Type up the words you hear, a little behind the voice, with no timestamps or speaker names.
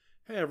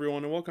Hey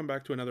everyone, and welcome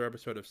back to another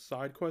episode of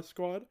Side Quest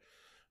Squad.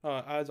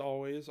 As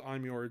always,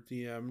 I'm your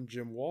DM,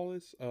 Jim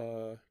Wallace,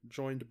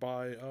 joined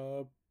by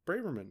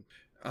Braverman.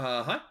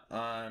 Hi,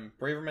 I'm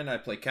Braverman. I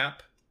play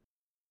Cap.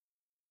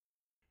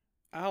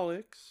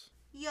 Alex.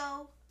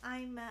 Yo,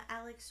 I'm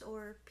Alex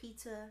or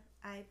Pizza.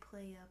 I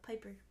play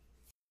Piper.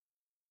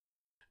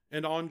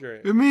 And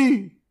Andre. And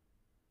me!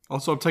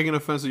 Also, I'm taking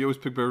offense that you always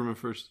pick Braverman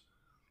first.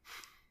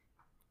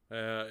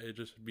 It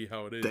just be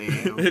how it is.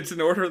 Damn. It's an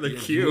order of the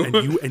queue. And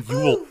you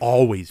will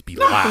always be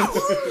last.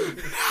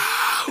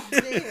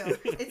 Damn.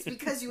 It's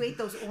because you ate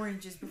those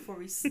oranges before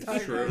we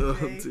started.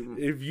 True.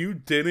 If you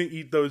didn't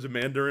eat those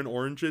mandarin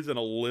oranges in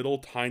a little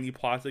tiny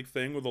plastic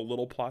thing with a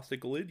little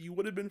plastic lid, you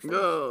would have been first.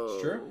 No.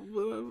 Sure.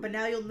 But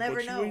now you'll never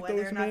But you know ate whether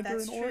those or not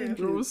that's mandarin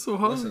true. I was so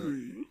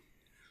hungry.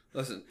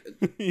 Listen,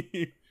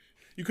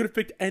 You could have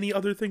picked any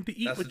other thing to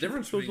eat. that's the but you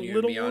difference picked those between you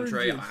and little me,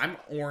 Andre. oranges. I'm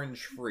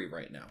orange free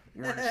right now.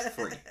 Orange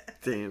free.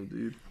 Damn,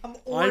 dude. I'm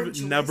I've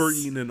orangeless. never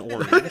eaten an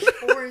orange.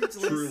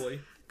 Orangeless.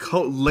 Truly.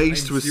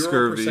 Laced I'm with 0%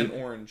 scurvy.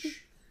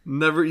 orange.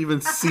 Never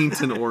even seen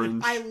an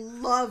orange. I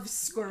love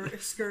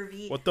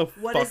scurvy. What the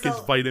fuck is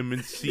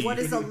vitamin C? What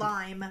is a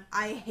lime?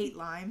 I hate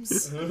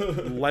limes.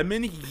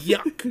 Lemon?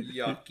 Yuck.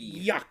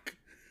 Yucky. Yuck.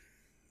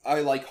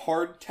 I like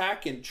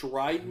hardtack and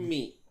dried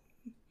meat.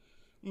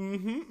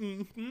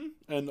 And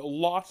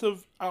lots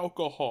of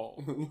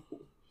alcohol.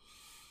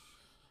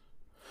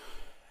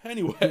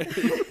 Anyway.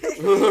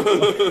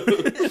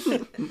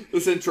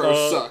 This intro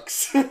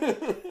sucks.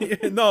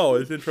 No,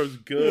 this intro's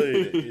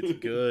good. It's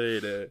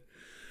good.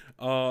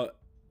 The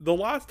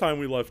last time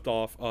we left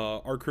off,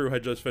 our crew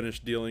had just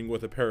finished dealing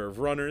with a pair of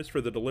runners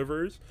for the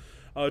deliverers,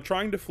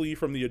 trying to flee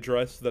from the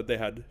address that they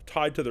had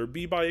tied to their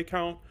B-Buy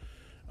account.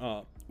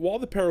 While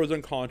the pair was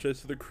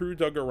unconscious, the crew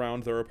dug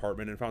around their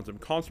apartment and found some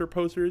concert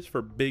posters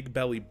for Big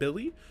Belly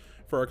Billy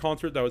for a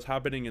concert that was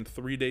happening in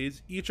 3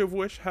 days, each of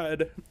which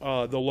had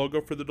the logo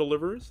for the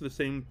deliverers, the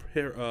same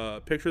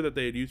picture that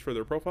they had used for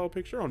their profile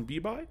picture on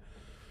B-Buy,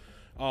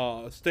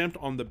 stamped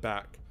on the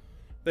back.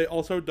 They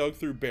also dug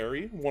through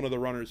Barry, one of the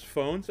runner's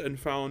phones, and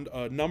found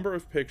a number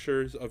of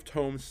pictures of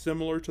tomes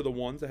similar to the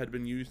ones that had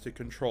been used to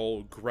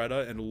control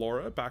Greta and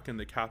Laura back in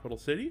the capital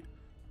city.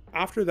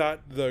 After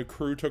that, the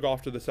crew took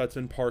off to the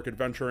Setson Park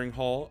Adventuring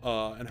Hall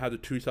and had the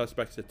two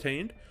suspects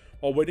detained.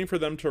 While waiting for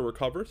them to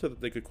recover so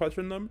that they could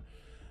question them,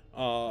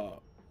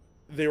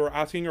 they were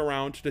asking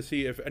around to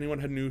see if anyone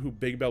had knew who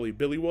Big Belly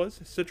Billy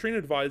was. Citrine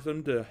advised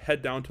them to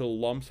head down to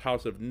Lump's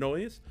House of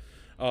Noise,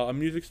 a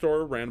music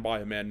store ran by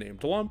a man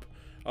named Lump,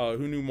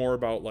 who knew more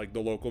about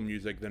the local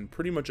music than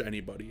pretty much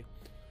anybody.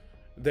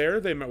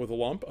 There, they met with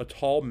Lump, a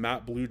tall,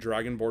 matte blue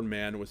dragonborn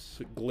man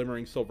with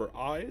glimmering silver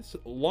eyes.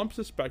 Lump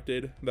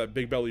suspected that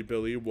Big Belly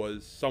Billy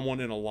was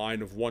someone in a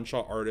line of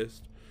one-shot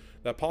artists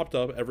that popped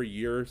up every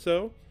year or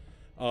so,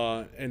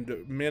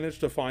 and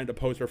managed to find a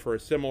poster for a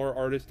similar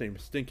artist named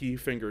Stinky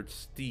Fingered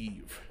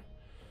Steve.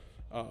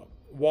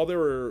 While they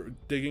were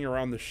digging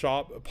around the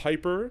shop,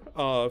 Piper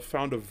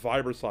found a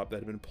vibroslap that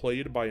had been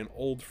played by an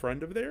old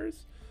friend of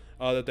theirs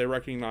that they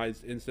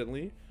recognized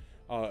instantly,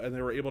 and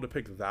they were able to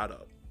pick that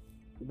up.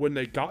 When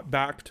they got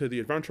back to the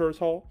Adventurers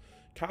Hall,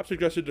 Cap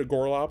suggested to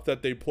Gorlap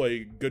that they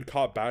play good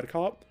cop, bad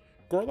cop.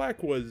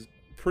 Gorlak was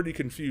pretty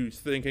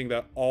confused, thinking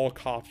that all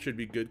cops should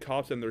be good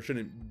cops and there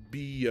shouldn't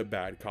be a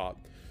bad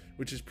cop,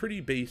 which is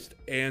pretty based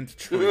and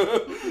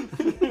true.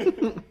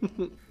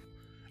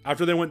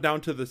 After they went down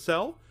to the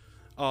cell,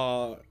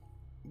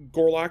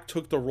 Gorlak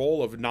took the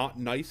role of not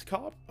nice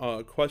cop,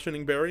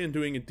 questioning Barry and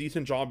doing a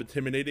decent job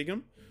intimidating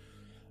him.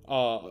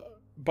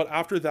 But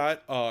after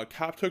that,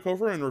 Cap took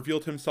over and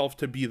revealed himself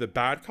to be the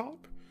bad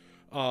cop,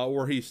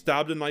 where he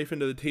stabbed a knife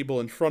into the table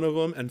in front of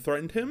him and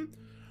threatened him.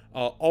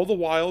 All the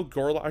while,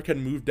 Gorlak had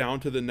moved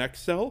down to the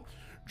next cell,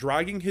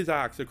 dragging his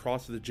axe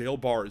across the jail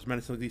bars,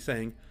 menacingly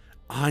saying,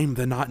 "I'm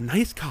the not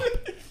nice cop.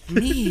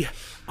 Me,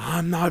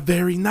 I'm not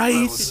very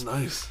nice." That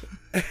was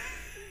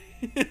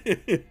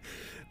nice.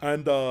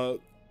 And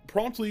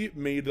promptly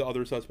made the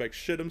other suspect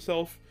shit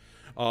himself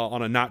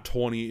on a nat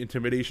 20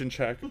 intimidation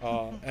check,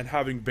 and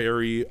having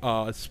Barry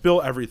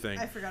spill everything.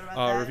 I forgot about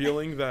that.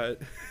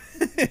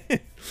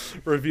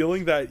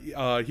 revealing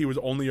that he was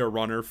only a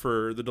runner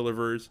for the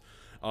deliverers,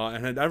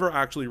 and had never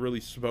actually really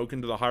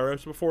spoken to the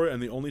higher-ups before,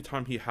 and the only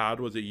time he had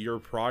was a year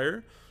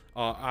prior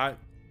at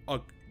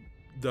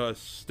the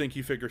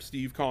Stinky Figure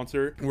Steve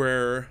concert,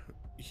 where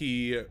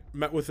he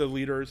met with the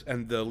leaders,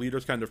 and the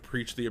leaders kind of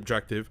preached the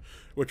objective,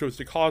 which was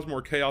to cause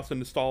more chaos in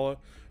Nistala,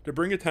 to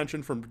bring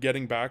attention from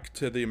getting back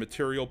to the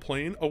material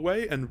plane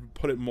away and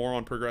put it more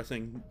on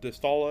progressing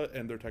Nistala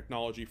and their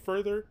technology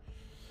further.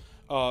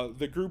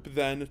 The group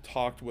then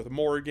talked with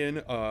Morrigan,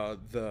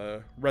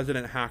 the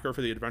resident hacker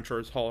for the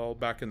Adventurers Hall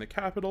back in the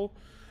capital,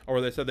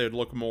 where they said they'd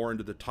look more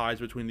into the ties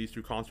between these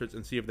two concerts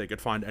and see if they could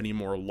find any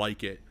more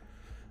like it.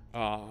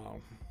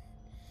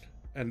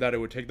 And that it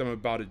would take them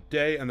about a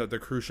day, and that the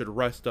crew should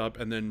rest up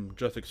and then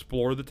just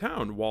explore the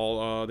town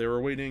while they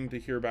were waiting to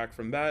hear back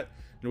from that,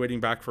 and waiting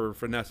back for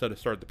Vanessa to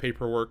start the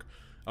paperwork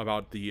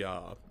about the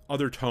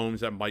other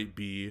tomes that might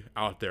be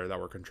out there that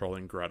were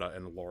controlling Greta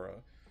and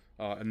Laura.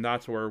 and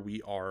that's where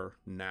we are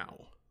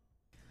now.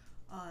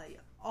 Yeah.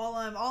 All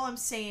I'm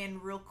saying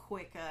real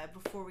quick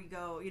before we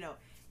go,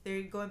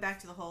 they're going back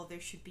to the whole there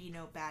should be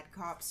no bad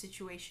cop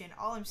situation.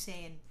 All I'm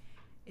saying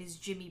is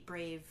Jimmy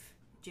Brave,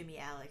 Jimmy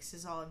Alex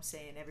is all I'm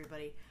saying,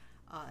 everybody.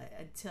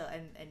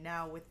 And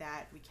now with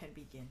that we can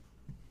begin.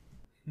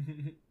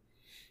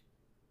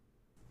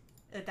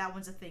 That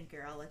one's a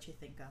thinker. I'll let you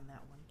think on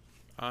that one.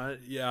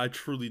 Yeah, I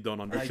truly don't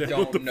I understand.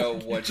 don't know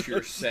what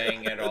you're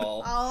saying at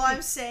all. All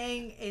I'm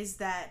saying is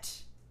that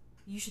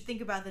you should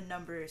think about the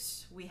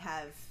numbers we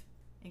have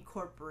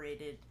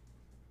incorporated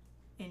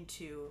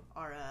into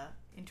our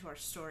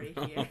story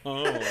here.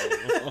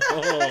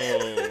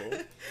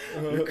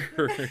 You're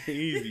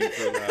crazy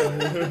for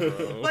that,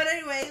 bro. But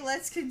anyway,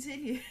 let's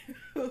continue.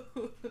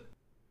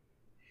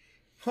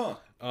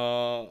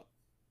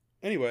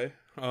 Anyway,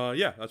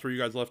 yeah, that's where you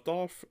guys left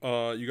off.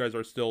 You guys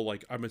are still,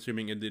 like, I'm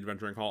assuming in the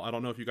adventuring hall. I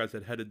don't know if you guys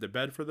had headed to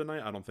bed for the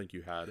night. I don't think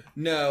you had.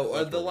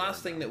 No, the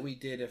last thing that we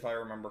did, if I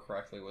remember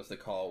correctly, was the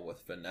call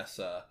with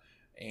Vanessa,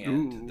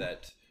 and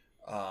that,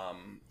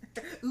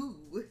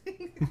 Ooh.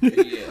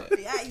 yeah.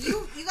 Yeah,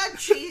 you got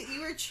chased.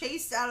 You were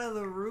chased out of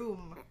the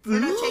room. Or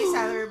not chased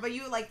out of the room, but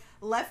you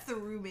left the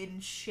room in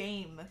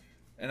shame.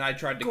 And I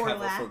tried to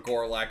cover for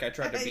Gorlak. I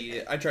tried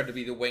to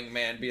be the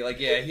wingman, be like,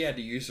 yeah, he had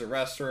to use the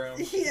restroom.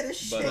 He had to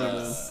shame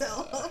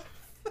himself.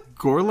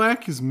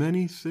 Gorlak is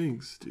many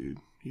things, dude.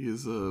 He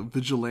is a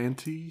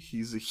vigilante.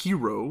 He's a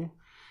hero.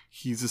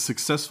 He's a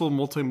successful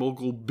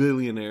multi-mogul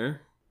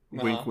billionaire.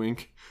 Wink,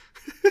 wink.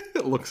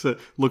 looks at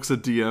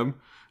DM.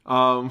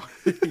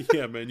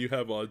 Yeah, man, you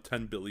have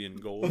 10 billion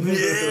gold.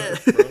 Yeah.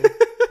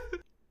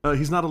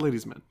 He's not a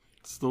ladies' man.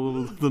 It's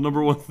the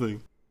number one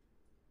thing.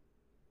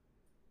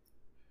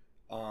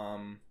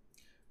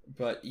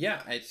 But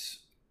yeah, it's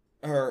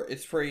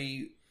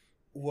pretty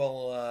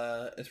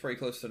it's pretty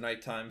close to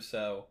nighttime,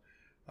 so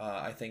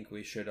I think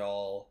we should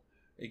all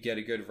get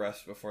a good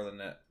rest before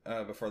the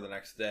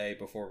next day,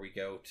 before we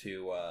go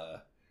to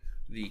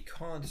the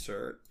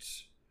concert.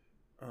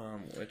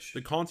 Which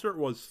the concert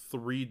was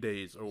 3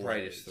 days away,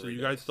 right, so you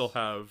guys still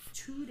have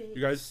 2 days.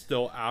 You guys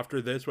still,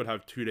 after this, would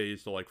have 2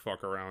 days to like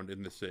fuck around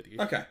in the city.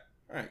 Okay,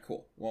 all right,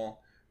 cool.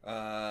 Well,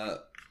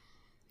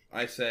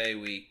 I say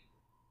we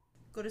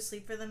go to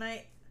sleep for the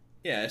night.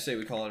 Yeah, I say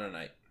we call it a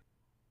night.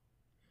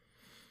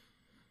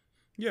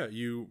 Yeah,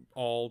 you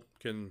all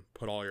can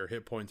put all your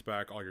hit points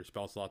back, all your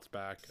spell slots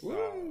back.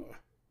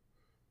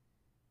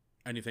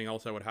 Anything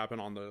else that would happen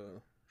on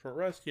the short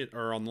rest,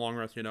 or on the long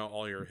rest,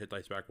 all your hit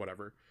dice back,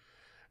 whatever.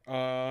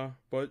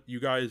 But you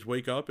guys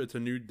wake up, it's a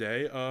new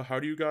day. How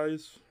do you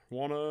guys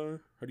wanna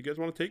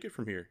take it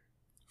from here?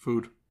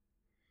 Food.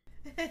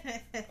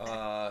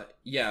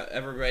 Yeah,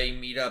 everybody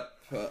meet up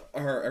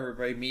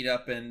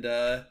and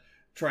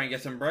try and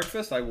get some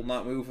breakfast. I will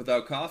not move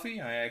without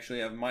coffee. I actually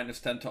have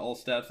 -10 to all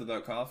stats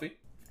without coffee.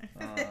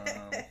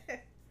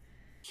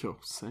 Yo,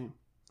 same.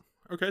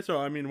 Okay, so,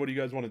 what do you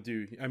guys want to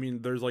do?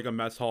 There's, like, a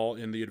mess hall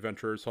in the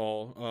Adventurers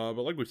Hall,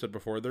 but like we said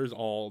before, there's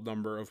all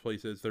number of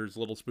places. There's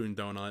Little Spoon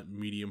Donut,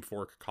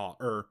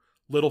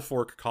 Little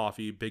Fork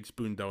Coffee, Big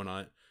Spoon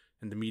Donut,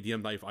 and the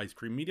Medium Knife Ice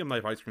Cream. Medium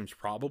Knife Ice Cream's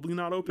probably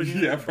not open yet.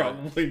 Yeah,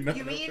 probably not.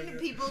 You mean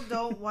people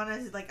don't want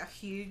a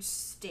huge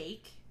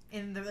steak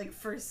in the,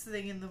 first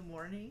thing in the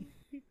morning?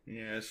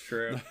 Yeah, it's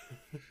true.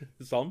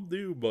 Some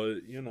do, but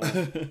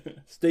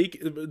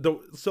steak.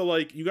 So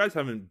you guys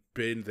haven't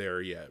been there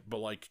yet,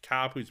 but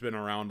Cap, who's been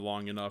around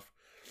long enough,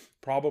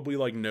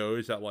 probably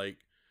knows that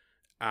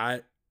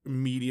at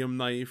Medium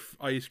Knife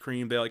Ice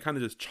Cream they kind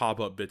of just chop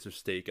up bits of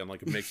steak and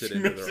mix it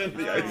into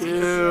their ice cream.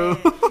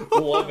 Yeah.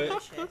 Love it.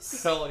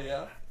 Hell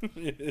yeah.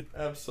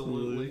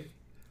 Absolutely.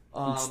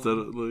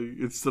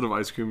 Instead of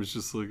ice cream, it's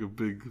just a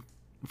big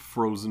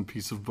frozen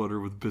piece of butter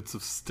with bits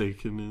of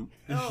steak in it.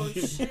 Oh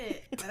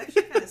shit! That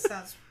actually kind of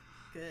sounds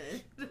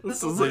good. That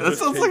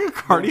sounds like a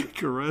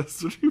cardiac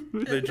arrest.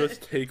 They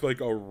just take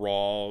a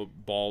raw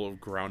ball of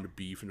ground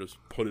beef and just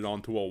put it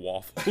onto a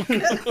waffle.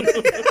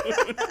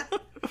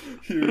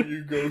 Here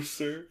you go,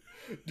 sir.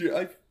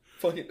 Dude,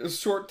 a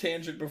short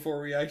tangent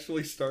before we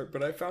actually start,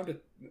 but I found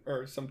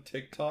some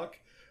TikTok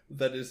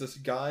that is this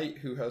guy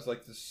who has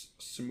this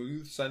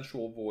smooth,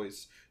 sensual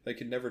voice that I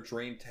could never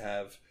dream to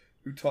have,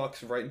 who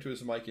talks right into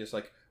his mic. He's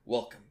like,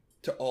 "Welcome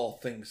to all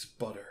things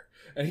butter,"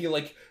 and he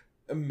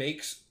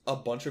makes a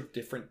bunch of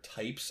different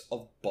types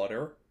of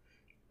butter,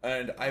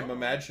 and I'm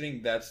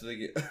imagining that's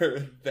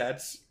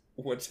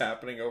what's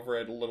happening over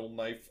at Little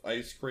Knife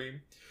Ice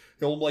Cream.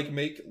 He'll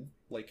make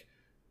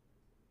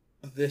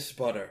this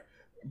butter,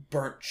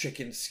 burnt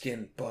chicken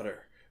skin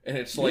butter, and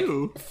it's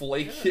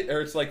flaky, or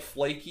it's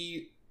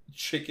flaky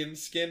chicken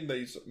skin that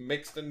he's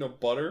mixed into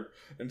butter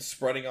and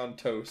spreading on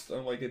toast.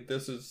 I'm like,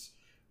 this is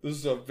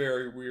a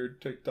very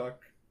weird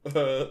TikTok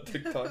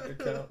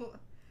account.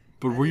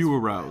 But were you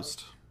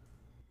aroused?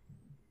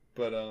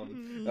 But not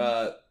on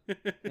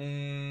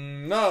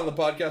the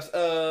podcast.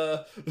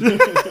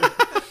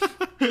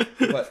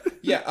 But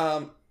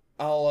yeah,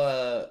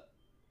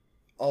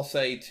 I'll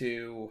say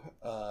to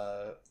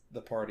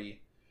the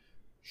party,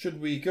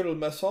 should we go to the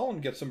mess hall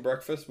and get some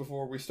breakfast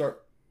before we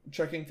start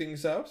checking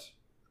things out.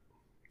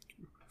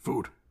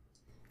 Food.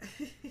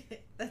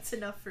 That's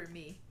enough for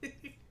me.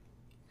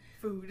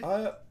 Food.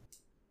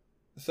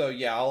 So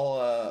yeah,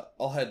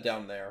 I'll head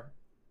down there.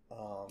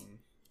 I'll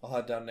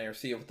head down there,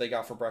 see what they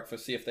got for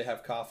breakfast, see if they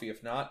have coffee.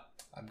 If not,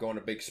 I'm going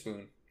to Big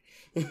Spoon.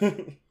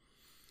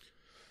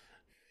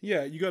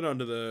 Yeah, you go down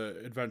to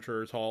the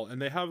Adventurers Hall, and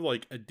they have,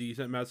 like, a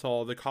decent mess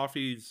hall. The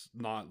coffee's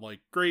not, like,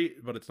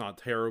 great, but it's not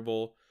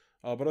terrible.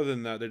 But other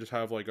than that, they just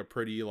have, like, a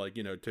pretty, like,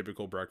 you know,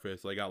 typical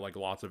breakfast. They got, like,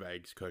 lots of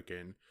eggs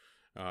cooking,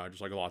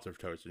 just, like, lots of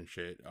toast and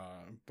shit.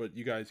 But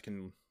you guys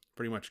can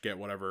pretty much get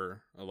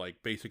whatever, like,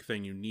 basic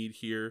thing you need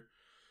here.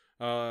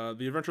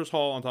 The Adventurers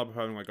Hall, on top of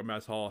having, like, a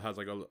mess hall, has,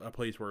 like, a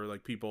place where,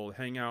 like, people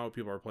hang out,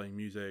 people are playing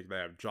music, they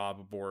have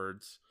job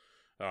boards,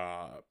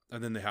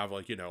 and then they have,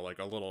 like, you know, like,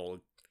 a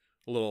little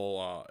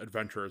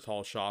Adventurers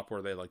Hall shop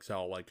where they, like,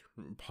 sell, like,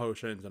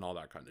 potions and all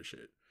that kind of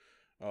shit.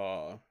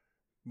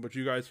 But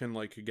you guys can,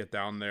 like, get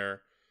down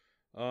there,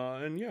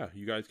 and yeah,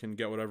 you guys can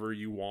get whatever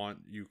you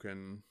want. You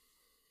can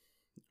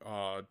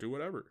do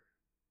whatever.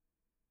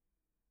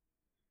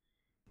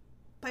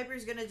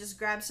 Piper's gonna just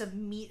grab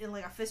some meat and,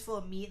 like, a fistful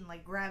of meat and,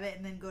 like, grab it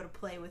and then go to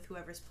play with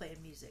whoever's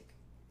playing music.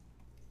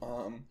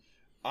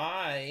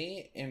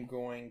 I am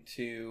going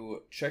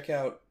to check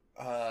out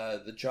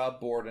the job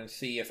board and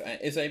see if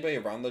is anybody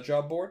around the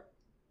job board.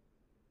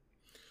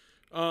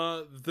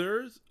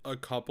 There's a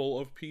couple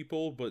of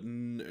people, but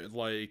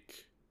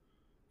like,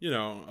 you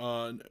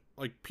know,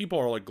 like, people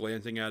are, like,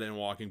 glancing at it and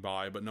walking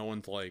by, but no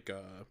one's like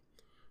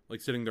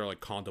sitting there, like,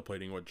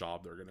 contemplating what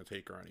job they're gonna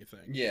take or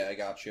anything. Yeah, I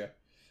gotcha.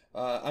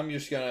 I'm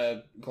just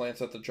gonna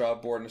glance at the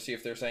job board and see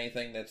if there's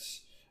anything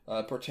that's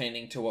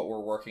pertaining to what we're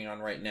working on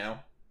right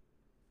now.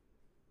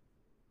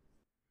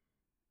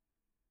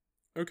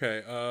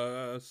 Okay,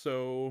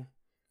 so,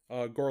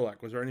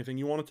 Gorlak, was there anything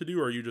you wanted to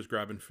do, or are you just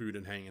grabbing food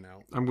and hanging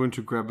out? I'm going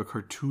to grab a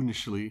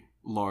cartoonishly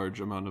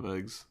large amount of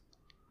eggs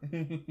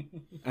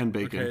and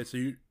bacon. Okay, so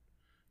you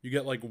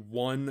get, like,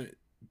 one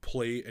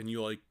plate and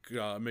you, like,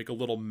 make a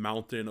little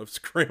mountain of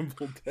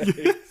scrambled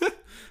eggs.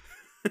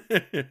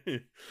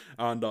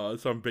 And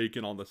some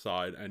bacon on the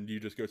side, and you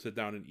just go sit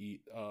down and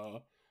eat.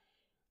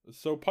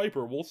 So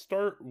Piper, we'll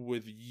start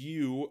with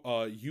you.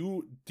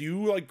 Do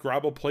you like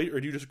grab a plate,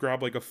 or do you just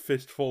grab, like, a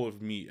fistful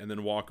of meat and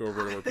then walk over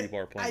to where people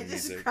are playing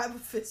music? I just grab a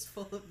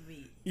fistful of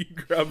meat. You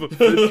grab a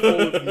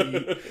fistful of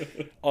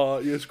meat.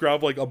 You just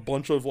grab, like, a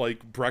bunch of,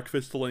 like,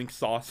 breakfast link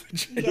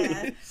sausages.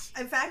 Yeah.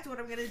 In fact, what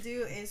I'm gonna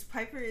do is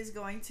Piper is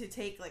going to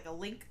take, like, a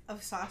link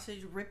of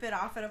sausage, rip it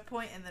off at a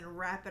point, and then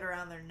wrap it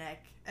around their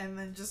neck, and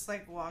then just,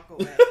 like, walk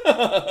away.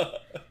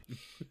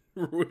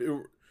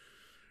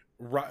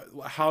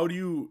 How do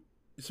you?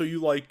 So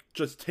you, like,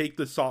 just take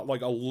the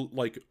like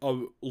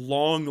a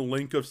long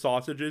link of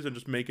sausages and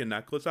just make a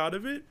necklace out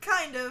of it?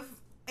 Kind of,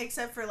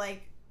 except for,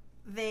 like,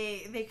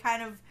 they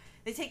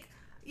take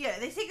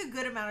a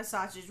good amount of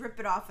sausage, rip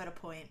it off at a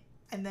point,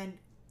 and then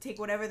take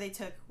whatever they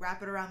took,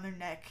 wrap it around their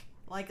neck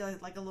like a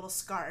little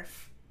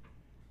scarf,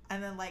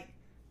 and then, like,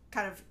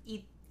 kind of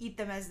eat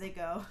them as they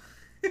go.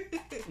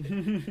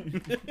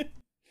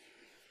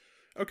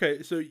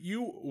 Okay, so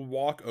you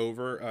walk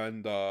over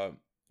and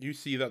you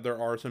see that there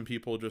are some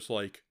people just,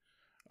 like,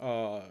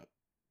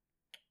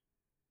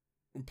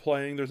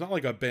 playing. There's not,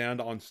 like, a band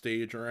on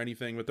stage or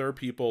anything, but there are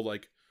people,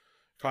 like,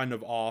 kind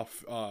of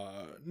off,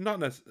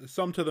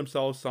 some to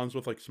themselves, some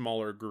with, like,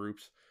 smaller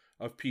groups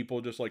of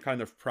people just, like,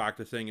 kind of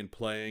practicing and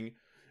playing.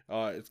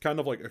 It's kind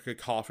of like a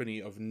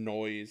cacophony of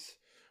noise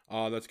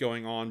that's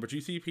going on, but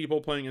you see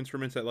people playing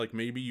instruments that, like,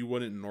 maybe you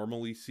wouldn't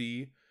normally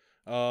see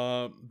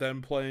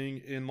them playing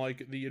in,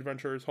 like, the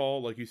Adventurers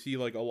Hall. Like, you see,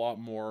 like, a lot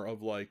more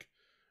of, like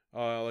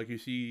you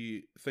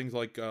see things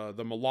like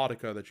the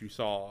melodica that you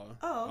saw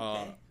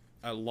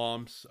at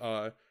Lumps.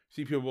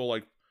 See people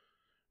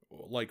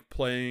like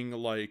playing,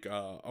 like,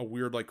 a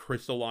weird, like,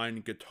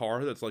 crystalline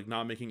guitar that's, like,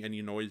 not making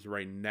any noise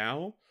right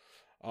now,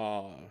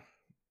 but,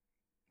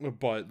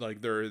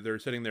 like, they're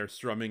sitting there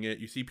strumming it.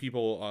 You see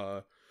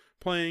people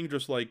playing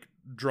just, like,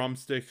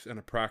 drumsticks and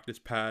a practice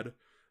pad,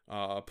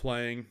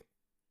 playing,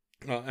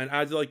 and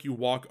as, like, you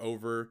walk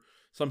over,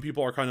 some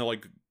people are kind of,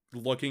 like,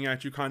 looking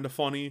at you kind of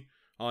funny,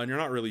 and you're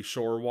not really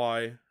sure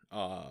why,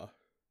 but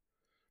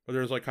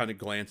there's, like, kind of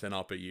glancing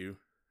up at you,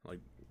 like,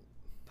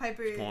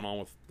 Piper,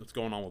 what's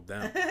going on with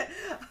them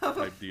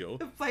type deal.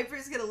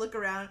 Piper's gonna look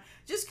around,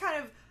 just kind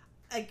of,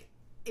 like,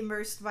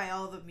 immersed by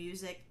all the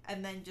music,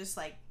 and then just,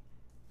 like,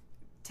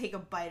 take a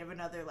bite of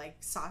another, like,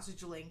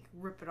 sausage link,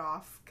 rip it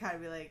off, kind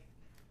of be like,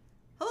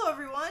 "Hello,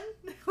 everyone.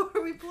 What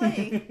are we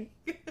playing?"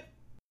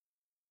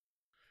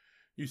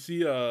 You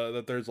see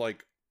that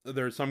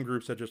there's some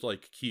groups that just,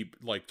 like, keep,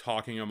 like,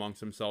 talking amongst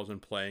themselves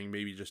and playing,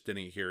 maybe just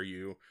didn't hear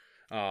you,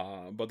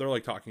 but they're,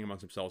 like, talking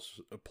amongst themselves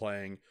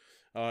playing.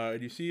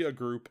 You see a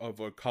group of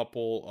a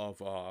couple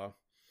of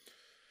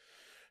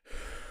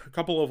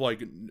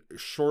like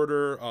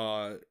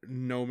shorter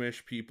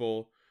gnomish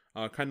people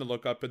kind of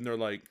look up, and they're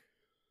like,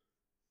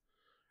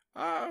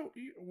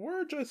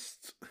 we're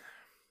just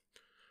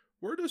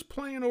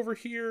playing over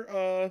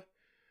here.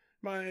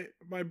 my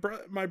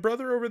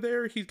brother over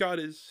there, he's got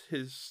his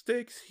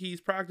sticks.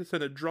 He's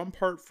practicing a drum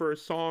part for a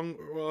song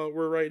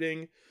we're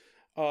writing.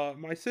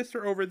 My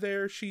sister over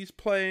there, she's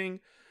playing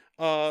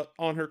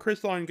on her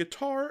crystalline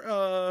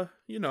guitar.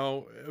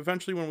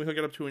 Eventually when we hook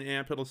it up to an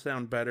amp, it'll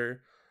sound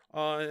better.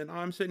 And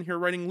I'm sitting here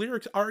writing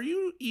lyrics. Are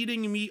you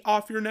eating meat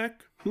off your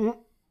neck?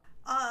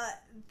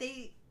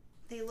 They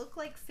look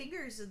like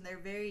fingers, and they're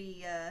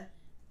very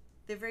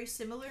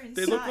similar in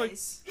They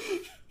size.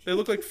 They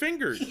look like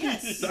fingers.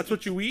 Yes. That's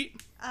what you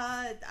eat?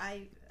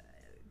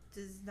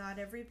 Does not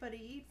everybody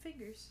eat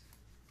fingers?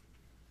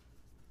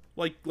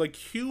 Like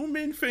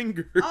human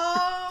fingers.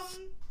 I'm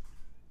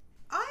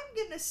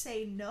gonna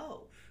say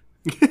no.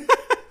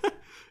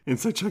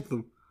 Inside check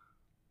them.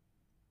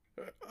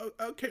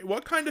 Okay,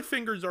 what kind of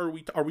fingers are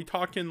we? Are we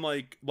talking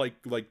like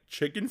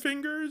chicken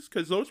fingers?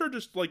 Because those are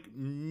just like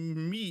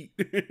meat.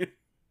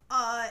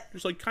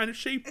 Just like kind of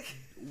shaped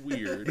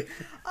weird.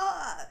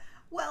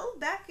 Well,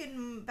 back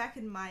in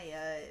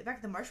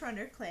the Marsh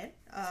Runner clan,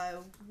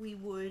 we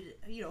would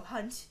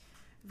hunt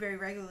very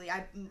regularly.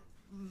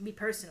 Me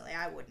personally,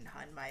 I wouldn't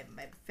hunt. My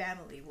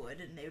family would,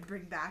 and they would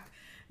bring back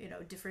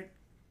different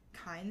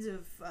kinds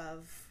of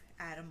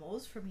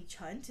animals from each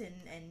hunt,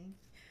 and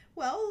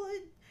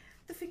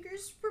the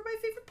fingers were my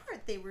favorite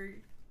part. They were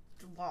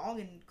long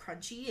and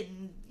crunchy,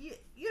 and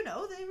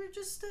they were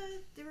just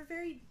they were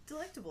very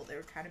delectable. They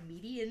were kind of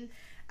meaty, and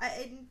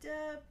I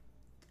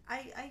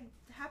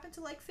happen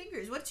to like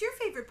fingers. What's your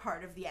favorite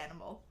part of the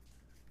animal?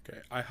 Okay,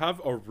 I have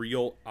a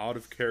real out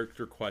of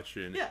character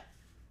question. Yeah.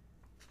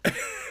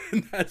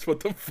 And that's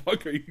what the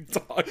fuck are you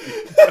talking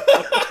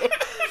about?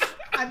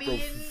 I mean,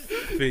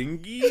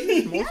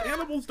 fingies? Most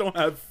animals don't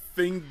have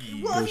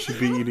fingies. well, They should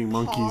be eating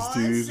monkeys, paws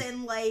dude.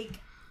 and long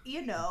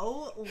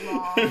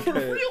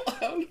Real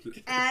out.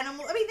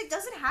 animal. I mean, it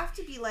doesn't have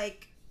to be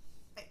like.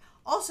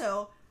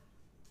 Also,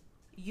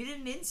 you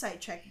didn't insight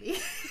check me,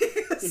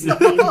 so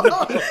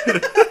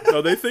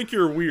No, they think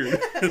you're weird.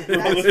 They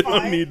don't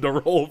fine. need to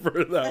roll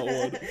for that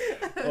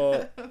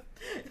one.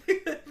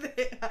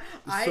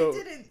 I so-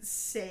 didn't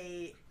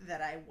say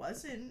that I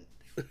wasn't.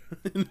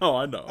 No,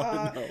 I know.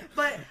 I know.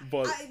 But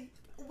But-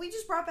 we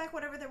just brought back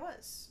whatever there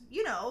was.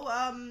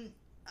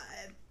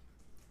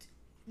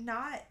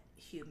 Not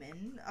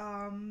human.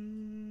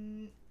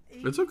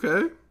 It's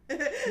okay.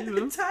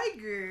 know.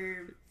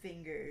 Tiger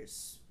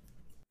fingers.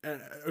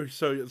 And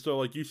so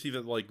like you see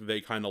that like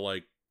they kind of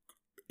like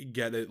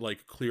get it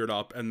like cleared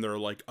up, and they're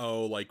like,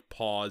 oh, like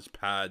paws,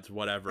 pads,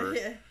 whatever.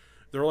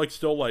 They're like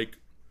still like,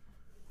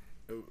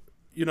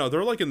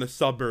 they're like in the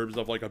suburbs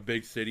of like a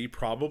big city,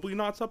 probably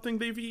not something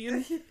they've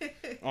eaten.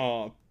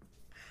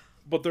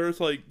 But there's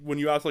like, when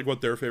you ask like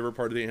what their favorite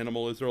part of the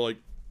animal is, they're like,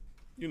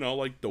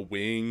 like the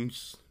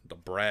wings, the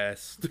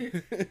breast.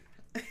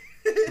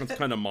 That's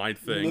kind of my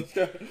thing.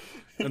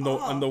 And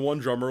the one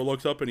drummer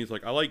looks up and he's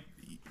like, I like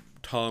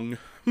tongue.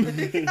 Hell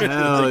Keeps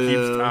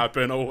yeah.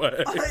 tapping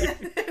away.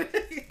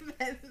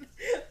 Then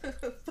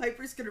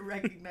Piper's gonna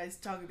recognize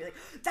tongue and be like,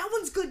 that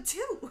one's good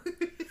too.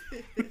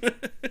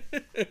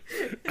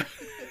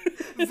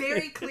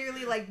 Very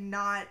clearly, like,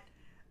 not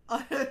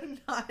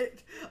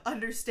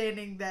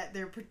understanding that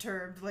they're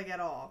perturbed, like, at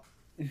all.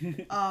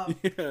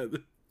 Yeah.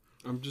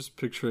 I'm just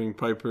picturing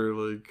Piper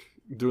like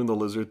doing the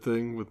lizard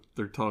thing with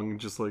their tongue,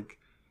 just like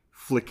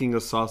flicking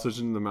a sausage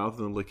in the mouth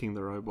and then licking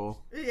their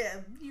eyeball.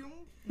 Yeah.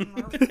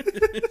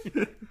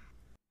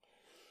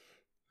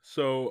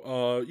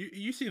 So,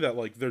 you see that,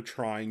 like, they're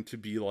trying to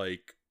be,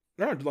 like,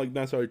 not, like,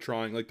 necessarily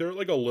trying, like, they're,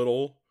 like, a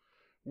little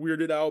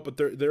weirded out, but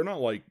they're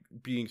not, like,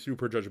 being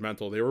super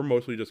judgmental. They were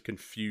mostly just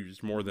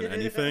confused more than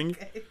anything.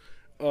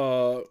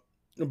 Okay.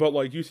 But,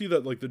 like, you see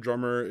that, like, the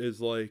drummer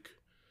is, like,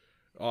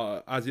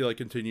 as he, like,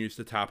 continues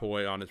to tap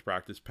away on his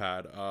practice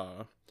pad,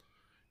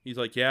 he's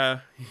like,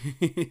 yeah,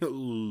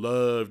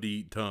 love to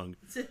eat tongue.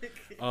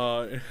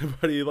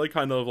 But he, like,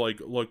 kind of, like,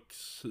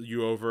 looks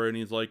you over and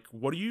he's like,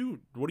 what are you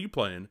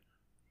playing?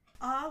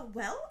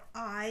 Well,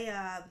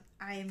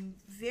 I'm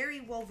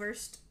very well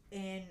versed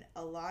in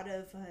a lot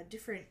of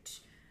different.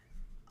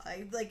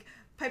 Like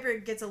Piper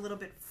gets a little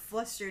bit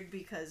flustered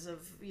because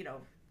of they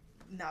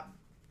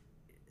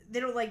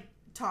don't like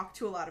talk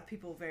to a lot of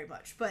people very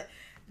much, but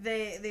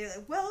they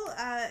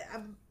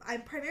I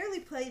primarily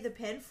play the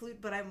pan flute,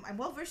 but I'm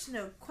well versed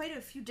in quite a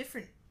few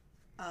different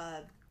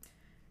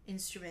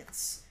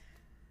instruments.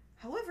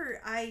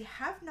 However, I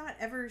have not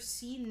ever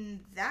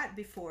seen that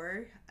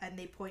before, and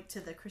they point to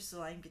the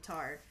crystalline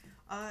guitar.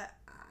 I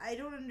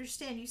don't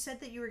understand. You said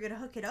that you were going to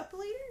hook it up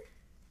later?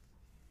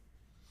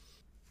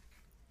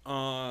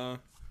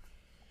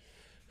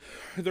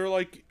 They're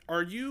like,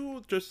 are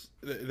you just...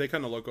 They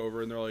kind of look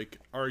over and they're like,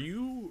 are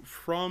you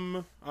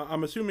from...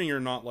 I'm assuming you're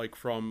not, like,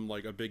 from,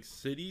 like, a big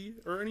city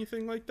or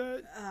anything like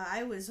that?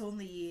 I was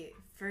only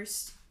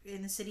first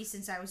in the city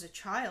since I was a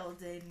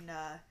child, and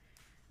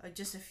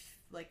just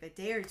a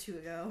day or two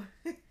ago.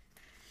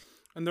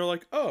 And they're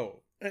like,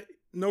 oh,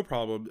 no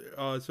problem.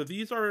 So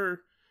these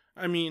are,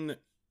 I mean,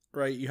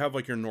 right, you have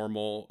like your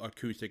normal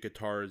acoustic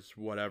guitars,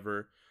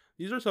 whatever.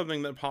 These are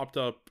something that popped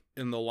up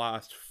in the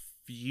last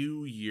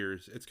few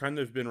years. It's kind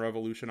of been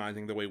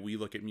revolutionizing the way we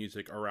look at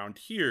music around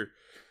here.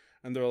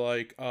 And they're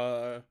like,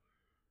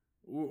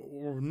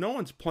 no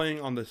one's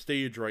playing on the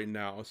stage right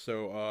now.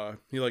 So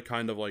he like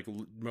kind of like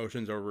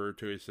motions over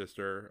to his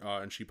sister,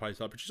 and she pipes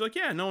up, and she's like,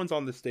 yeah, no one's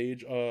on the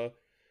stage.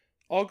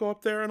 I'll go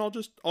up there and I'll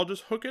just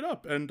hook it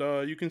up, and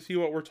you can see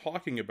what we're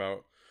talking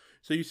about.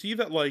 So you see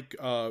that like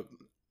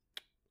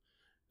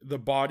the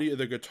body of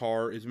the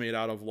guitar is made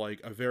out of like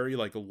a very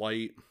like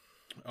light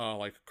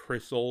like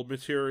crystal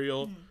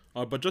material,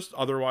 but just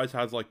otherwise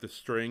has like the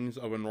strings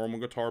of a normal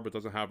guitar, but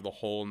doesn't have the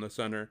hole in the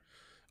center.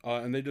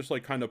 And they just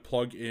like kind of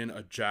plug in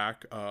a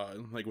jack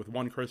like with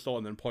one crystal,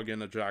 and then plug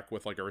in a jack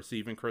with like a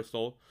receiving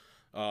crystal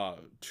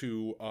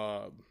to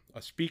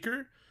a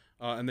speaker,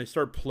 and they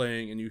start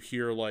playing, and you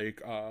hear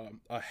like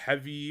a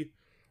heavy,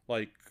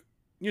 like,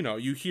 you know,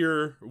 you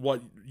hear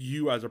what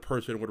you as a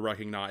person would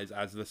recognize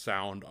as the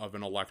sound of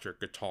an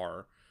electric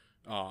guitar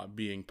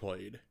being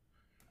played.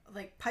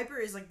 Like, Piper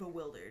is like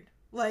bewildered.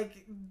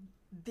 Like,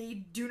 they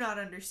do not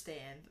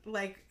understand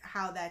like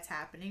how that's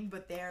happening,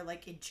 but they're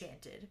like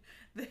enchanted.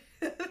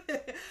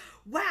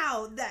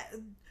 Wow, that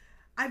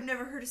I've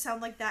never heard a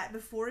sound like that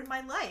before in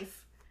my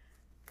life.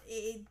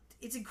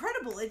 It's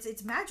incredible.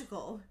 It's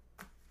magical.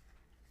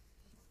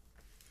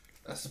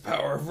 That's the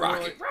power of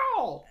rock and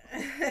roll.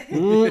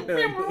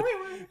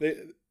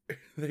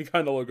 They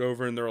kind of look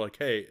over and they're like,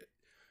 "Hey,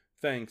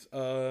 thanks."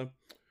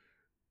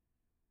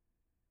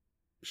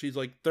 She's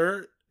like,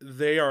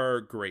 they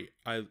are great.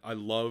 I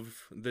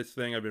love this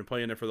thing. I've been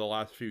playing it for the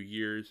last few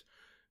years.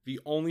 The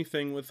only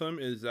thing with them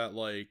is that,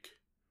 like,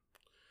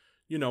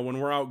 you know, when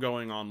we're out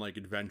going on like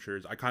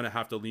adventures, I kind of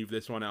have to leave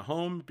this one at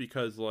home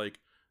because like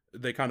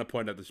they kind of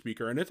point at the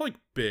speaker and it's like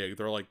big.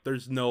 They're like,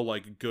 there's no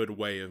like good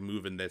way of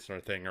moving this or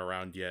thing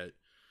around yet.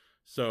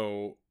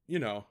 So, you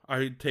know,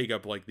 I take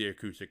up like the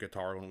acoustic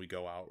guitar when we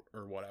go out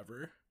or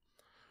whatever.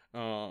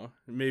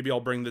 Maybe I'll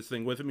bring this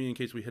thing with me in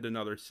case we hit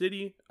another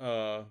city.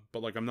 But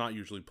like I'm not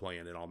usually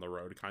playing it on the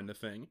road, kind of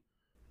thing.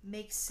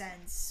 Makes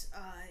sense.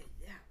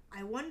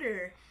 I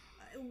wonder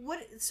what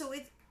is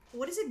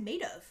it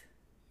made of?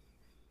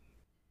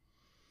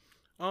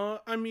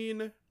 I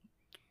mean,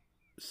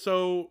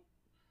 so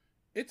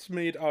it's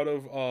made out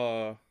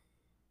of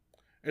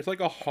it's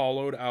like a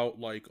hollowed out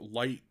like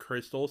light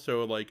crystal.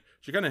 So like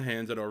she kind of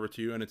hands it over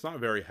to you, and it's not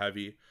very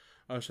heavy.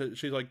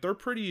 She's like, they're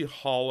pretty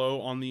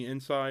hollow on the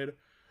inside.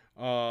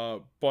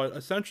 But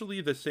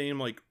essentially the same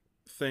like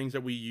things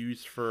that we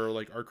use for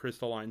like our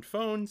crystalline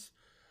phones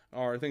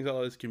are things that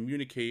let us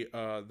communicate.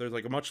 There's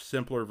like a much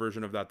simpler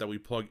version of that we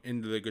plug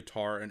into the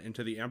guitar and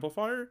into the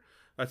amplifier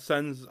that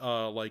sends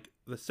like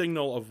the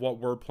signal of what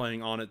we're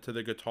playing on it to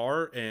the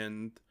guitar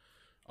and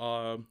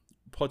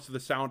puts the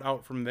sound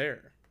out from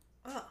there.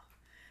 Oh.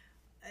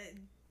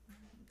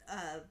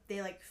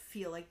 They like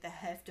feel like the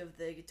heft of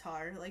the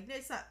guitar. Like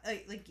it's not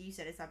like you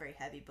said, it's not very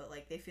heavy, but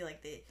like they feel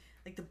like the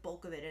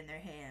bulk of it in their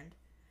hand.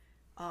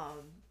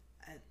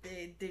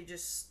 They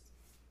just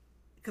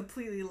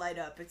completely light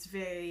up. It's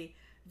very,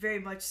 very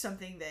much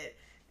something that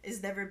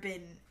has never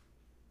been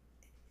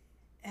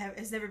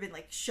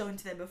like shown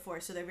to them before,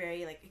 so they're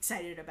very like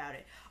excited about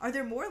it. Are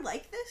there more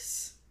like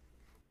this?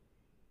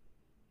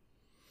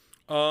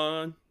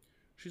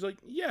 She's like,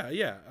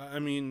 yeah. I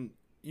mean,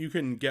 you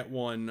can get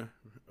one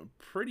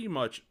pretty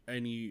much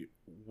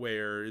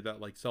anywhere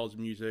that like sells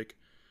music.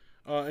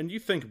 And you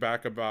think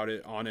back about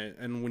it,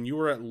 and when you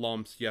were at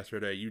Lumps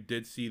yesterday, you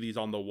did see these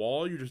on the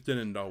wall. You just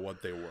didn't know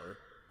what they were.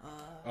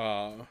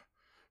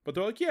 But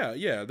they're like,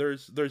 yeah.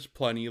 There's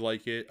plenty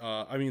like it.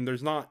 I mean,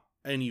 there's not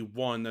any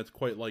one that's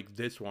quite like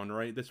this one,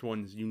 right? This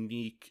one's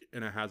unique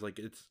and it has like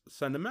its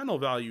sentimental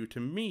value to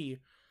me.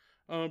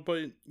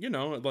 But you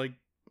know, like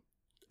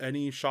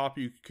any shop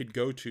you could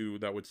go to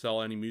that would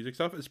sell any music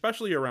stuff,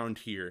 especially around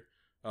here,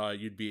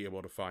 you'd be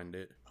able to find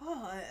it.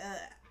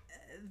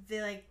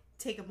 They like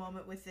take a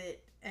moment with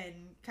it and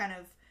kind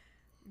of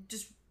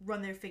just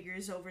run their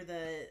fingers over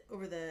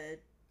the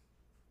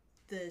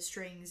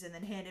strings and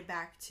then hand it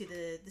back to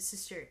the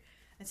sister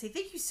and say,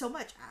 thank you so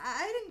much.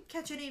 I didn't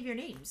catch any of your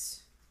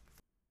names.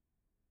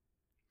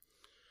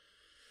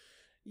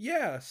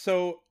 Yeah,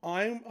 so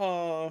I'm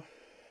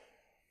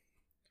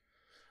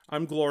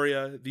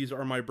Gloria. These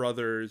are my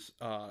brothers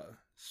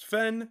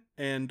Sven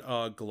and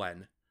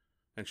Glenn.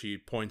 And she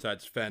points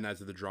at Sven as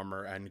the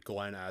drummer and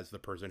Glenn as the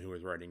person who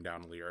is writing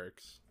down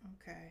lyrics.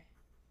 Okay.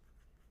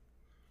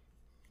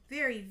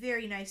 Very,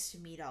 very nice to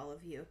meet all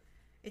of you.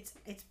 It's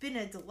been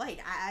a delight.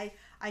 I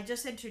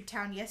just entered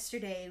town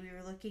yesterday. We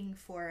were looking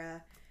for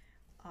a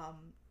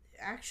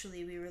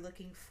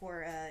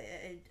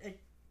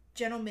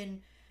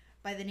gentleman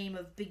by the name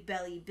of Big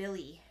Belly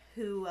Billy,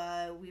 who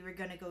we were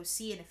gonna go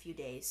see in a few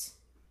days.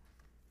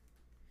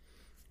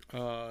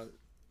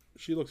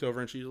 She looks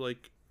over and she's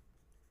like,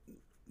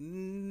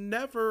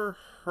 never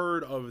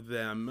heard of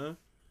them,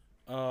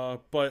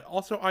 but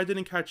also I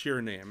didn't catch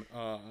your name.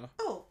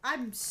 Oh,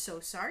 I'm so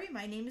sorry.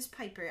 My name is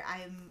Piper.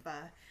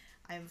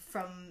 I'm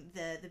from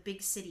the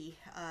big city,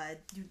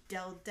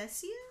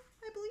 Deldecia,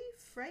 I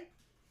believe, right?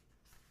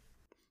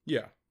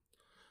 Yeah.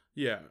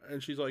 Yeah,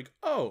 and she's like,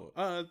 "Oh,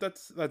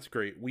 that's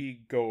great.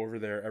 We go over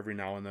there every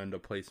now and then to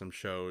play some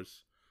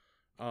shows.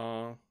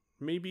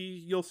 Maybe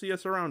you'll see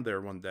us around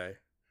there one day."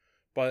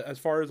 But as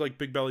far as like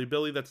Big Belly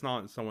Billy, that's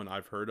not someone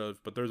I've heard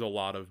of. But there's a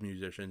lot of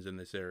musicians in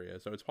this area,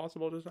 so it's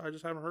possible I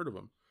just haven't heard of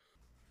them.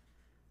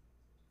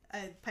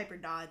 Piper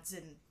nods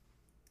and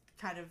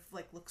kind of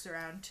like looks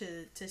around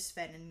to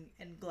Sven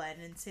and Glenn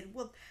and said,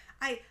 "Well,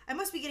 I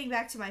must be getting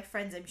back to my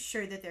friends. I'm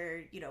sure that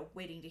they're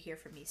waiting to hear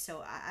from me.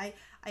 So I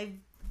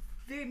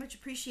very much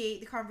appreciate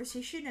the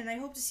conversation, and I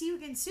hope to see you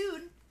again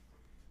soon."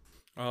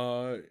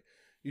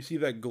 You see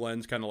that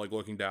Glenn's kind of like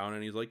looking down,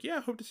 and he's like,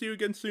 "Yeah, hope to see you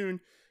again soon."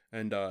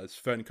 And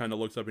Sven kind of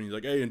looks up and he's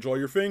like, "Hey, enjoy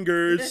your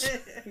fingers."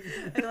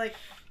 And like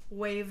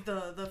wave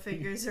the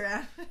fingers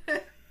around.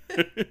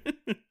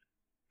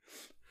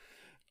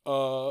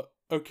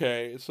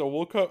 Okay, so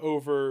we'll cut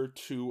over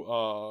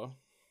to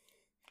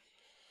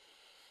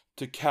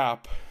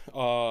Cap.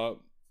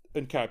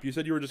 And Cap, you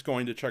said you were just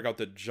going to check out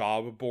the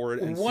job board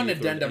and one see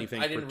if there was addendum.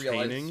 anything I didn't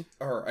pertaining.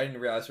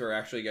 realize we were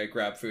actually gonna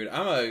grab food.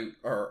 I'm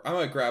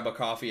gonna grab a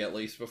coffee at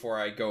least before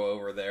I go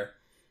over there.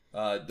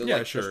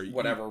 Yeah, sure. Just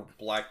whatever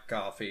black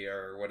coffee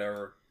or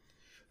whatever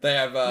they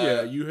have.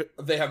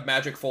 They have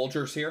magic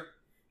Folgers here.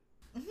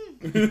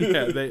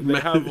 Yeah,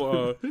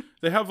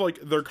 they have like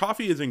their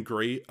coffee isn't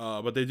great,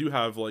 but they do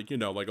have like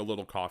like a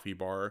little coffee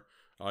bar.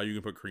 You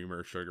can put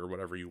creamer, sugar,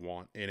 whatever you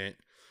want in it.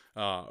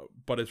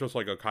 But it's just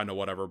like a kind of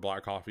whatever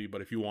black coffee.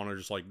 But if you want to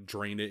just like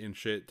drain it and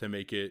shit to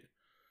make it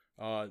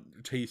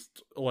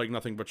taste like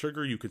nothing but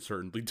sugar, you could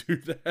certainly do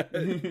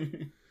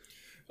that.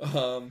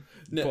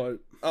 But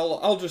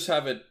I'll just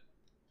have it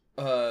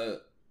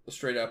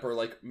straight up, or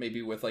like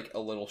maybe with like a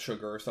little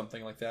sugar or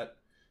something like that.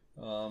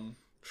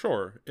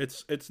 Sure,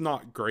 it's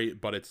not great,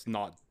 but it's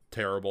not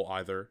terrible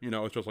either.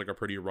 It's just like a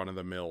pretty run of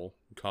the mill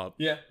cup.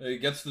 Yeah,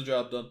 it gets the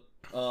job done.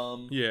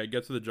 Yeah, it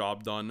gets the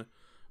job done.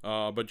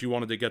 But you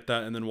wanted to get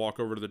that and then walk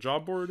over to the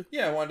job board?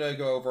 Yeah, I wanted to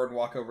go over and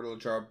walk over to the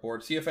job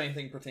board, see if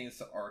anything pertains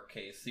to our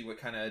case, see what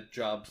kind of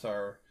jobs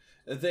are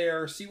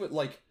there, see what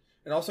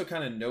and also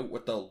kind of note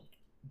what the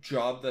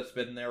job that's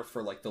been there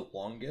for like the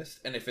longest,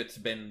 and if it's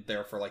been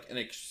there for like an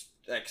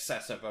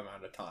excessive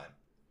amount of time.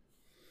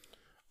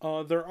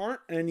 There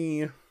aren't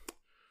any.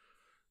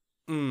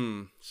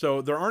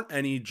 So there aren't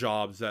any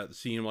jobs that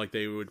seem like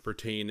they would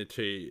pertain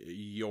to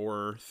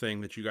your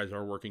thing that you guys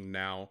are working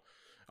now.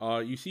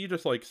 You see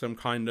just like some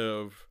kind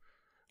of,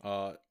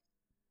 not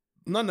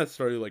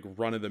necessarily like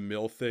run of the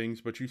mill things,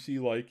 but you see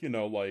like,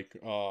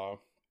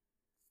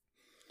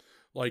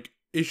 like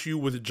issue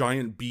with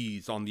giant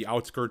bees on the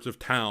outskirts of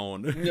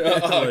town.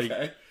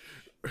 Okay.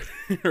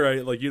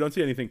 Right. Like you don't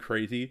see anything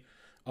crazy.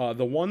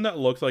 The one that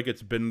looks like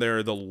it's been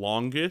there the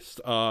longest,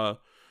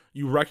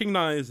 you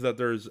recognize that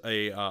there's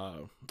a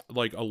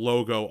like a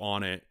logo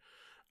on it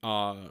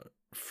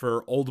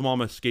for Old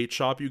Mama Skate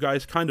Shop. You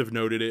guys kind of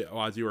noted it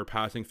as you were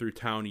passing through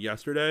town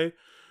yesterday,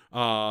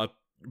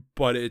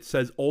 but it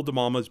says Old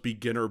Mama's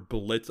Beginner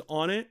Blitz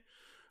on it,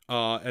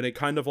 and it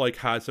kind of like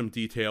has some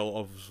detail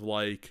of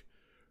like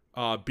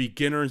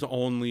beginners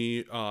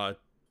only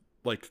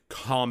like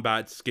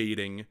combat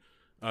skating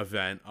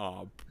event,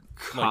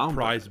 like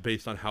prize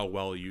based on how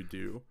well you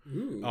do.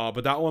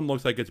 But that one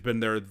looks like it's been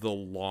there the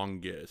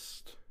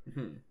longest.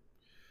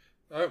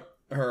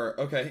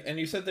 Okay. And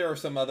you said there are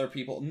some other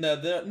people. No,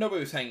 nobody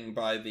was hanging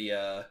by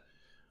the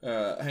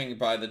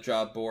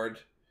job board.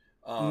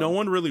 No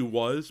one really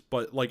was,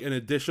 but like an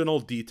additional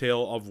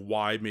detail of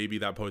why maybe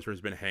that poster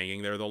has been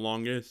hanging there the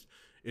longest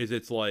is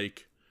it's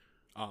like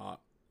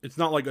it's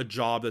not like a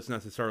job that's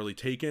necessarily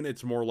taken.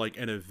 It's more like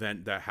an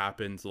event that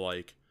happens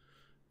like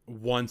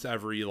once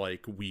every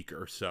like week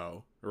or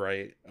so,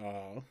 right?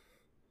 And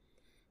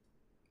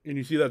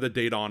you see that the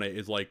date on it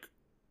is like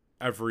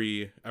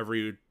every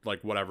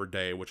like whatever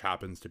day, which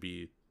happens to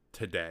be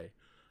today.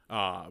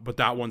 But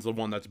that one's the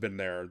one that's been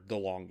there the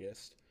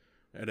longest,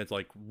 and it's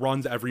like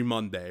runs every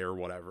Monday or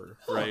whatever,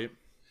 right?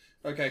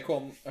 Okay,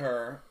 cool.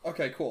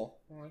 Okay, cool.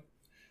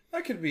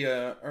 That could be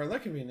an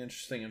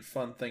interesting and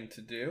fun thing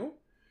to do.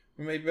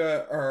 Maybe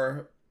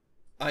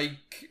I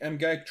am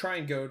going to try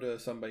and go to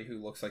somebody who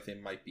looks like they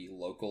might be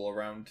local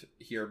around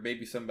here.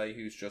 Maybe somebody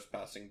who's just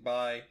passing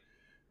by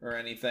or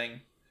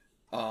anything.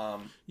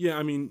 Yeah,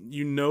 I mean,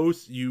 you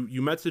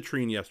met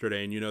Citrine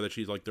yesterday, and you know that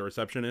she's like the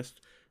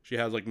receptionist. She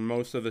has like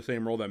most of the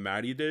same role that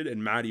Maddie did,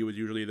 and Maddie was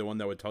usually the one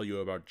that would tell you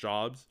about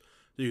jobs.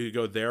 So you could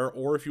go there,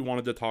 or if you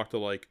wanted to talk to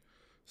like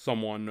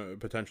someone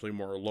potentially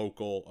more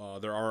local,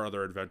 there are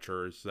other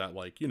adventurers that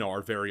like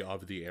are very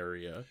of the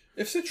area.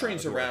 If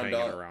Citrine's around,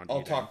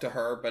 I'll talk to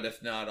her. But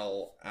if not,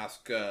 I'll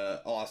ask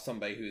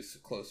somebody who's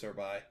closer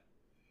by.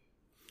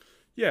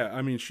 Yeah,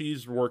 I mean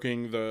she's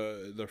working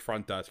the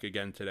front desk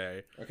again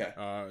today. Okay.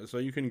 So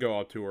you can go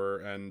up to her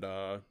and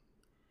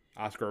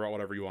ask her about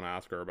whatever you want to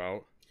ask her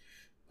about.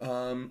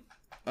 I'll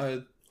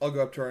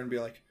go up to her and be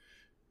like,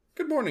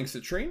 "Good morning,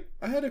 Citrine.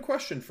 I had a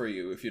question for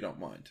you, if you don't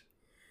mind."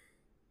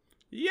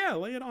 Yeah,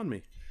 lay it on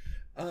me.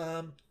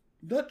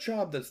 That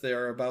job that's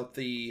there about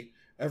the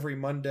every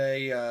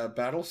Monday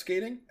battle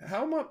skating.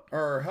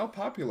 How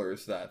popular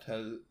is that?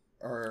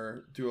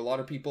 do a lot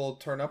of people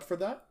turn up for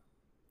that?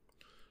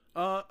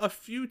 A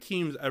few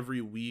teams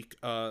every week.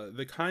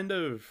 The kind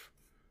of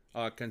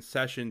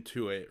concession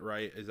to it,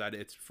 right, is that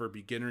it's for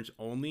beginners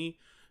only.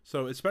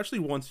 So especially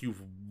once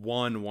you've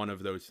won one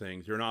of those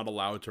things, you're not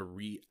allowed to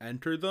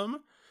re-enter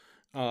them.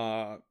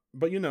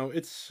 But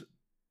it's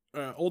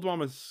Old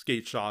Mama's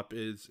skate shop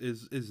is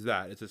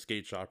that it's a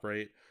skate shop,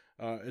 right?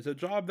 It's a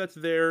job that's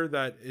there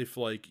that if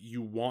like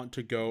you want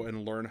to go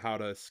and learn how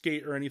to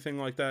skate or anything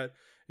like that,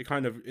 it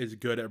kind of is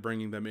good at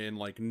bringing them in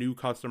like new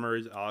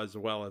customers as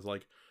well as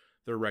like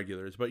their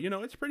regulars. But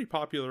it's pretty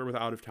popular with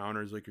out of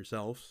towners like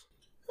yourselves.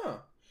 Huh.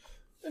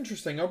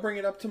 Interesting. I'll bring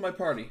it up to my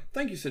party.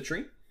 Thank you,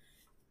 Citrine.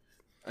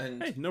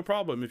 And hey, no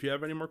problem. If you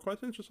have any more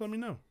questions, just let me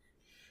know.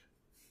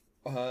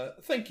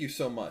 Thank you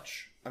so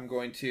much. I'm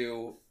going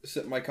to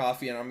sip my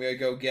coffee and I'm going to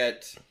go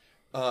get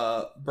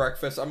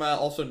breakfast. I'm going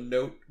to also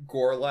note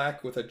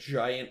Gorlak with a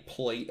giant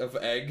plate of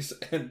eggs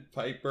and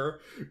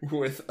Piper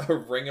with a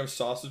ring of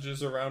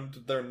sausages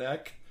around their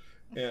neck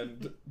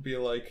and be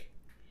like,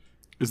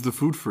 is the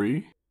food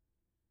free?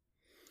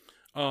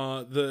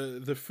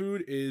 The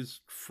food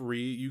is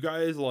free. You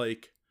guys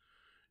like,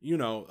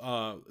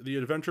 the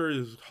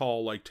Adventurers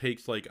Hall like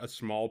takes like a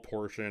small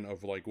portion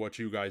of like what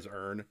you guys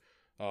earn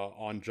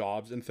on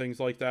jobs and things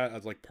like that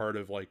as like part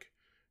of like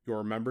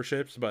your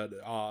memberships, but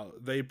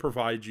they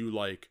provide you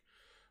like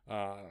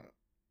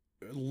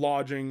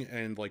lodging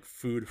and like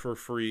food for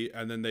free,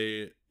 and then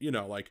they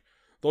like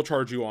they'll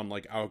charge you on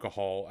like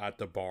alcohol at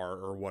the bar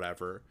or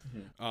whatever.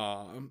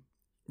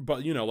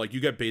 But like you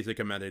get basic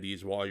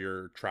amenities while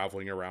you're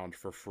traveling around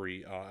for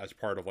free as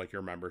part of like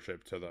your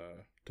membership to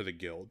the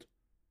guild.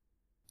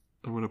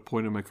 I'm going to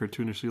point at my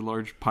cartoonishly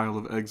large pile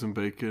of eggs and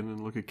bacon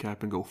and look at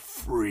Cap and go,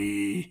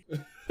 free.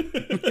 I'm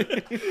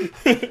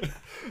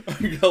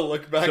going to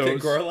look back at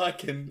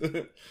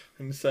Gorlak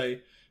and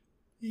say,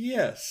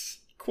 yes,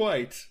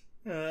 quite.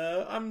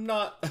 I'm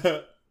not...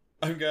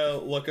 I'm going to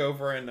look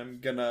over and I'm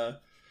going to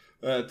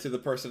the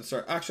person...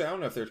 Actually, I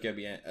don't know if there's going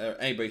to be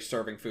anybody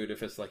serving food,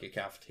 if it's like a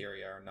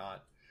cafeteria or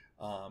not.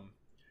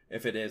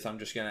 If it is, I'm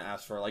just going to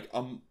ask for like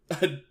a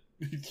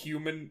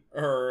human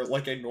or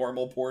like a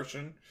normal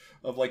portion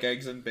of like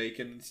eggs and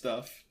bacon and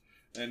stuff,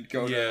 and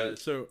go to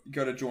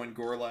join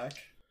Gorlak.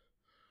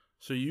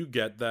 So you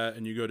get that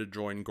and you go to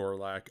join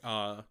Gorlak,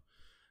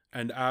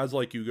 and as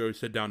like you go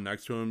sit down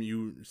next to him,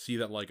 you see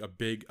that like a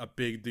big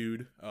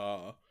dude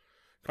kind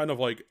of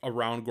like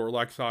around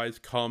Gorlak size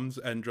comes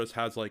and just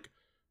sits like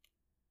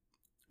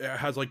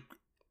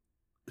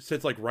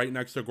right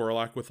next to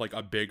Gorlak with like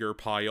a bigger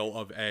pile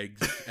of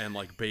eggs and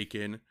like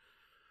bacon,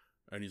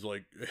 and he's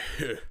like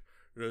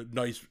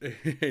nice,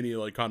 and he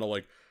like kind of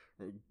like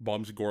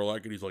bumps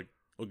Gorlak and he's like,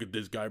 look at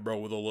this guy, bro,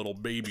 with a little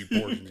baby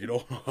portion, you know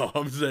what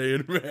I'm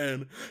saying,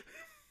 man?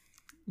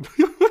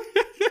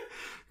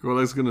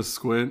 Gorlak's gonna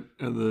squint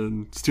and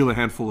then steal a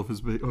handful of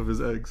his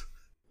eggs.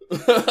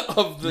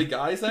 Of the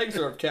guy's eggs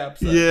or of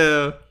Cap's eggs?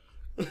 Yeah.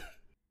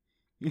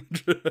 You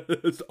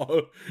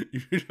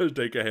just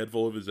take a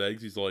handful of his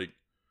eggs. He's like,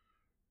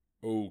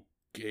 okay.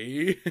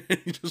 He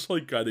just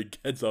like kind of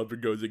gets up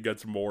and goes and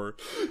gets more,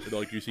 and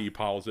like you see he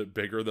piles it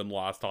bigger than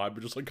last time,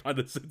 but just like kind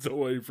of sits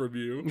away from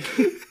you.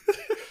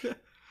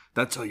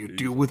 That's how you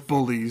deal with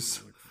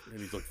bullies. And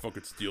he's like,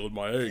 fucking stealing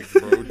my eggs,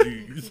 bro.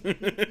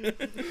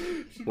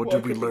 Jeez. What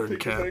did we learn,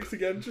 Cap? Eggs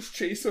again. Just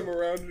chase him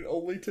around and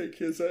only take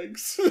his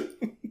eggs.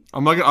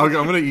 I'm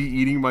gonna be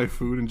eating my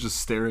food and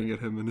just staring at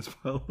him in his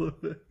pile of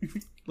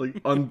eggs,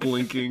 like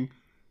unblinking.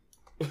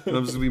 And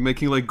I'm just gonna be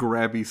making like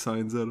grabby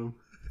signs at him.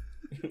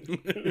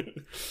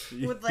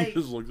 With like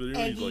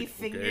eggy like,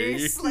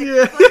 fingers.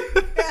 okay. Like,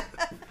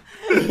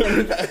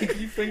 With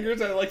eggy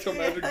fingers, I like to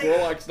imagine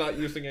Gorlak's not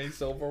using any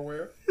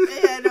silverware.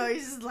 Yeah, no,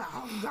 he's just like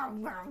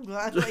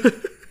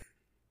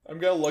I'm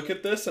gonna look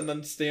at this and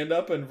then stand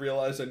up and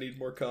realize I need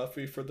more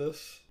coffee for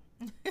this.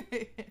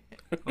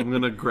 I'm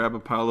gonna grab a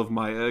pile of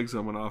my eggs.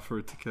 I'm gonna offer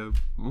it to Cap.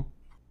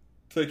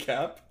 To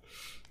Cap?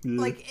 Yeah.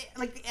 like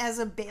as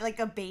a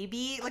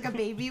baby would,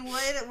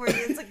 where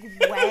it's like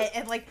wet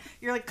and like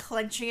you're like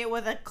clenching it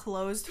with a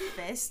closed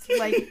fist,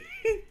 like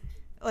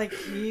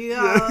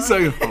yeah. It's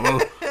like,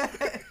 oh.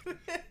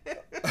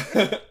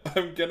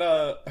 I'm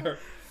gonna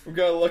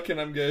look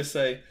and I'm gonna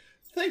say,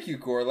 thank you,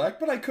 Gorlak,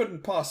 but I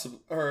couldn't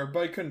possibly.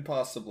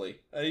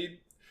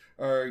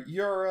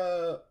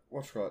 You're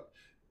what's called?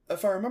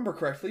 If I remember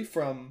correctly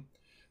from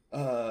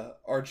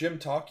our gym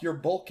talk, you're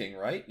bulking,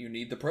 right? You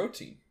need the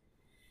protein.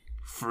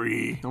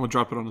 Free. I'm gonna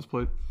drop it on his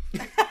plate.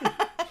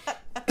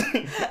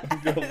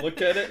 I'm gonna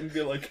look at it and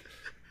be like,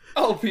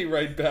 I'll be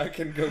right back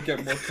and go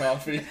get more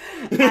coffee.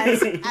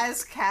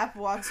 As Cap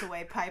walks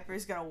away,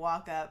 Piper's gonna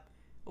walk up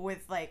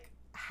with like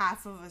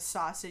half of a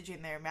sausage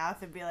in their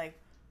mouth and be like,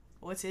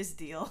 what's his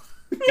deal?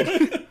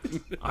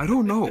 I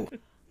don't know.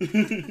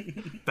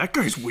 That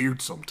guy's weird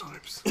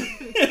sometimes.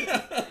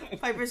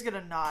 Piper's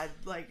gonna nod,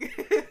 like.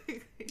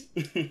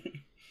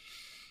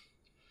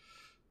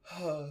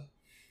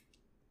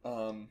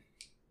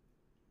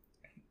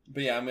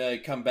 But yeah, I'm gonna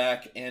come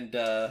back and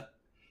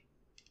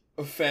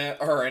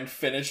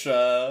finish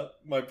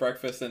my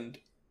breakfast and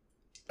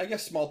I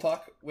guess small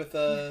talk with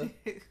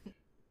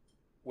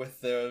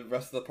with the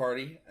rest of the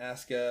party.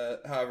 Ask how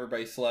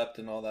everybody slept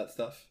and all that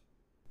stuff.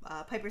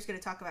 Piper's going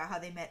to talk about how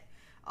they met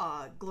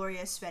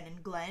Gloria, Sven,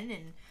 and Glenn,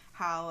 and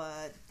how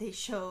they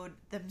showed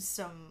them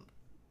some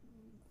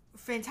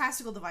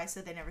fantastical device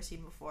that they'd never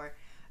seen before.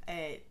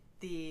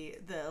 The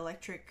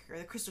electric or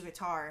the crystal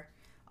guitar.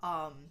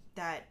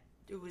 That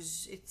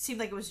it seemed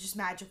like it was just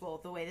magical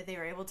the way that they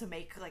were able to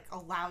make like a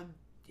loud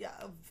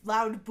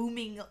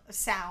booming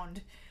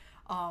sound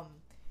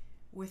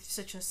with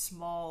such a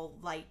small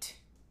light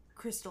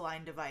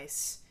crystalline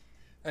device.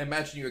 I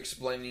imagine you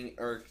explaining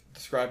or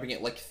describing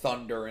it like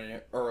thunder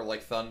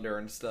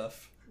and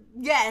stuff.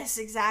 Yes,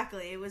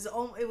 exactly. It was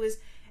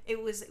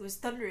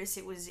thunderous.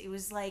 It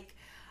was like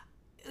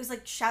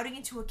shouting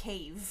into a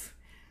cave.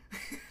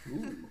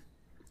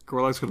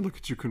 Gorlak's gonna look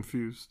at you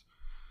confused.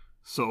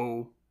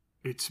 So,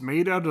 it's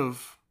made out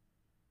of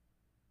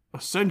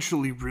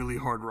essentially really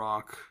hard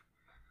rock.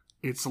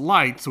 It's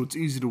light, so it's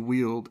easy to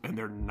wield, and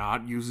they're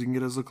not using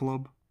it as a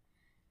club?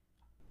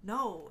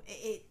 No,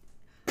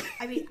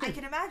 I mean, I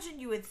can imagine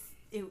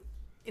it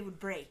would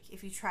break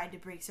if you tried to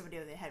break somebody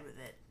over the head with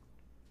it.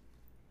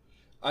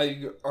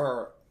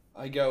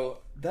 I go,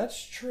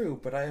 that's true,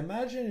 but I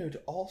imagine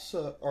it'd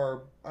also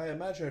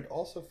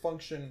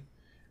function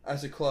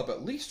as a club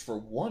at least for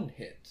one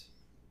hit.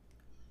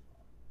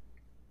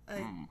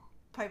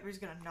 Piper's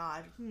gonna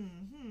nod.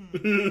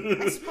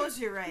 I suppose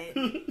you're right.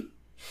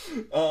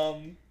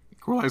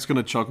 Gorlak's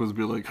gonna chuckle and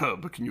be like, huh,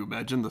 but can you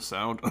imagine the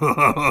sound?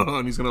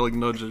 And he's gonna like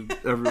nudge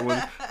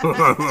everyone.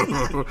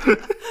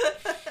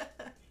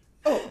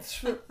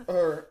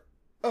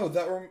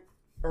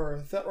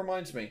 That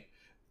reminds me.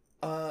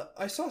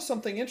 I saw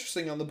something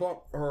interesting on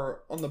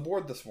the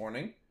board this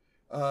morning.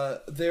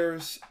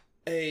 There's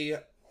a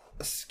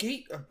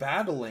skate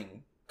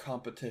battling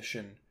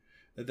competition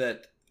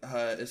that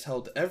is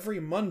held every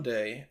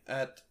Monday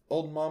at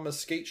Old Mama's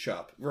skate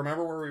shop.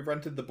 Remember where we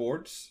rented the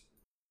boards?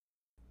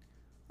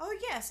 Oh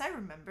yes, I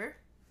remember.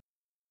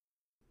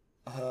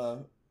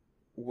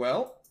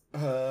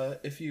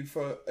 If you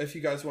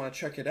guys want to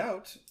check it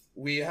out,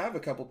 we have a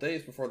couple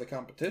days before the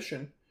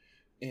competition,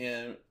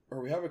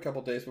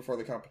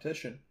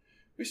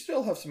 We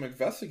still have some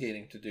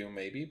investigating to do,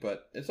 maybe,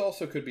 but it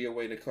also could be a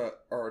way to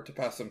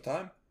pass some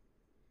time.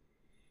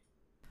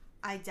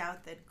 I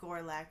doubt that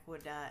Gorlak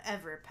would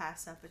ever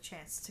pass up a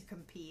chance to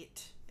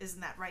compete.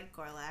 Isn't that right,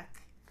 Gorlak?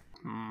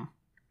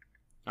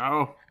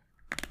 Oh,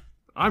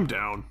 I'm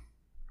down.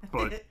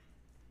 But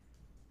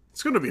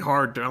it's going to be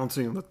hard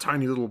balancing the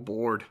tiny little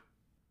board.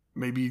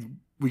 Maybe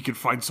we could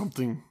find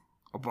something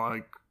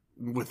about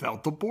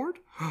without the board?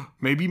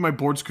 Maybe my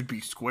boards could be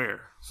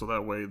square, so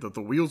that way that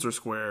the wheels are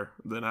square,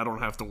 then I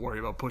don't have to worry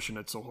about pushing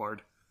it so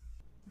hard.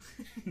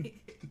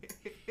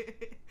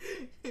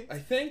 I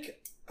think,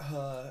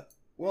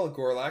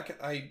 Gorlak,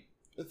 I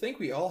think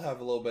we all have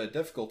a little bit of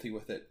difficulty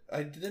with it.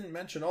 I didn't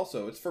mention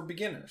also, it's for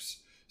beginners.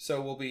 So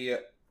we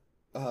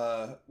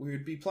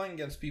would be playing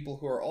against people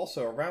who are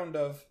also around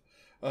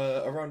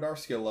our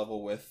skill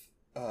level with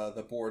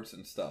the boards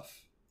and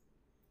stuff.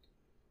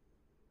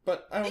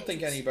 But I don't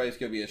think anybody's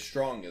going to be as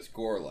strong as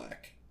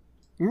Gorlak.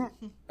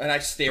 And I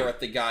stare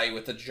at the guy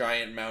with a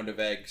giant mound of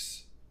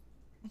eggs.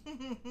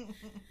 Can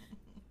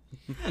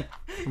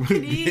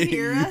he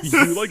hear us?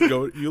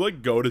 You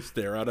go to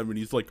stare at him, and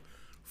he's like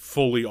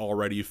fully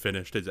already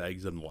finished his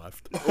eggs and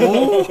left.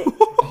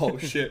 Oh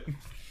shit!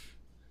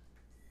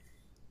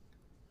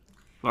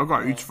 That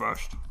guy eats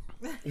fast.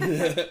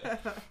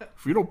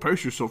 If you don't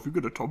pace yourself, you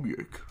get a tummy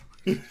ache.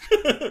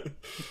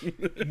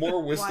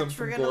 More wisdom Watch,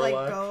 from we're gonna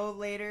Gorlak. go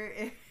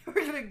later.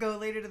 We're gonna go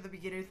later to the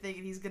beginner thing,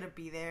 and he's gonna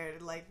be there,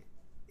 and like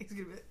he's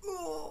gonna be like,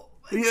 "Oh,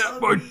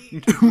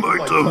 my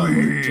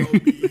tummy,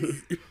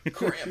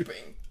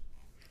 cramping."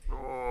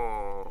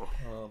 Oh.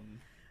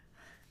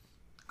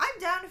 I'm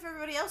down if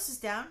everybody else is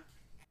down.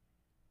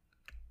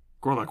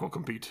 Gorlak will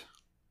compete.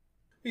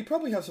 We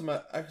probably have some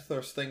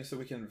extra things that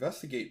we can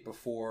investigate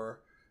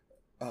before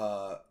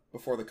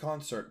the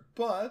concert,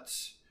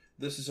 but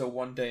this is a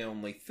one-day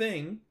only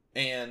thing,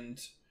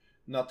 and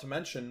not to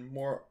mention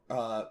more.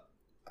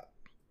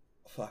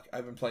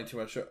 I've been playing too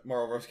much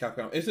Marvel vs.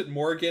 Capcom. Is it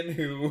Morgan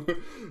who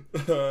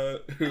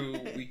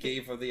we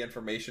gave the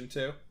information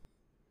to?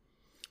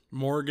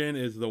 Morgan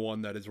is the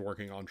one that is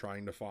working on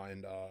trying to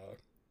find.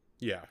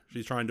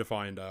 She's trying to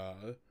find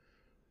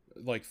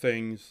like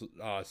things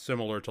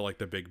similar to like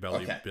the Big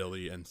Belly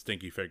Billy and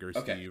Stinky Figure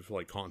Steve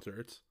like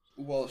concerts.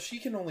 Well, she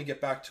can only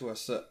get back to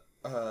us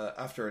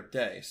after a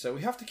day, so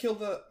we have to kill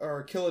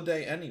a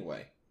day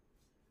anyway.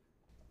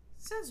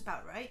 Sounds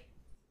about right.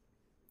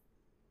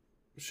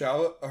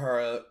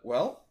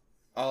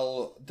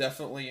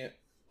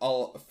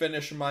 I'll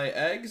finish my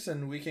eggs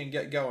and we can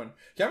get going.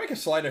 Can I make a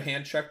sleight of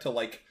hand check to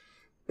like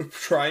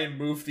try and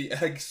move the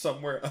eggs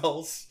somewhere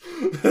else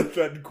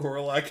that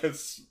Gorlak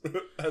has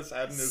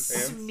had in his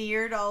hands?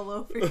 Smeared all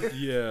over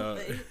your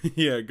face.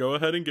 Yeah, go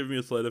ahead and give me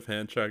a sleight of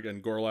hand check,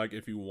 and Gorlak,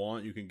 if you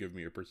want, you can give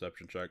me a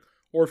perception check.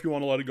 Or if you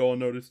want to let it go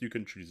unnoticed, you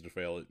can choose to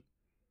fail it.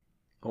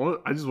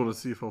 I just want to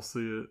see if I'll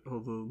see it.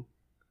 Hold on.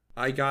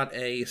 I got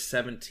a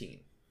 17.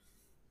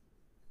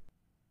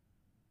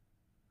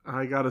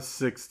 I got a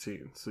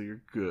 16, so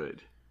you're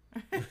good.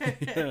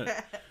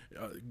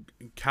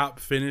 Cap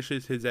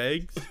finishes his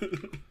eggs.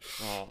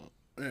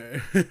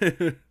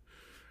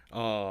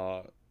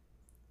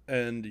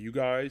 And you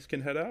guys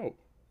can head out.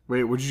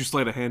 Wait, what did you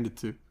sleight of hand it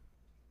to?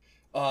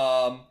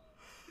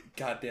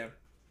 Goddamn.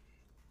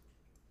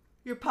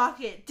 Your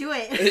pocket. Do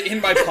it.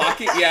 In my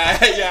pocket? Yeah,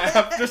 I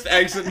have just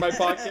eggs in my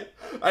pocket.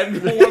 I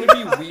don't want to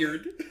be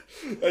weird.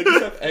 I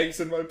just have eggs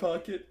in my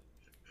pocket.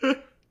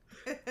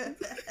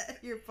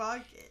 Your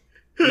pocket.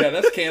 Yeah,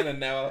 that's canon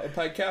now.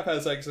 Cap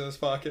has eggs in his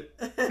pocket.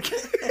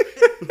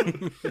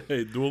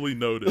 Hey, duly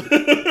noted.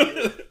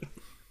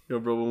 Yo,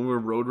 bro, when we were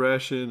road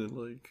rashing and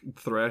like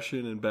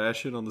thrashing and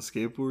bashing on the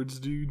skateboards,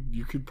 dude,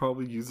 you could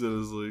probably use it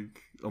as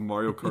like a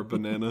Mario Kart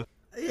banana.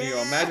 Yeah. You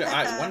know,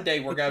 imagine one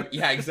day we're gonna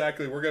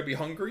we're gonna be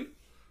hungry.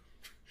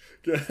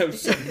 Gonna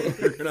have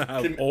You're gonna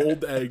have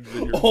old eggs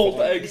in your old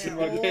pocket. eggs in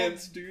my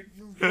pants, dude.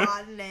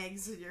 Rotten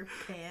eggs in your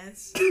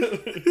pants.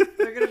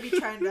 They're gonna be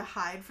trying to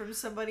hide from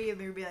somebody, and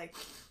they're gonna be like,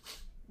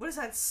 "What does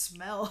that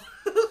smell?"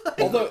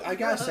 Although I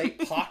gotta say,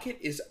 pocket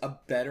is a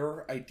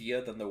better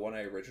idea than the one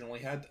I originally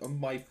had.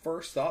 My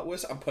first thought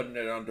was I'm putting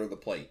it under the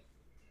plate.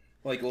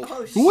 Like, well,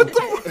 Oh shit! What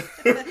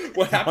the-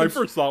 what My happens?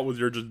 first thought was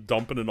you're just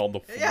dumping it on the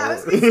floor. Yeah, I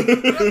was gonna say,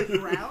 put it on the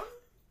ground.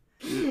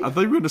 I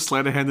thought you were going to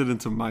sleight of hand it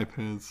into my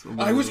pants.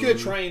 I was gonna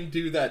try and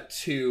do that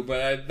too,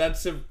 but that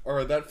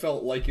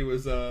felt like it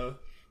was a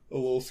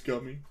little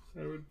scummy.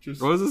 I would just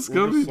Was it We'll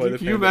scummy? just sleight Dude, of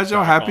can you hand it imagine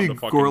how back happy on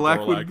the fucking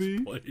Gorlak would Gorlak's be?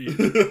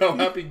 plate. how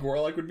happy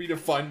Gorlak would be to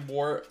find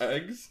more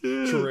eggs.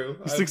 Yeah. True.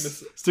 He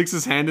sticks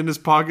his hand in his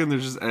pocket and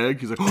there's just egg.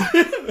 He's like,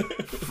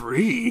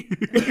 free.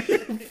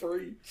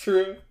 Free.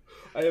 True.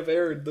 I have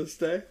erred this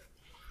day.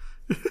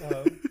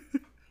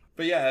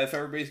 But yeah, if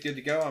everybody's good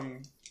to go,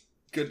 I'm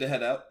good to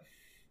head out.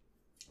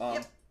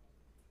 Yep.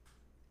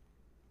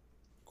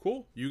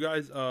 Cool. You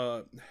guys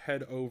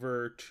head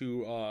over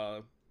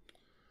to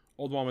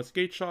Old Mama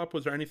Skate Shop.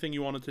 Was there anything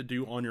you wanted to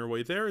do on your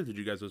way there, or did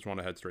you guys just want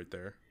to head straight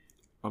there?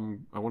 I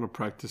want to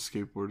practice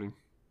skateboarding.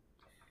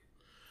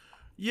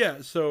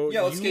 Yeah, so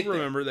Yeah, let's you skate there.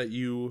 remember that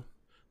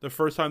the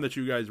first time that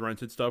you guys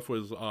rented stuff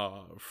was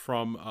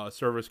from a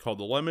service called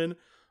The Lemon.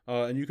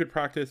 And you could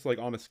practice like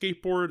on a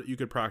skateboard, you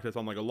could practice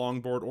on like a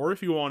longboard, or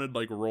if you wanted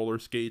like roller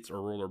skates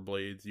or roller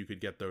blades, you could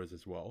get those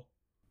as well.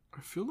 I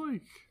feel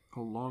like a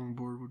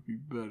longboard would be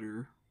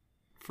better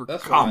for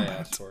That's what combat. I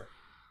asked for.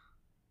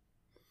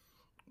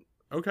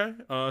 Okay,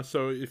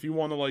 so if you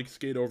want to like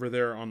skate over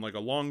there on like a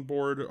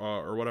longboard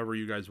or whatever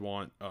you guys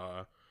want,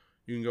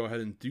 you can go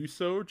ahead and do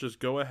so. Just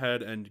go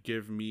ahead and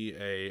give me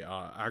a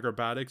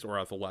acrobatics or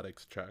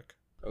athletics check.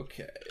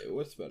 Okay,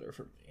 what's better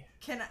for me?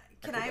 Can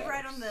I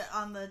ride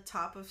on the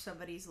top of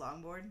somebody's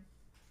longboard?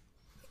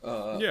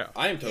 Yeah.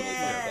 I am totally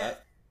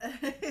fine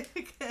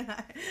with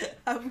that.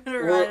 I'm gonna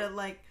ride it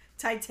like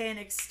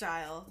Titanic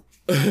style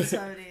on the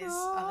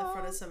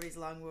front of somebody's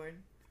longboard.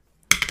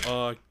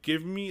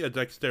 Give me a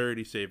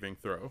dexterity saving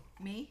throw.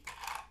 Me?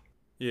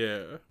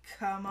 Yeah.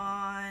 Come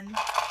on,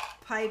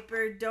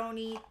 Piper, don't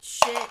eat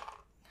shit.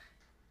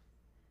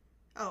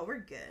 Oh, we're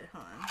good,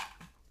 huh?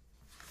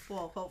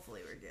 Well,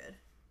 hopefully we're good.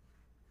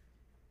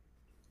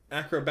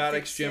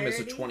 Acrobatics gym is a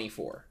Dexterity?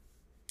 24.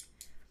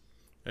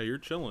 Hey, you're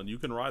chilling. You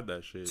can ride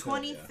that shit.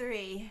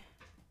 23.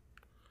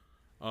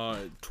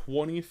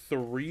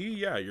 23.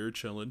 Yeah, you're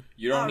chilling.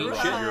 You don't need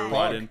Alright. shit. You're You're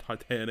riding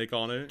Titanic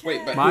on it.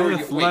 Wait, but My who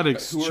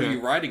athletics are check.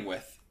 you riding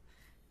with?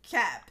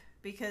 Cap,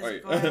 because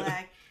Wait.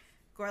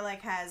 Gorlak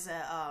has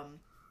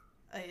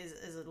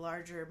is a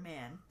larger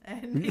man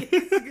and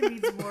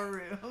needs more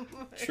room.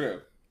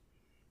 True.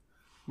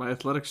 My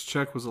athletics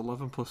check was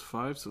 11 plus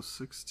 5, so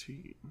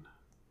 16.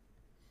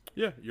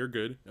 Yeah, you're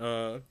good.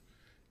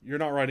 You're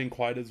not riding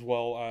quite as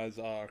well as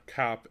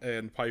Cap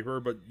and Piper,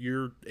 but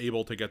you're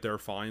able to get there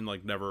fine.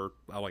 Like never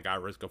like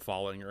at risk of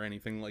falling or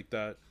anything like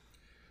that.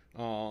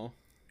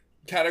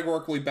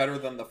 Categorically better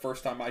than the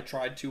first time I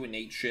tried to and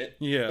ate shit.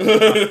 Yeah,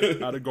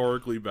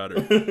 categorically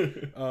better.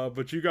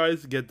 But you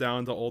guys get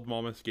down to Old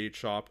Mama Skate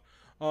Shop,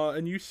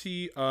 and you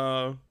see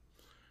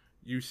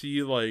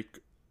like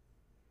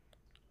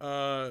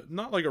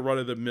not like a run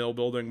of the mill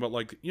building, but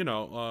like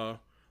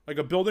like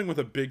a building with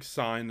a big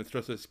sign that's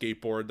just a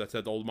skateboard that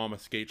says Old Mama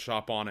Skate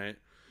Shop on it.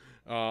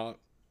 And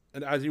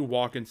as you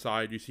walk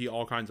inside, you see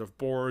all kinds of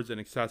boards and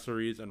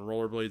accessories and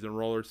rollerblades and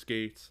roller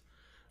skates.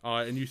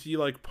 And you see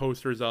like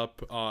posters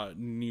up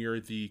near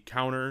the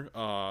counter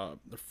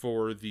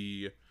for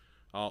the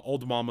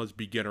Old Mama's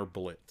Beginner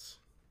Blitz.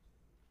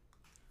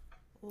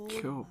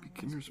 Yo,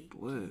 beginner's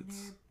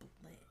blitz.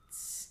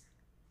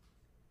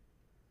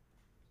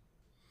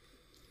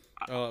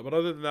 But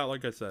other than that,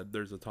 like I said,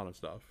 there's a ton of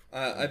stuff.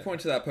 I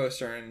point to that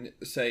poster and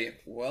say,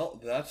 "Well,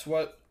 that's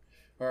what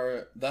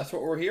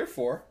we're here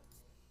for."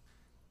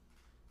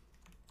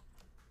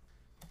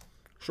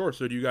 Sure.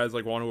 So do you guys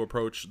like want to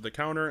approach the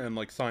counter and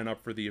like sign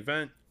up for the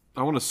event?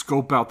 I want to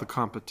scope out the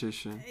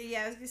competition.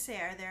 Yeah, I was gonna say,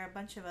 are there a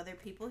bunch of other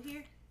people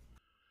here?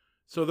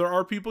 So there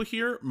are people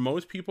here.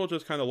 Most people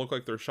just kind of look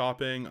like they're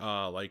shopping.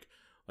 Like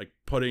like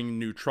putting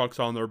new trucks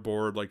on their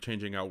board, like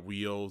changing out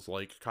wheels,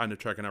 like kind of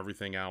checking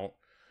everything out.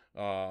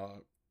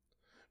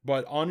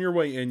 But on your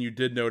way in, you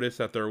did notice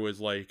that there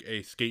was like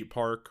a skate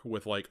park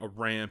with like a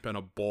ramp and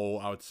a bowl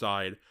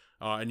outside,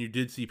 and you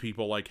did see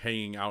people like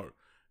hanging out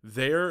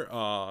there.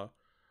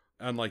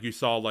 And like you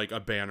saw like a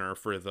banner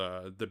for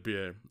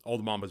the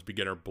Old Mama's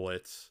Beginner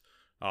Blitz,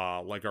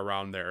 like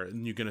around there,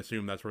 and you can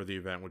assume that's where the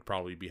event would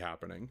probably be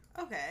happening.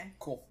 Okay.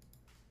 Cool.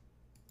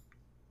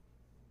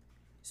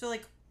 So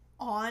like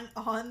on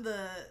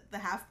the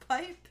half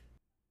pipe.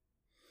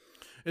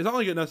 It's not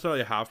like it necessarily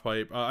a half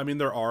pipe. I mean,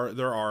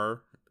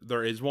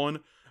 there is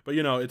one, but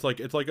you know, it's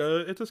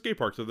a skate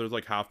park. So there's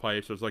like half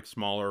pipes. There's like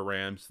smaller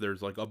ramps.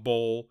 There's like a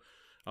bowl.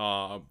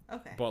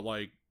 Okay. But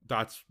like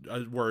that's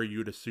where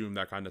you'd assume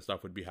that kind of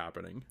stuff would be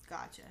happening.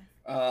 Gotcha.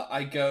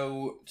 I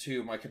go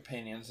to my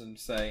companions and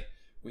say,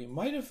 we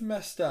might have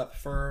messed up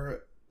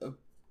for...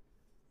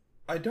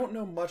 I don't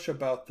know much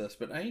about this,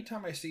 but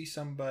anytime I see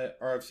somebody,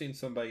 or I've seen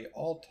somebody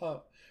all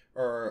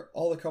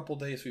the couple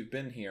days we've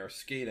been here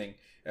skating,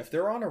 if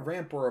they're on a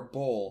ramp or a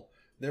bowl,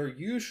 they're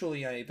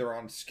usually either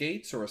on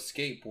skates or a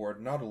skateboard,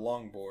 not a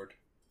longboard.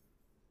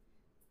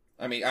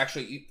 I mean,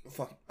 actually,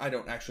 I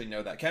don't actually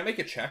know that. Can I make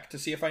a check to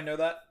see if I know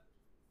that?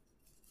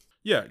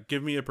 Yeah,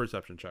 give me a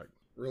perception check.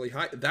 Really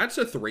high. That's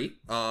a 3.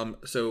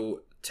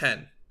 So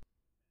 10.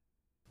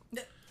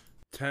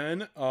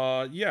 10.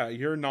 Yeah,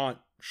 you're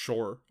not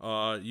sure.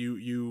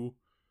 You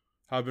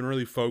have been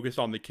really focused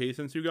on the case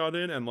since you got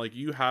in, and like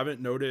you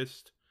haven't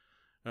noticed.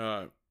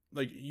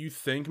 Like you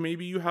think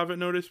maybe you haven't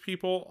noticed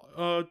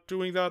people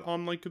doing that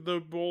on like the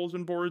bowls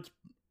and boards,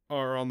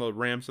 or on the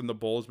ramps and the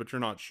bowls, but you're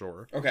not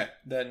sure. Okay,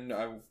 then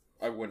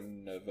I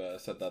wouldn't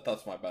have said that.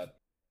 That's my bad.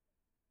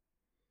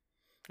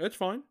 It's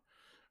fine.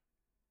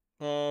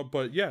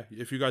 But yeah,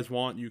 if you guys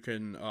want, you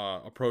can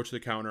approach the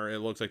counter. It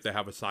looks like they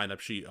have a sign-up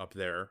sheet up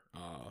there.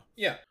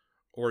 Yeah.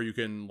 Or you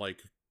can like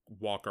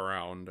walk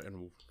around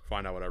and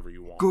find out whatever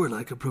you want.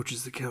 Gorlak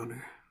approaches the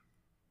counter.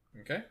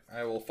 Okay,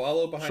 I will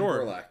follow behind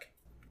Sure. Gorlak.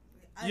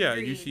 Yeah,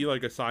 Agreed. you see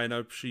like a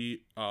sign-up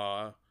sheet,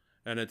 and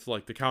it's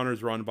like the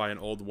counter's run by an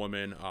old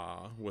woman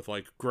with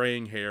like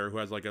graying hair who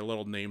has like a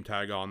little name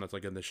tag on that's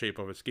like in the shape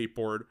of a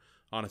skateboard.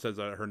 On it says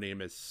that her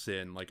name is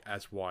Sin, like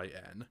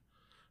S-Y-N.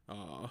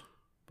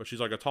 But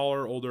she's like a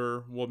taller,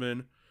 older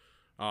woman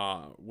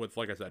with,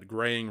 like I said,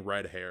 graying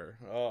red hair.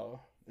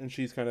 And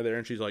she's kind of there,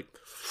 and she's like,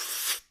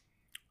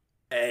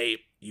 "Hey,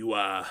 you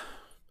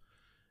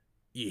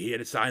here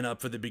to sign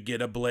up for the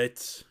beginner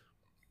blitz?"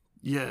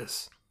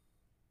 Yes.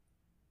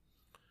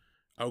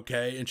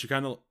 Okay. And she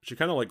kind of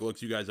like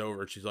looks you guys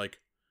over. She's like,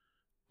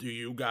 "Do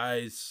you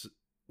guys?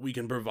 We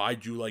can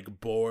provide you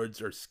like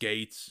boards or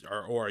skates,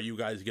 or are you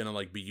guys gonna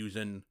like be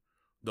using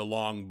the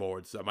long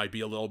boards? That might be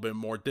a little bit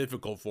more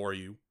difficult for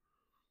you."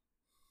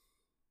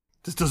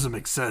 This doesn't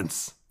make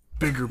sense.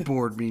 Bigger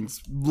board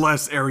means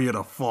less area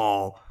to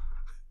fall.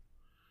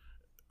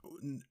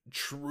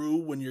 True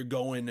when you're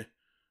going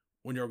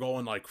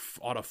like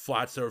on a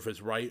flat surface,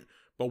 right?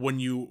 But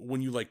when you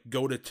like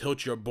go to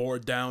tilt your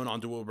board down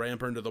onto a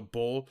ramp or into the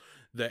bowl,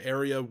 the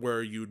area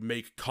where you'd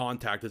make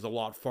contact is a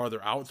lot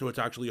farther out, so it's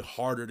actually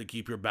harder to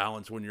keep your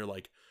balance when you're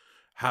like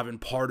having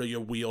part of your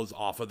wheels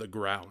off of the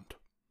ground.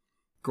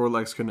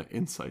 Gorlak's gonna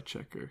insight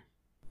check her.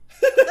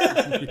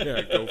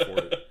 Yeah, go for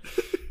it.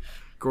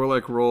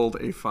 Gorlak rolled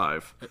a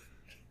 5.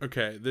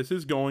 Okay, this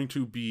is going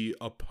to be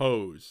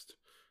opposed.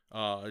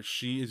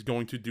 She is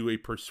going to do a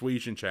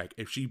persuasion check.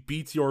 If she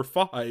beats your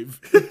 5,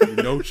 you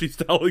know she's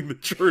telling the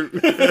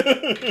truth.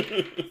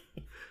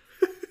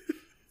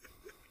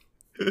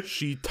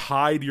 She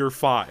tied your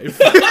 5.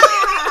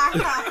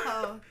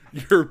 Wow.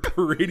 You're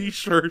pretty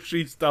sure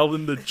she's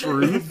telling the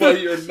truth, But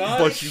you're not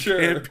but you sure.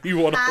 can't be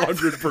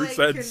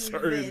 100%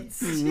 certain.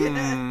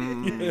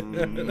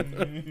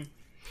 certain.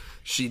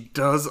 She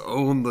does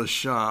own the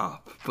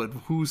shop, but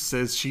who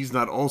says she's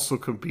not also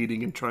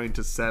competing and trying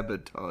to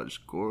sabotage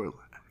Gorlak?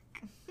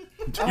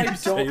 I don't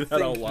Say that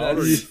think out loud,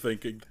 or are you that's...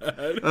 thinking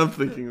that? I'm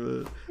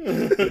thinking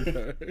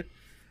that.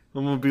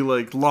 I'm gonna be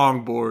like,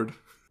 longboard.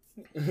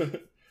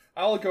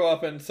 I'll go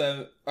up and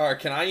say,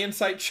 can I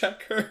insight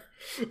check her?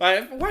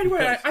 Why do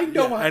I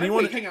know Yeah, what...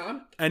 anyone- Wait, hang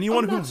on.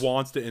 Anyone I'm who not-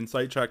 wants to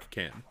insight check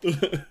can.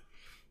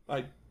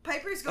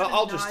 Piper's gonna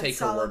I'll nod just take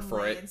her word for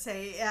solemnly it. and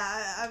say,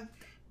 "Yeah,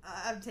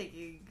 I'm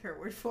taking her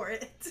word for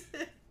it."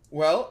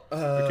 Well,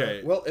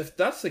 Okay. Well, if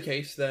that's the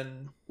case,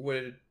 then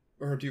do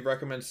you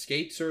recommend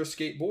skates or a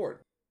skateboard?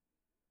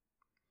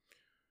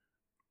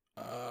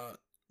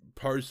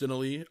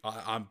 Personally,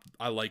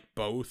 I like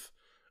both.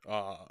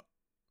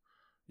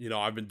 You know,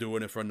 I've been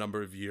doing it for a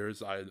number of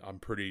years. I'm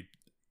pretty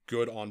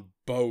good on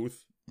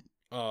both.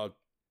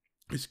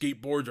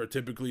 Skateboards are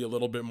typically a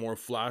little bit more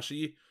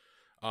flashy,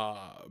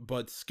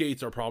 but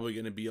skates are probably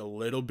going to be a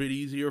little bit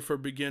easier for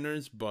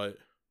beginners. But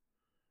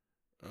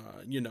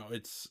you know,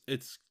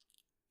 it's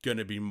going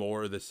to be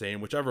more of the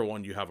same, whichever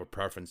one you have a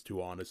preference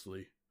to,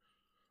 honestly.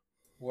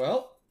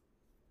 Well,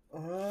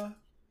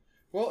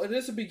 it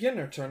is a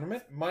beginner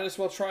tournament. Might as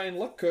well try and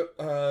look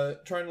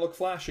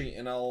flashy.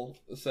 And I'll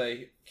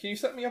say, can you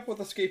set me up with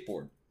a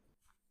skateboard?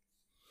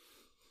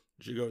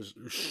 She goes,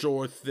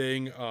 sure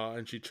thing,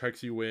 and she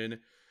checks you in,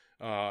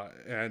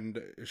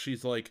 and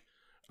she's like,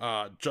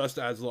 just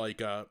as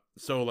like,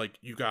 so like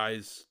you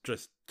guys,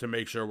 just to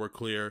make sure we're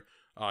clear,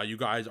 you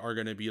guys are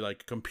gonna be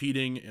like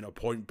competing in a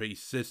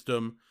point-based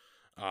system,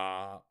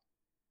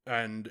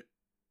 and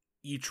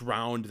each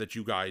round that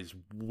you guys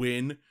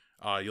win,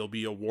 you'll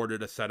be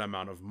awarded a set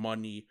amount of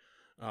money,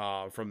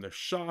 from the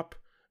shop,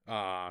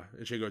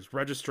 and she goes,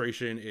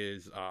 registration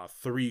is,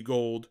 3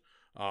 gold,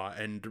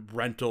 and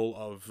rental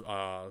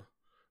of,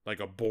 like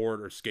a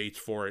board or skates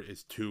for it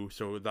is 2,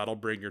 so that'll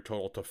bring your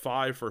total to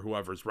 5 for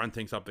whoever's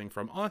renting something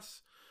from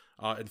us,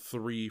 and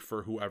 3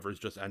 for whoever's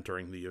just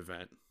entering the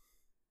event.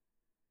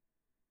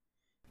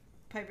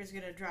 Piper's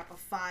gonna drop a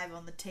 5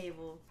 on the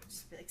table.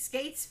 Just be like,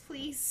 skates,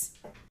 please.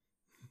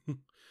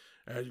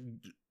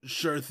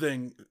 Sure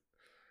thing,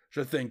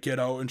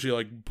 kiddo. And she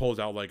like pulls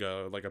out like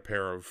a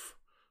pair of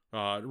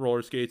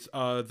roller skates.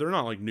 They're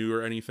not like new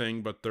or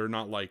anything, but they're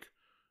not like,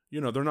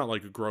 they're not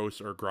like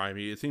gross or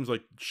grimy. It seems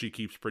like she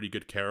keeps pretty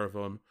good care of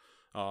them.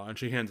 And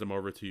she hands them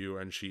over to you,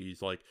 and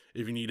she's like,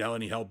 if you need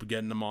any help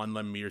getting them on,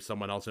 let me or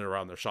someone else in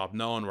around the shop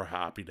know, and we're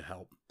happy to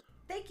help.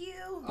 Thank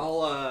you.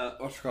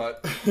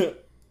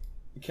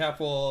 Cap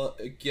will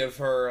give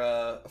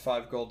her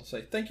 5 gold to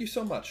say, thank you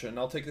so much, and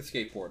I'll take the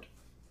skateboard.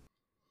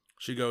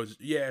 She goes,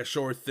 yeah,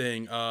 sure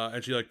thing.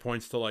 And she like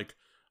points to like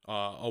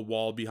a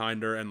wall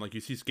behind her, and like you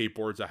see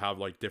skateboards that have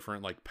like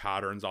different like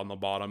patterns on the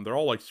bottom. They're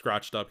all like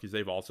scratched up because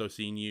they've also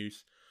seen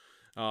use.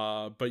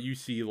 But you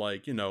see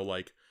like,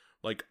 a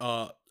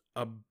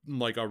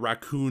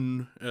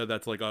raccoon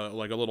that's like a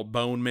little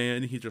bone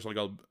man. He's just like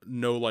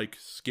no like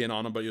skin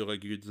on him, but you're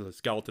like it's a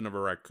skeleton of a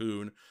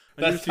raccoon.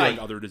 And That's you see tight.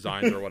 like other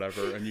designs or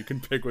whatever, and you can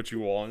pick what you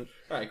want.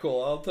 All right,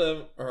 cool. I'll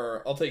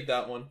take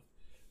that one.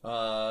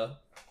 I'll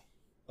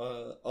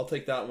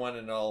take that one,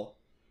 and I'll.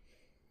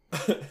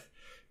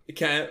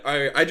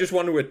 I just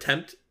want to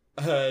attempt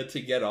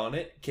to get on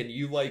it. Can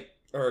you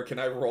or can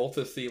I roll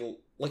to see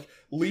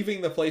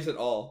leaving the place at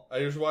all?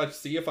 I just want to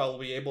see if I'll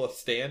be able to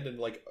stand and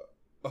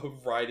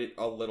ride it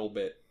a little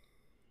bit.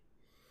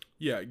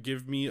 Yeah,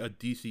 give me a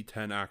DC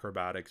 10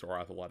 acrobatics or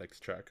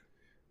athletics check.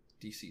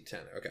 DC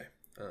 10. Okay.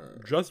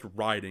 Just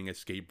riding a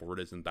skateboard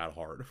isn't that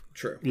hard.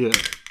 True. Yeah.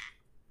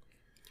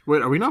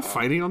 Wait, are we not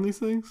fighting on these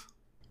things?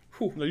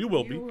 No, you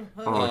will be.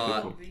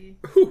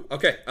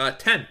 Okay.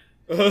 10.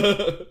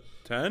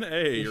 10?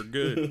 Hey, you're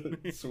good.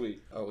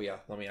 Sweet. Oh yeah.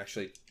 Let me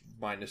actually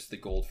minus the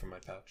gold from my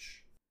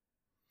pouch.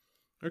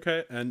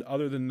 Okay, and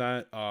other than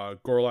that,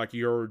 Gorlak,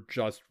 you're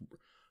just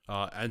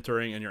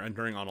entering, and you're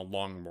entering on a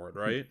longboard,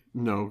 right?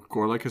 No,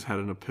 Gorlak has had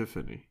an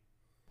epiphany.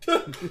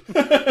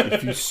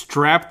 If you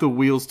strap the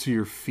wheels to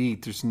your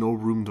feet, there's no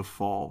room to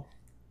fall.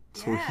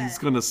 So he's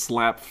gonna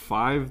slap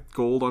 5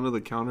 gold onto the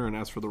counter and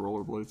ask for the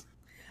rollerblades.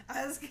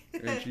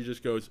 And she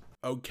just goes,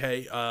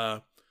 okay,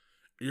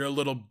 you're a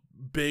little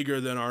bigger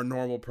than our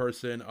normal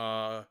person.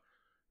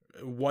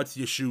 What's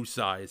your shoe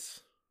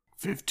size?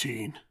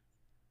 15.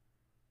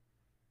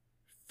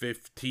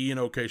 15.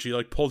 Okay, she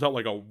like pulls out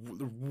like a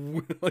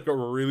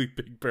really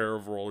big pair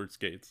of roller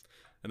skates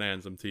and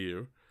hands them to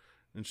you.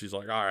 And she's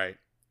like, all right,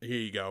 here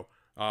you go.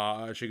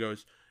 She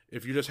goes,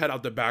 if you just head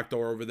out the back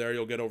door over there,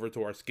 you'll get over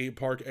to our skate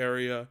park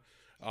area.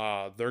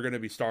 They're going to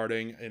be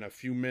starting in a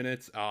few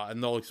minutes,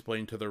 and they'll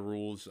explain to the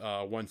rules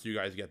once you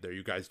guys get there.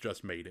 You guys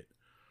just made it.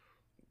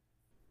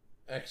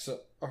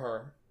 Excellent.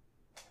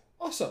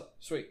 Awesome.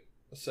 Sweet.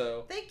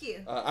 So thank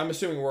you. I'm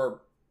assuming we're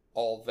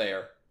all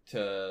there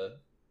to.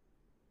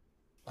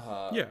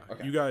 Yeah.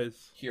 Okay. You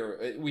guys hear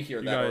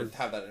that guys, or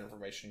have that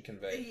information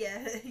conveyed.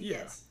 Yeah.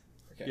 Yes.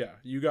 Okay. Yeah.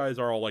 You guys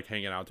are all like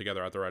hanging out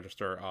together at the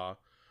register.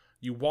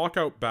 You walk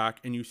out back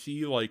and you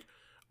see like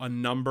a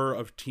number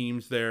of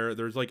teams there.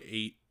 There's like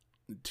 8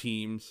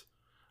 teams,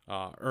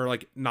 or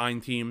like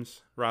 9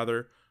 teams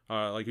rather.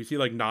 Like you see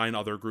like 9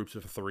 other groups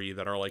of 3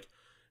 that are like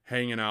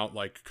hanging out,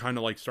 like kind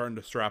of like starting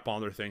to strap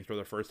on their things for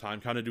the first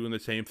time, kind of doing the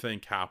same thing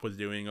Cap was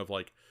doing of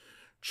like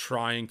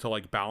trying to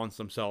like balance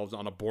themselves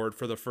on a board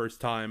for the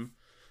first time.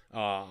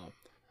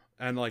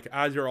 And like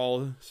as you're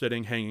all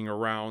sitting hanging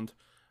around,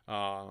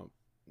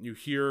 you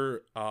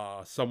hear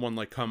someone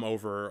like come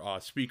over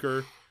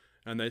speaker,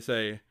 and they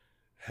say,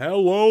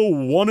 hello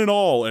one and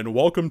all, and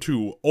welcome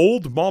to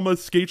Old Mama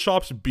Skate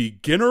Shop's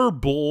Beginner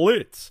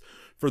Blitz.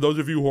 For those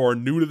of you who are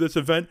new to this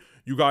event,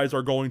 you guys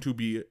are going to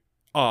be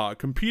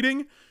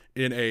competing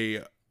in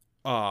a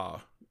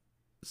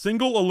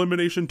single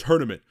elimination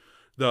tournament.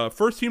 The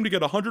first team to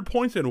get 100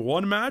 points in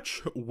one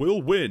match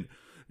will win.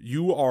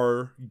 You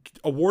are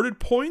awarded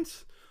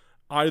points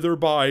either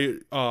by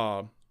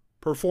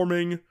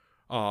performing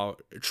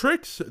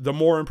tricks. The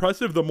more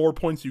impressive, the more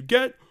points you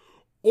get.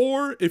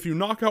 Or if you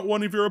knock out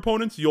one of your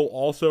opponents, you'll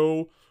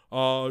also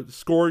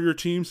score your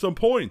team some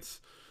points.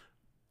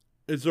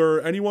 Is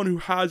there anyone who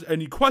has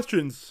any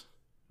questions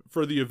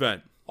for the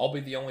event? I'll be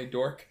the only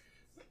dork.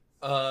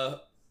 Can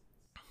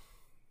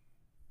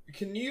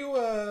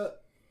you,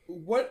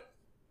 what,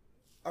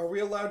 are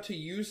we allowed to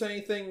use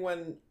anything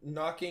when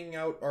knocking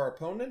out our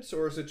opponents,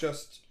 or is it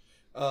just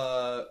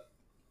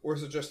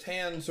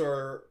hands,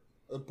 or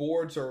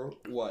boards or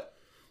what?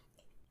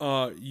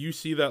 You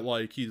see that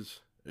like he's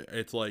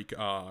like,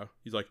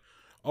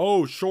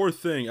 oh, sure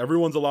thing.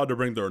 Everyone's allowed to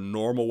bring their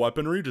normal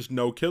weaponry, just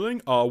no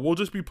killing. We'll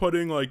just be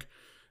putting like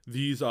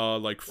these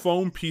like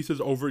foam pieces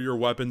over your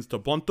weapons to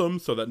blunt them,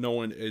 so that no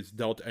one is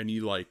dealt any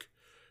like,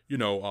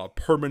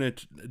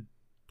 permanent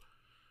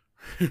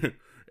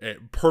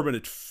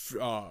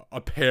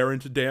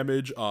apparent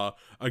damage.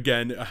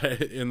 Again,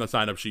 in the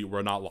sign up sheet,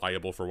 we're not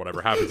liable for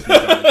whatever happens to you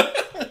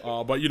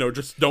guys. But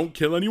just don't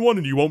kill anyone,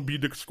 and you won't be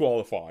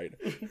disqualified.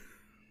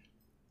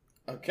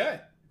 Okay,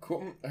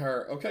 cool.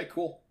 Okay,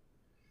 cool.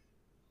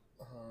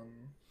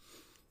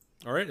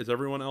 All right, is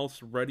everyone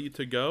else ready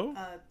to go?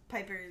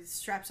 Piper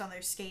straps on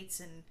their skates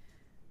and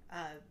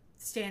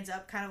stands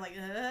up, kind of like,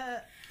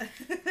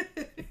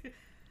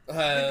 good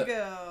to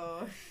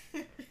go.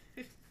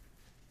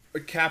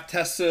 Cap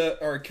tests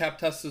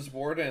his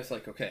board, and it's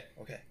like, okay,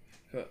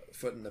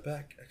 foot in the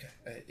back.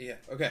 Okay, yeah,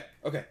 okay.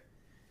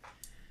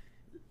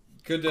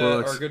 Good to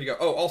go.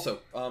 Oh, also,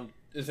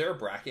 is there a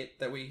bracket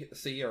that we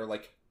see or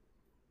like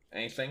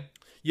anything?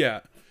 Yeah,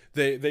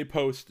 they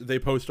post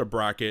a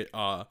bracket.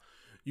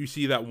 You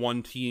see that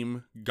one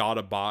team got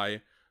a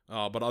bye,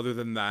 but other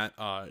than that,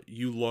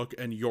 you look,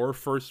 and your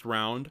first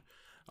round,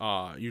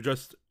 you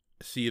just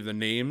see the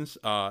names.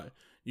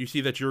 You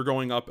see that you're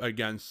going up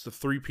against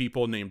 3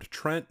 people named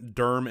Trent,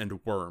 Derm, and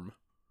Worm.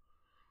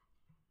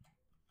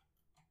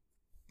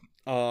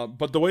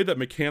 But the way that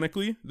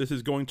mechanically this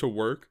is going to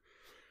work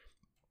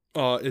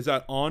is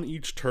that on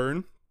each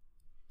turn,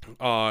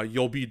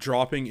 you'll be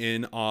dropping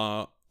in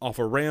off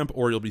a ramp,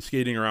 or you'll be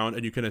skating around,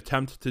 and you can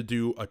attempt to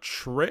do a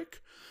trick.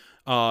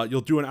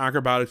 You'll do an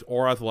acrobatics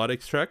or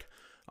athletics check,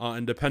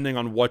 and depending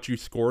on what you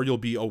score, you'll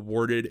be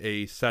awarded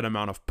a set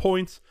amount of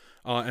points.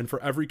 And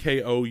for every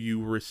KO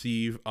you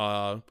receive,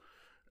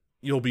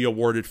 you'll be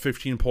awarded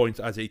 15 points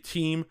as a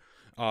team.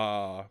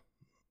 And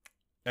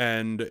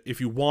if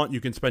you want,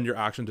 you can spend your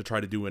action to try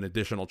to do an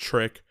additional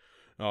trick,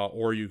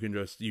 or you can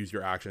just use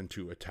your action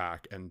to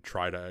attack and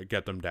try to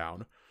get them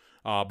down.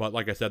 But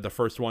like I said, the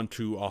first one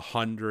to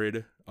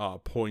 100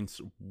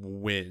 points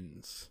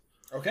wins.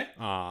 Okay.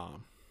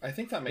 I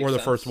think that makes sense. Or the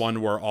sense. first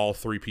one where all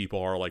 3 people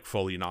are like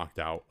fully knocked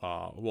out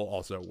will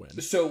also win.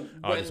 So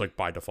just like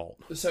by default.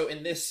 So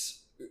in this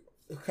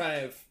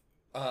kind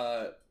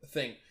of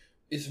thing,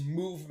 is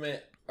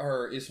movement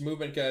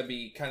gonna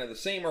be kind of the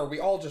same, or are we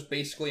all just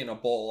basically in a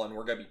bowl and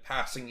we're gonna be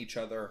passing each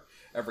other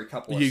every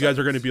couple of seconds? You guys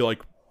are gonna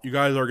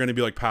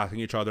be like passing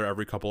each other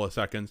every couple of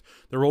seconds.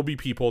 There will be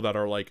people that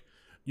are like,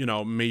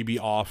 maybe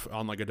off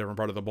on like a different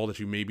part of the bowl that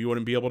you maybe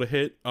wouldn't be able to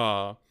hit.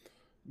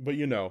 But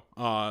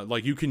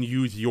like you can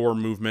use your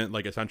movement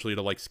like essentially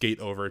to like skate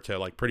over to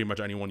like pretty much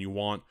anyone you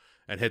want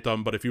and hit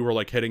them. But if you were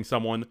like hitting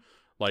someone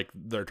like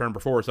their turn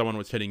before someone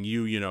was hitting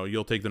you,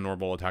 you'll take the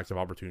normal attacks of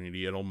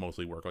opportunity. It'll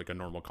mostly work like a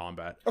normal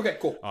combat. Okay,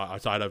 cool.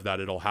 Outside of that,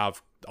 it'll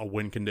have a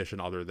win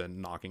condition other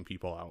than knocking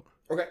people out.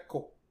 Okay,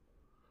 cool.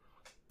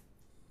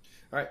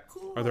 All right.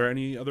 Cool. Are there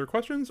any other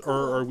questions, or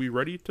are we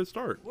ready to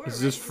start? Is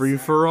this free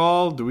for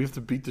all? Do we have to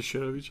beat the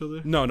shit out of each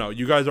other? No.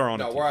 You guys are on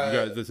a team. we're, You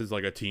guys, this is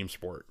like a team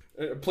sport.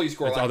 Please,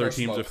 Gorlak, It's other no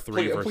teams smoke. of 3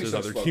 please versus no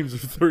other smoke. teams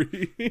of 3.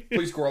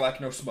 Please, Gorlak,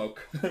 no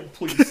smoke.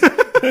 Please.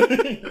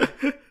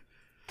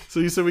 So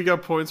you said we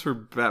got points for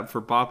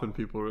bopping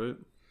people, right?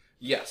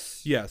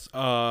 Yes. Yes.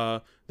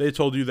 They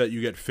told you that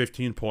you get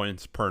 15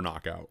 points per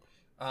knockout.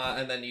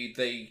 And then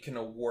they can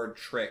award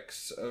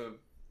tricks.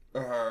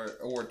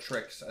 Award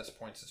tricks as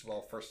points as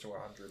well. First to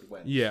 100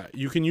 wins. Yeah,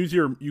 you can use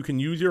your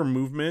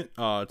movement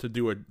to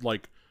do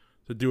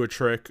a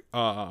trick.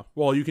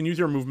 Well, you can use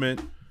your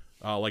movement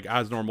like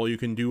as normal. You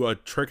can do a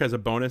trick as a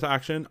bonus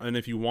action, and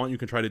if you want, you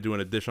can try to do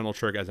an additional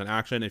trick as an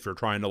action if you're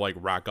trying to like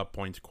rack up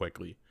points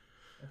quickly.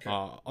 Okay.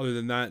 Other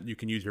than that, you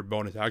can use your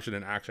bonus action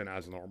and action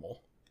as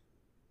normal.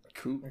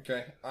 Cool.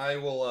 Okay, I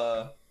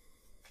will.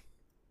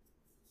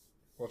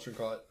 What should we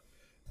call it?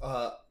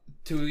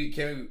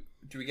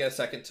 Do we get a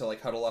second to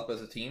like huddle up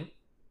as a team?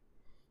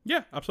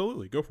 Yeah,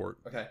 absolutely. Go for it.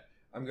 Okay,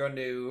 I'm going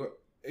to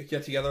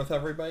get together with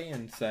everybody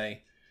and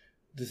say,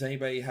 does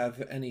anybody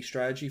have any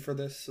strategy for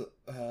this?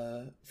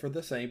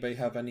 Anybody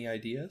have any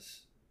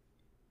ideas?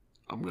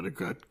 I'm gonna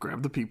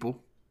grab the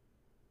people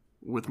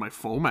with my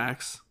foam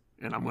axe,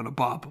 and I'm gonna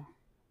bop them.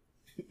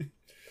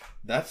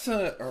 That's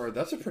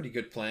a pretty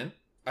good plan.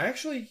 I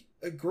actually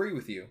agree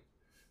with you,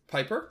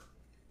 Piper.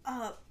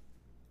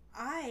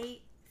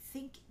 I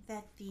think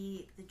that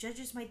the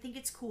judges might think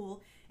it's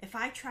cool if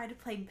I try to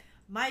play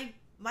my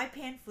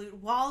pan flute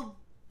while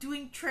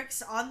doing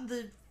tricks on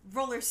the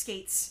roller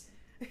skates.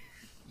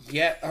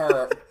 Yeah,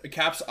 our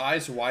Cap's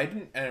eyes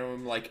widen, and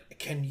I'm like,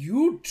 "Can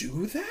you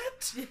do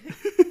that?"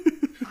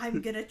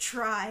 I'm gonna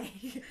try.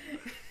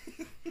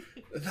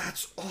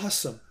 That's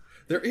awesome.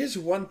 There is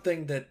one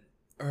thing that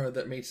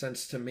made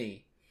sense to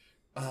me.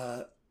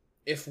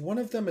 If one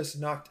of them is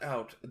knocked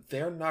out,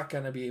 they're not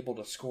going to be able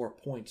to score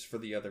points for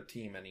the other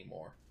team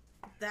anymore.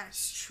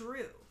 That's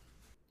true.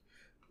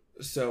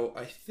 So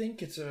I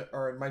think it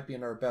might be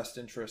in our best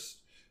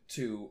interest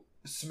to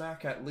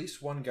smack at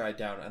least one guy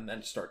down and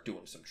then start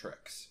doing some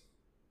tricks.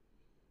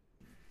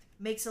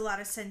 makes a lot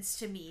of sense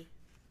to me.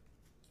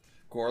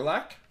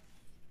 Gorlak?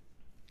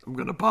 I'm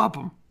gonna pop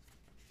him.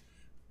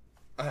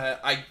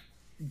 I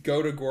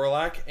go to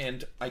Gorlak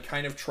and I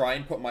kind of try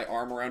and put my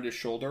arm around his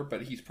shoulder,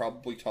 but he's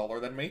probably taller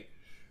than me.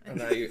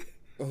 And I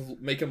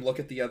make him look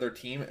at the other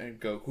team and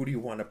go, "Who do you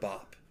want to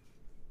bop?"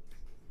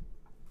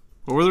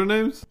 What were their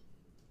names?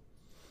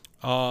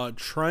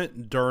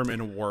 Trent, Derm,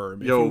 and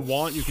Worm. If Yo, you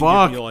want, you can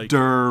fuck give me like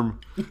Derm.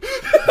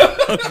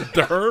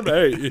 Derm.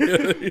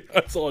 Hey,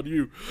 that's on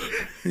you.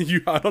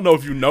 I don't know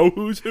if you know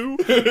who's who.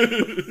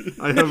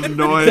 I have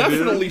no idea.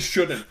 Definitely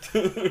shouldn't.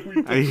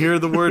 I hear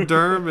the word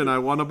Derm and I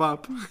want to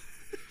bop.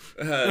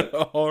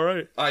 All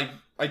right.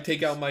 I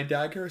take out my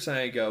daggers and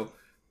I go,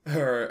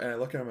 and I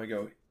look at him and I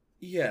go,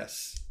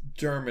 "Yes,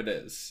 Derm it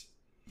is."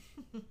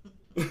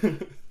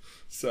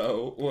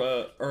 So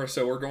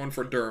we're going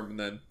for Derm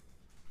then.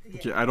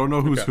 Okay, I don't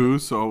know who's who,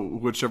 so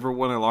whichever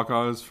one I lock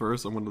eyes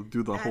first, I'm gonna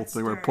do the whole That's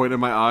thing where I Derm. point at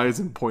my eyes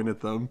and point at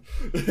them.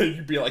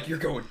 You'd be like, "You're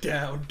going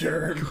down,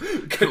 Derm."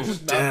 Go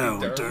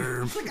down,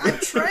 Derm. Like, I'm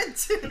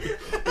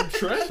Trent.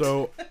 Trent?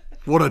 So,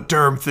 What a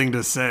Derm thing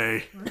to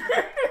say.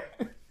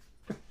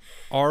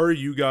 are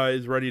you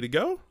guys ready to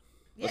go?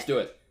 Let's do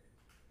it.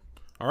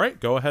 All right,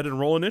 go ahead and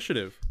roll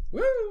initiative.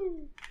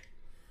 Woo!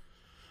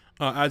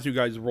 As you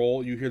guys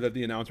roll, you hear that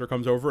the announcer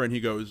comes over and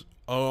he goes,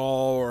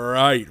 "All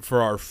right,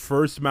 for our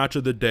first match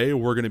of the day,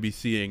 we're going to be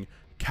seeing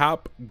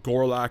Cap,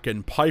 Gorlak,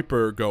 and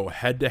Piper go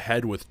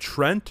head-to-head with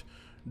Trent,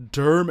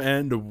 Derm,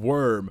 and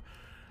Worm.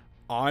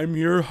 I'm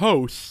your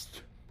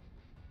host,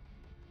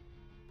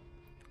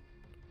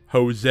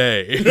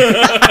 Jose."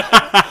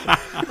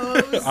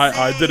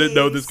 I didn't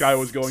know this guy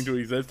was going to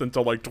exist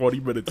until like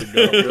 20 minutes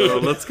ago. Yo,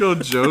 let's go,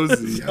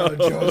 Josie. Oh,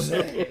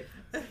 Jose.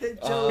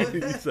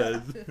 He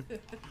says,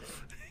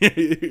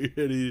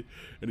 and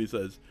he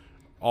says,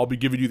 "I'll be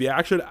giving you the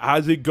action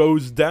as it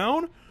goes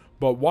down,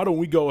 but why don't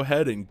we go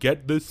ahead and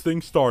get this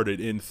thing started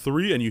in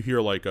 3?" And you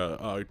hear like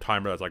a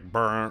timer that's like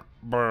burn,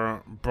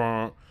 burn,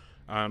 burn,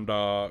 and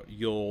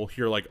you'll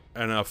hear like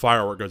a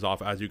firework goes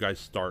off as you guys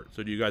start.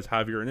 So do you guys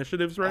have your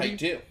initiatives ready? I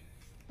do.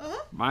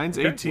 Mine's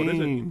Okay, what is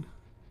it? 18.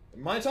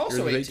 Mine's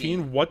also Yours is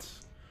 18.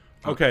 What's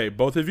okay?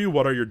 Both of you,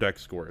 what are your deck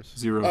scores?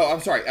 0. Oh,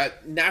 I'm sorry.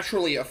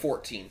 Naturally a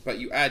 14, but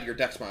you add your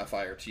dex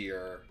modifier to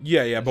your...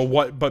 Yeah,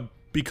 but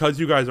because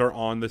you guys are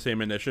on the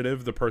same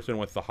initiative, the person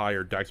with the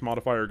higher dex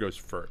modifier goes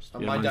first.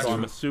 my mine's dex... So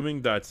I'm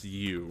assuming that's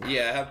you.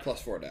 Yeah, I have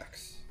 +4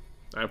 dex.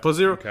 Alright, plus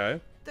 0.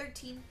 Okay.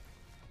 13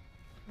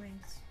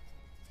 rings.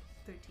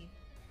 13.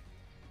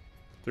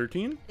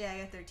 13? Yeah, I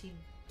got 13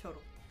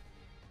 total.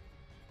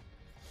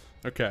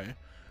 Okay.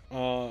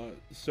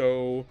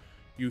 So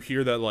you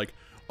hear that like,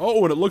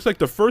 oh, and it looks like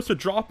the first to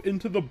drop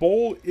into the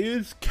bowl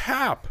is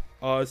Cap.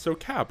 So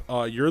Cap,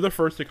 you're the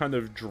first to kind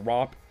of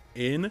drop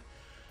in.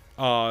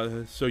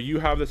 So you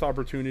have this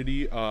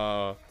opportunity.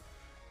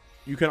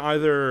 You can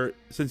either,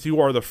 since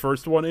you are the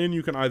first one in,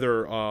 you can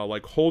either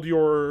like hold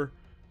your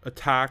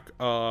attack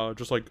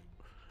just like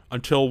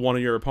until one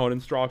of your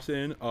opponents drops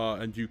in,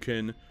 and you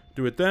can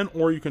do it then,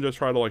 or you can just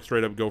try to like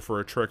straight up go for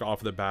a trick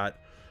off the bat,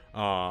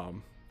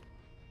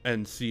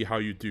 and see how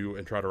you do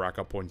and try to rack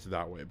up points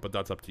that way. But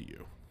that's up to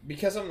you.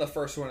 Because I'm the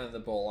first one in the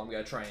bowl, I'm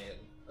going to try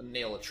and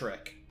nail a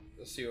trick.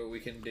 Let's see what we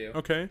can do.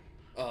 Okay.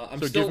 I'm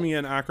So still... give me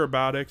an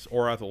acrobatics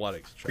or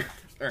athletics check.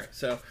 Alright,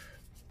 so...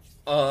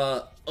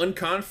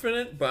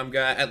 unconfident, but I'm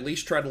going to at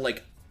least try to,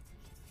 like,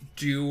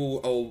 do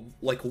a,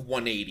 like,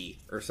 180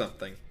 or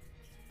something.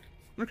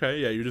 Okay,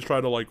 yeah, you just try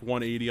to like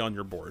 180 on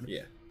your board.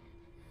 Yeah.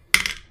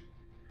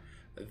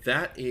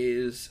 That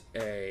is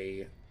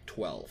a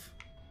 12.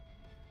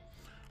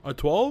 A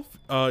 12?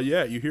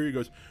 Yeah, you hear he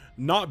goes,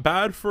 "Not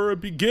bad for a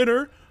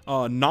beginner,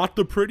 not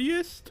the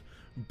prettiest,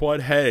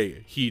 but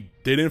hey, he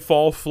didn't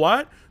fall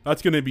flat.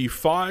 That's going to be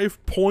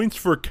 5 points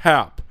for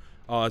Cap."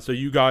 So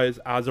you guys,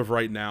 as of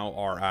right now,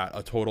 are at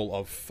a total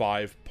of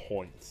 5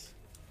 points.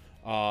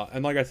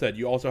 And like I said,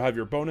 you also have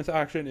your bonus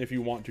action if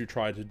you want to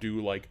try to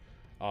do like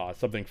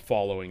something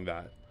following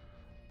that.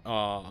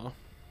 But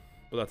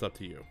that's up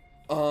to you.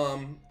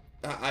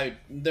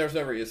 There's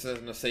no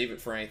reason to save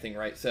it for anything,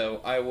 right?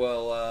 So I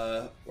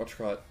will,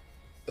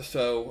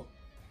 So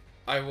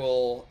I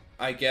will,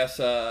 I guess,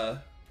 I'll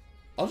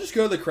just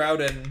go to the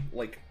crowd and,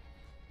 like,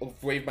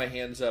 wave my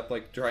hands up,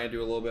 like, try and do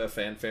a little bit of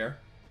fanfare.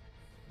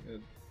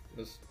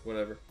 Just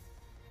whatever.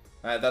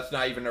 That's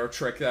not even a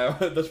trick, though.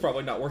 That's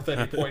probably not worth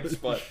any points,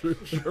 but...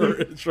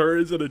 It sure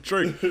isn't a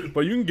trick.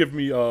 But you can give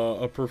me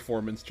a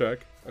performance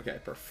check. Okay,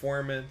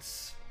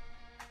 performance.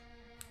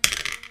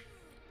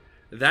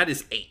 That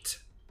is 8.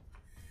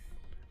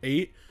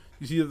 8.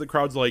 You see that the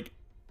crowd's like,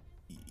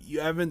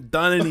 "You haven't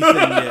done anything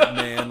yet,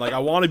 man. Like, I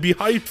want to be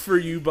hyped for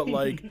you, but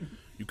like,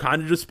 you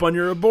kind of just spun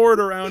your board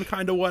around,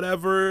 kind of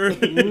whatever."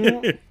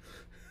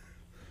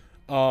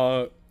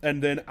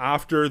 And then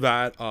after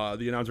that,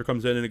 the announcer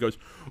comes in and it goes,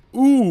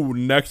 "Ooh,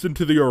 next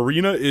into the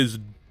arena is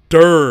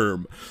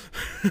Derm."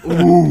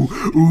 Ooh.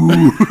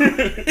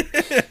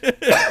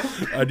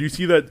 And you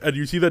see that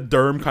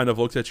Derm kind of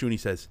looks at you and he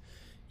says,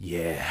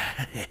 Yeah,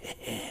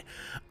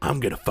 I'm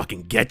gonna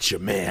fucking get you,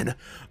 man.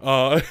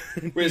 Wait,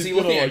 is he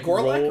looking at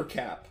Gorlak roll- or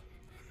Cap?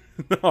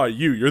 No,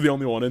 you're the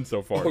only one in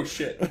so far. Oh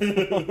shit.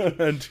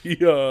 And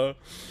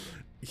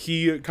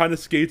he kind of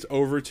skates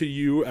over to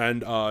you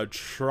and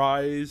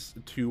tries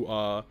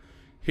to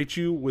hit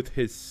you with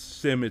his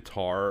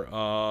scimitar.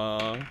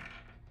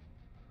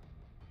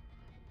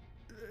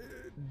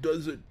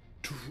 Does an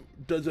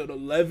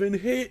 11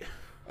 hit?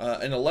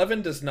 An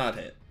 11 does not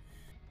hit.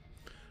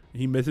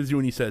 He misses you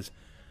and he says,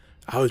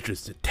 "I was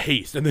just a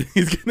taste," and then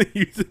he's gonna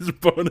use his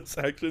bonus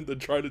action to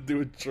try to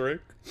do a trick.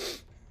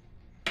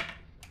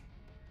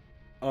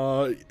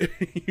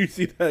 You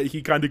see that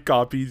he kind of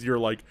copies your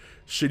like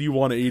shitty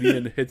 180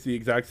 and hits the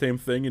exact same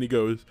thing, and he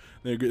goes,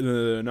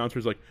 the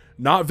announcer's like,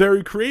 "Not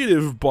very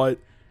creative, but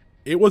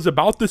it was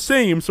about the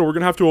same, so we're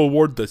gonna have to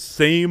award the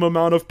same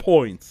amount of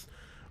points."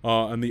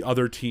 And the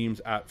other team's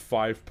at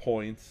 5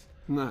 points.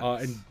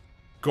 Nice. And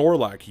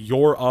Gorlak,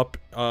 you're up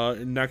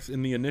next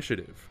in the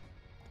initiative.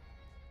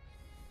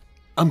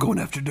 I'm going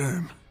after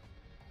Derm.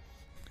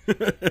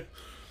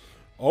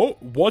 Oh,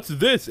 what's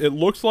this? It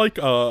looks like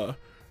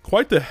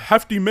quite the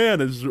hefty man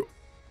is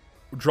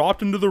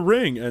dropped into the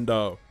ring, and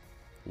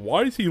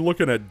why is he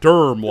looking at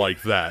Derm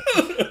like that?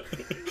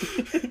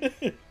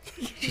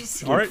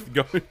 All right,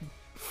 go.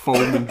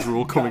 Foam and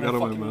drool coming out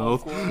of my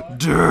mouth.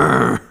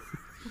 Derm.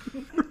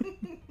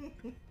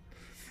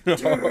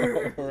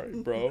 All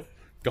right, bro.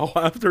 Go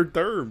after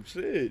Derm.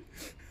 Shit.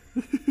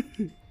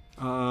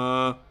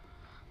 Oh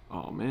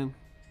man.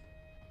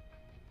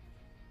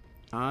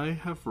 I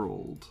have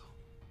rolled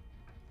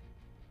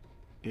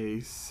a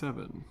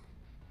 7.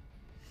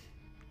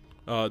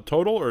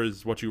 Total, or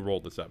is what you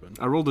rolled a 7?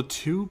 I rolled a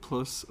 2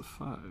 plus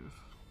 5.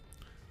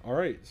 All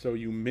right, so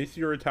you miss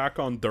your attack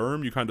on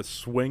Derm. You kind of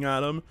swing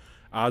at him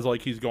as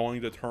like he's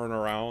going to turn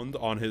around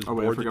on his Oh,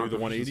 wait, I board to forgot do the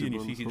what 180, and you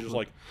proficiency see he bonus just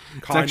was. like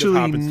kind of actually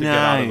happens to get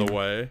out of 9. the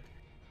way.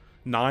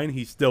 9,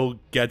 he still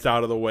gets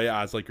out of the way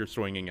as like you're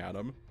swinging at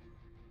him.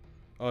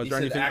 Is He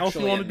there said anything else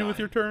you actually want to at do with 9.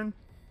 your turn?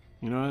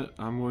 You know what?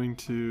 I'm going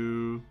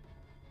to...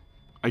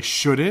 I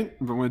shouldn't,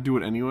 but I'm going to do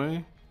it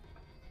anyway.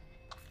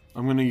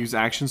 I'm going to use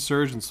Action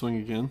Surge and swing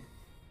again.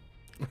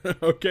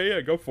 Okay,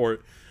 yeah, go for it.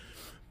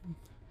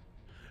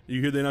 You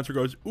hear the announcer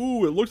goes,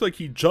 "Ooh, it looks like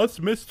he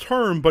just missed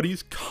turn, but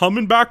he's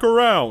coming back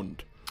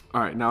around."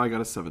 Alright, now I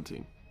got a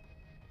 17.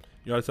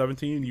 You got a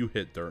 17, you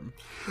hit Derm.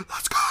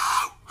 Let's go!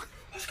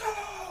 Let's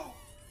go!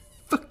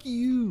 Fuck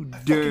you, I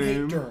fucking hate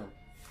Derm. Derm.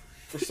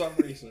 For some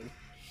reason.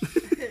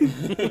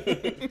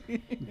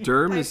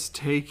 Derm is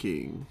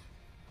taking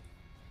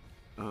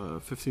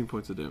 15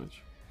 points of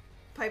damage.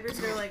 Piper's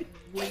gonna like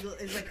wiggle,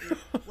 is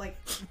like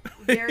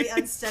very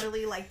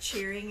unsteadily like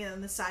cheering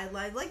on the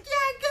sideline, like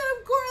yeah, get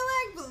him,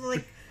 Gorlak, but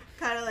like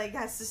kind of like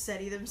has to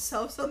steady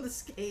themselves on the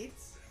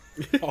skates.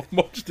 How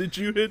much did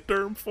you hit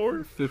Derm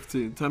for?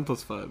 15. 10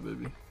 plus 5,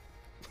 baby.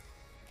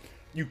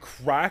 You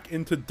crack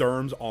into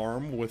Derm's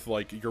arm with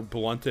like your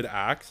blunted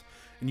axe,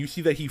 and you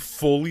see that he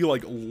fully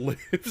like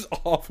lifts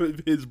off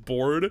of his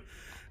board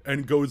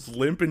and goes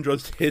limp and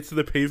just hits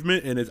the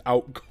pavement and is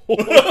out cold.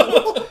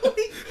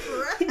 Holy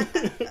crap!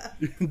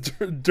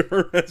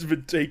 Derm has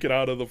been taken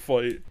out of the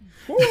fight.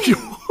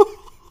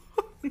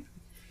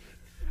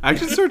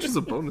 Action Surge is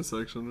a bonus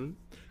action,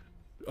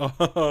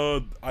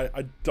 right?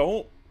 I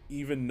don't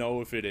even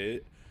know if it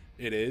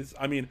is.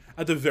 I mean,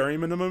 at the very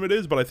minimum it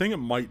is, but I think it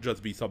might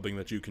just be something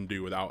that you can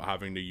do without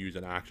having to use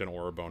an action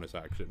or a bonus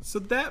action. So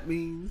that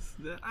means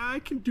that I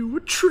can do a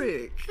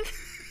trick.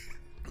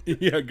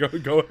 Yeah,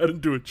 go ahead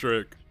and do a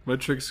trick. My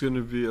trick's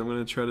gonna be, I'm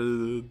gonna try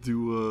to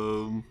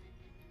do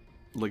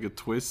like a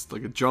twist,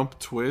 like a jump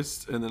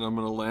twist, and then I'm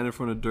gonna land in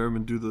front of Derm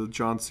and do the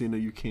John Cena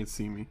 "You Can't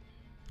See Me."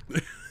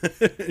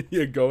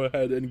 Yeah, go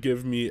ahead and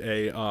give me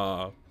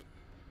a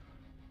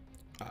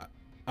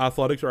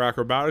athletics or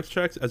acrobatics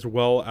checks as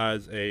well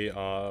as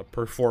a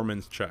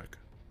performance check.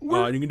 You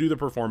can do the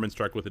performance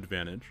check with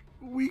advantage.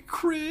 We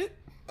crit.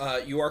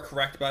 You are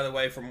correct, by the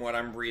way. From what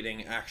I'm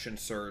reading, Action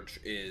Surge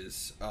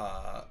is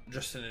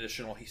just an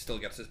additional. He still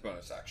gets his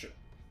bonus action.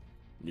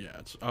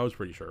 Yeah, I was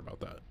pretty sure about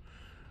that.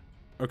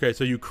 Okay,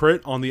 so you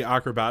crit on the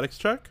acrobatics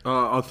check?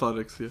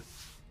 Athletics, yeah.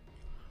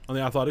 On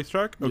the athletics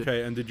check? Yeah.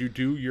 Okay, and did you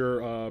do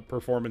your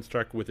performance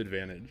check with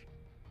advantage?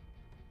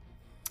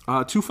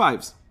 2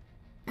 5s.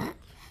 2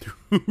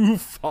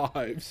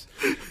 5s.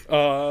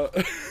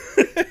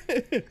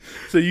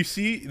 So you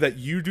see that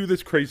you do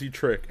this crazy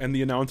trick, and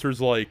the announcer's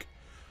like,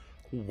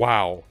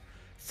 "Wow,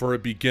 for a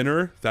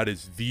beginner, that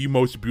is the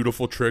most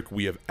beautiful trick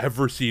we have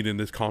ever seen in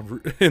this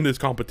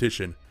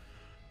competition.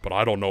 But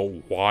I don't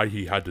know why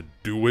he had to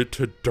do it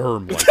to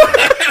Derm like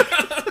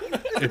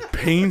that. It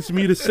pains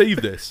me to say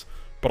this,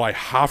 but I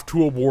have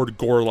to award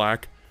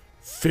Gorlak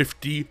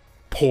 50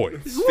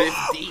 points."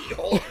 50.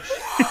 Holy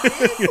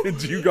shit.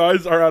 And you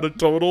guys are at a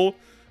total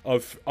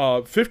of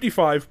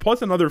 55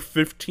 plus another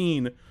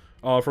 15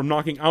 from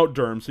knocking out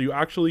Derm, so you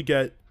actually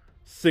get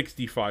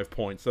 65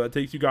 points. So that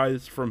takes you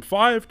guys from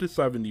 5 to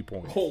 70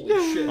 points. Holy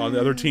shit.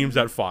 The other team's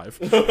at 5.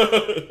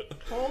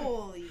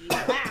 Holy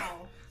wow!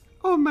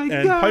 Oh my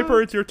And god. Piper,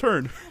 it's your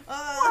turn.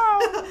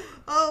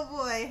 Oh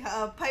boy,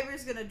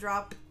 Piper's gonna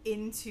drop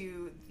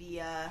into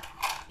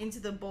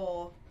the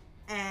bowl,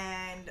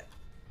 and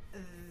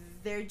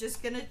they're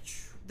just gonna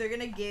they're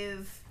gonna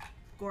give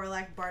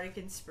Gorlak bardic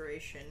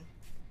inspiration.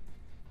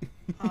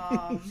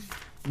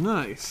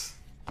 Nice.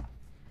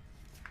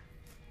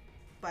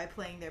 By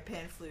playing their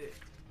pan flute.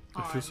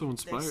 I feel so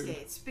inspired. Their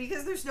skates,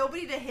 because there's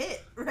nobody to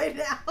hit right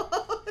now.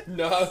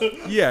 No.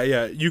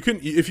 Yeah. You can,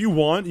 if you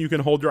want, you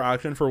can hold your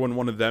action for when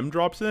one of them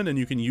drops in, and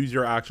you can use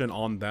your action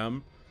on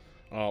them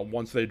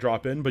once they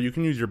drop in. But you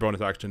can use your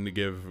bonus action to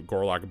give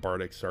Gorlak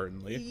bardic,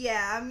 certainly.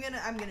 Yeah, I'm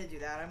gonna do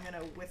that. I'm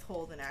gonna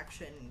withhold an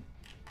action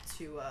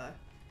to hold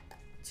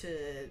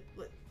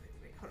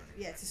on.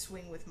 Yeah, to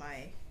swing with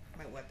my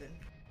weapon.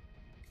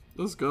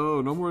 Let's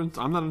go. No more.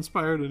 I'm not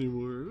inspired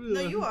anymore.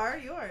 No, you are.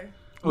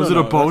 Oh, is it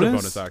a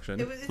bonus? It's a bonus action.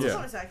 It's a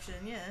bonus action,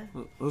 yeah.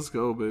 Let's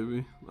go,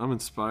 baby. I'm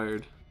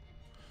inspired.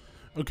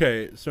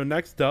 Okay, so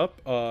next up,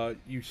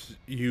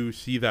 you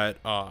see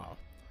that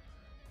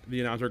the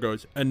announcer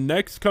goes, and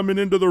next coming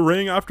into the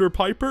ring after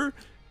Piper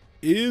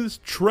is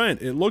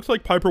Trent. It looks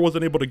like Piper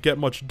wasn't able to get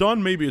much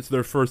done. Maybe it's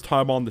their first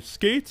time on the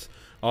skates.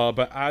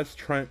 But as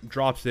Trent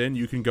drops in,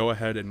 you can go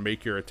ahead and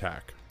make your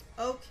attack.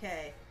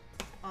 Okay.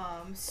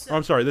 So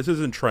I'm sorry, this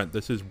isn't Trent.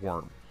 This is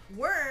Worm.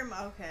 Worm.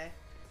 Okay.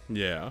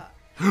 Yeah.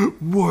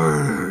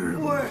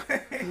 Worm.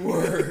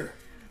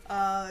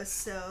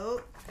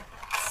 So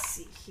let's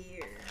see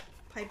here.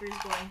 Piper's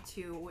going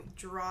to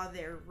draw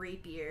their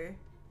rapier.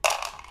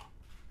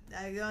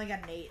 I only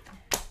got an 8.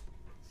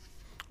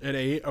 An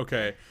 8.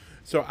 Okay.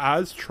 So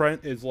as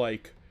Trent is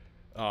like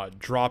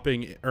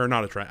dropping, or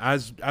not a Trent,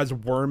 as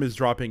Worm is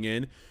dropping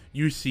in,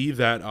 you see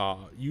that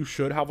you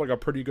should have like a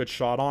pretty good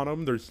shot on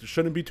him. There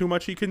shouldn't be too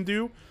much he can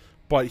do,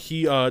 but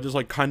he just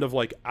like kind of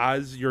like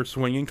as you're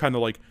swinging, kind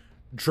of like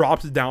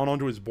drops down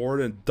onto his board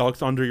and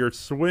ducks under your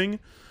swing,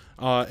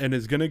 and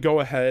is gonna go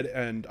ahead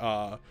and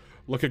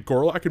look at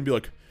Gorlak and be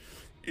like,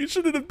 "You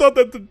shouldn't have done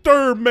that to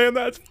Derm, man.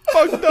 That's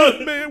fucked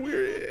up, man.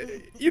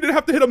 You didn't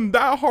have to hit him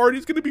that hard.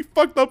 He's gonna be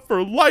fucked up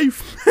for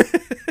life."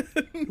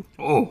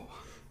 Oh.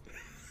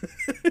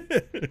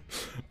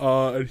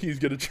 And he's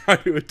gonna try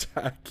to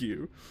attack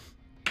you.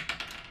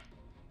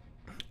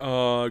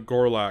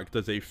 Gorlak,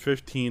 does a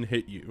 15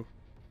 hit you?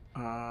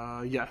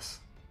 Yes.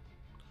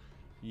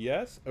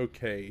 Yes.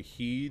 Okay,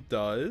 he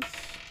does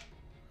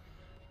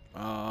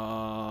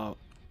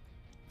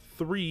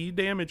 3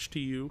 damage to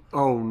you.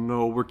 Oh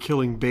no, we're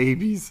killing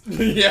babies.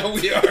 Yeah,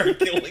 we are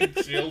killing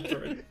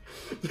children.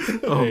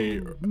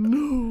 Hey,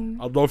 No.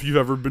 I don't know if you've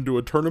ever been to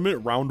a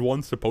tournament. Round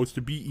 1's supposed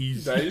to be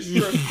easy. That is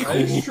true. That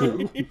is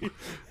true.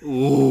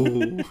 Oh.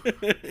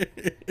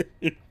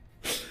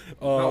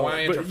 No,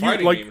 I ain't but into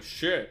fighting like, games.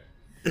 Shit.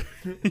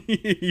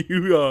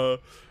 you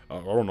I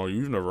don't know.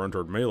 You've never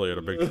entered Melee at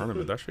a big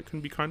tournament. That shit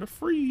can be kind of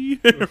free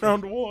in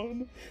round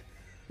 1.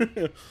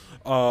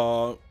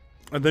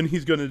 And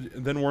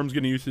then Worm's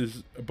gonna use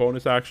his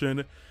bonus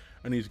action,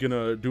 and he's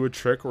gonna do a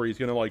trick where he's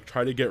gonna like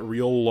try to get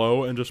real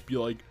low and just be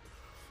like,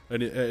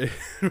 and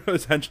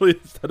essentially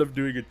instead of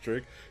doing a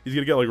trick, he's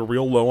gonna get like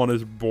real low on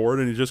his board,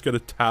 and he's just gonna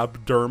tap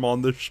Derm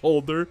on the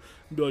shoulder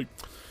and be like,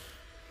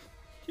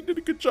 "You did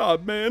a good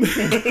job, man.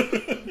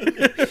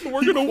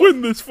 We're gonna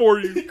win this for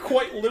you." He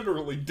quite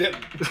literally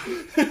didn't.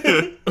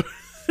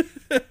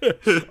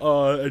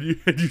 And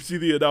you see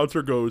the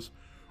announcer goes,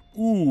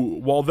 "Ooh,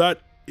 while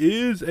that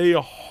is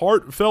a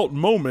heartfelt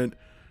moment,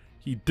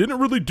 he didn't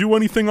really do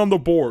anything on the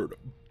board.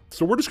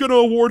 So we're just going to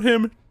award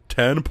him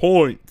 10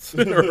 points."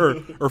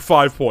 or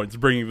 5 points,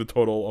 bringing the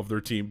total of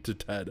their team to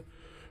 10.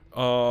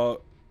 And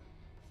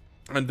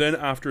then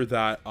after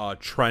that,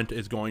 Trent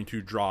is going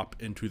to drop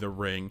into the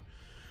ring.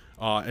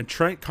 And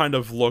Trent kind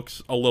of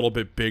looks a little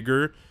bit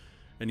bigger,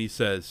 and he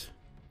says,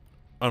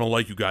 "I don't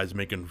like you guys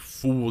making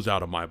fools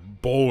out of my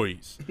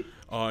boys."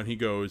 And he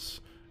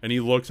goes, and he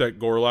looks at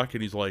Gorlak,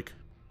 and he's like,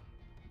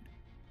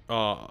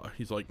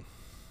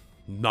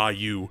 "Not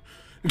you."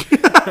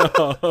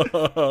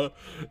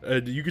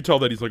 And you can tell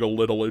that he's like a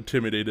little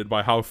intimidated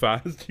by how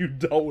fast you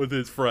dealt with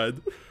his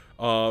friend.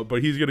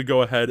 But he's gonna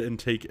go ahead and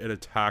take an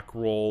attack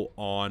roll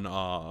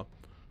on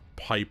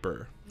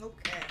Piper.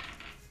 Okay.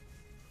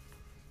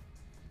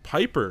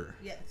 Piper,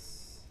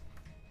 Yes.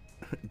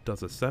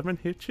 does a 7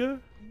 hit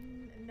you?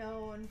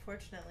 No,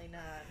 unfortunately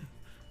not.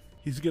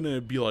 He's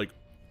gonna be like,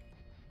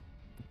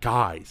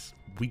 "Guys,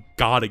 we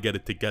gotta get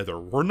it together.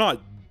 We're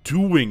not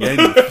doing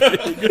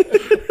anything."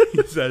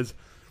 He says,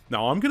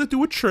 "Now I'm gonna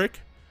do a trick,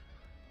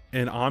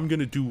 and I'm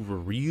gonna do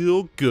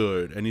real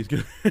good." And he's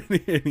gonna,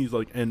 and he's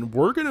like, "And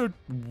we're gonna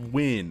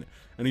win."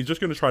 And he's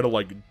just gonna try to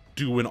like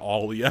do an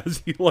ollie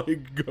as he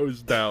like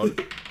goes down.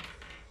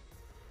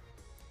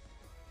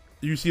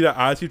 You see that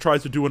as he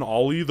tries to do an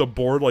ollie, the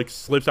board like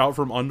slips out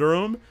from under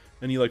him,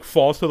 and he like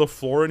falls to the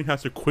floor, and he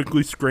has to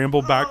quickly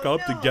scramble back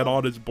up to get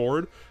on his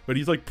board. But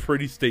he's like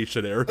pretty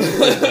stationary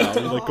right now. He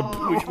like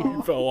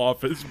completely fell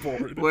off his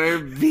board. We're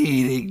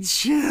beating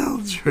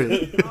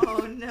children.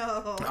 Oh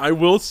no. I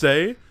will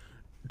say,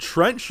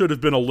 Trent should have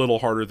been a little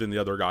harder than the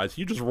other guys.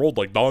 He just rolled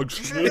like dog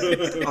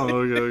shit. Oh,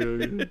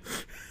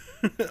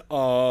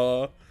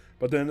 okay.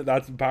 But then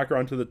that's back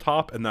around to the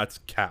top, and that's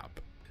Cap.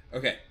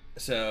 Okay,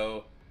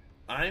 so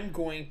I'm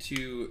going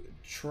to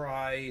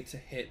try to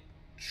hit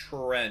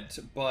Trent,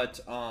 but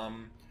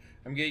I'm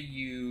going to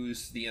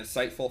use the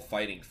Insightful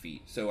Fighting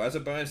feat. So as a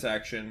bonus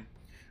action,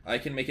 I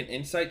can make an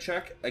insight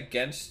check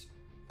against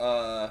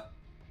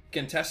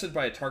contested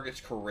by a target's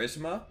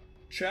charisma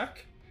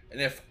check, and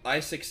if I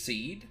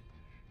succeed,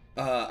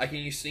 I can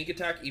use sneak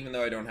attack even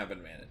though I don't have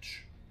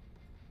advantage.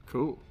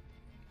 Cool.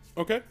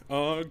 Okay,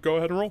 go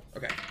ahead and roll.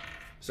 Okay,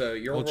 so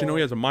you're I'll let you know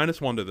he has a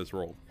 -1 to this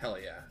roll. Hell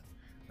yeah.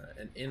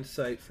 An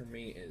insight for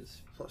me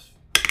is plus.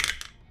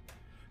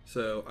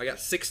 So I got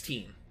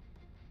 16.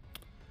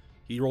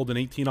 He rolled an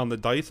 18 on the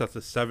dice. That's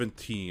a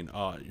 17.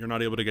 You're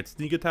not able to get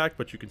sneak attack,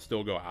 but you can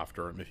still go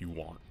after him if you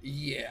want.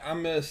 Yeah,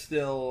 I'm gonna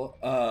still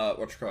I'm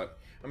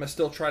gonna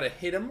still try to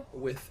hit him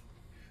with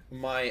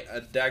my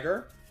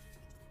dagger.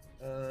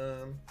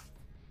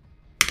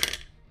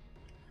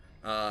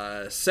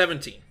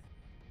 17.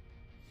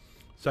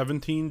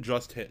 17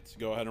 just hits.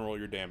 Go ahead and roll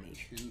your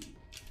damage.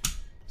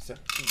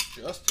 17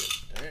 just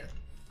hit.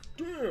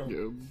 Damn.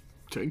 Yeah,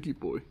 tanky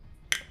boy.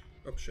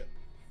 Oh shit.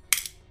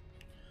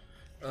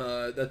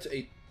 That's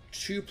a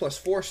 2 plus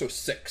 4, so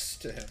 6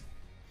 to him.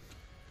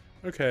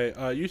 Okay,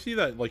 you see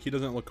that like he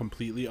doesn't look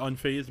completely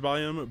unfazed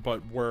by him,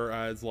 but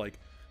whereas like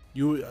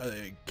you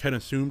can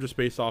assume just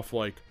based off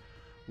like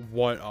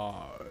what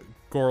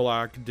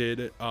Gorlak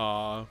did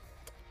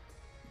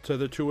to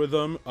the two of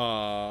them,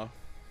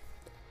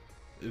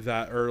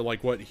 that or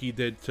like what he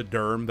did to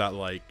Derm, that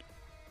like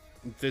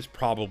this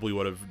probably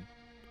would have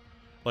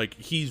like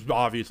he's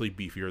obviously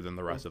beefier than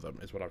the rest of them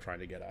is what I'm trying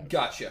to get at.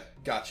 Gotcha.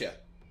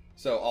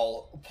 So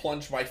I'll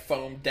plunge my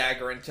foam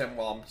dagger into him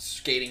while I'm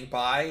skating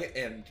by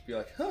and be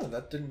like, huh,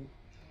 that didn't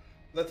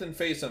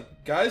phase him.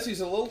 Guys,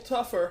 he's a little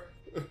tougher.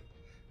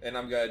 And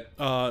I'm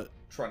gonna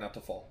try not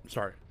to fall.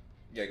 Sorry.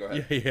 Yeah, go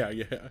ahead.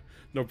 Yeah.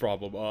 No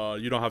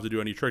problem. You don't have to do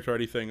any tricks or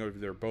anything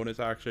of their bonus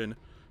action.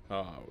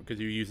 Because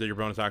you used your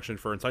bonus action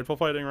for insightful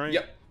fighting, right?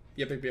 Yep.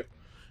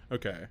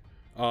 Okay.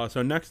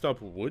 So next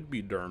up would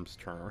be Derm's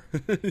turn.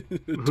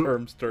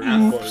 Derm's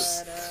turn.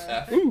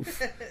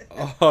 Oof.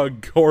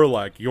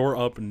 Gorlak, you're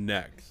up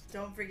next.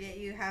 Don't forget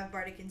you have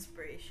Bardic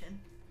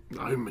Inspiration.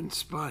 I'm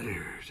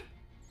inspired.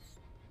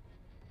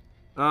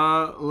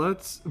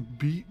 Let's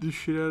beat the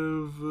shit out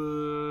of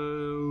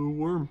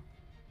Worm.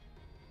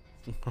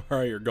 All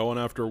right, you're going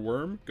after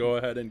Worm. Go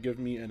ahead and give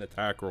me an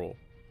attack roll.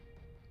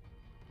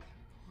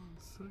 1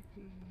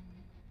 second.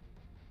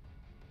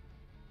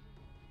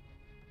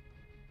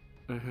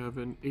 I have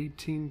an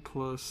 18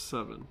 plus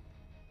 7.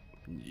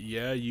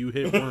 Yeah, you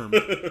hit Worm.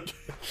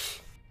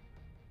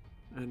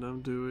 And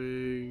I'm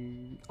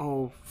doing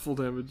full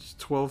damage,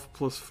 12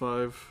 plus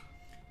 5.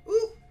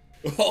 Ooh!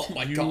 Oh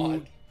my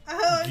god.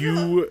 Oh, You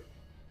no.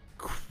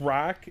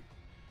 crack.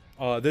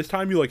 This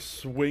time you like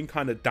swing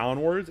kind of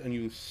downwards and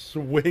you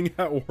swing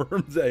at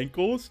Worm's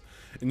ankles,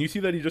 and you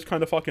see that he just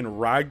kind of fucking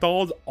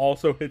ragdolls,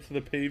 also hits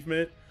the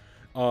pavement,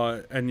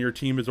 and your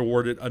team is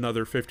awarded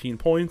another 15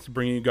 points,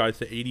 bringing you guys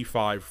to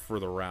 85 for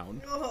the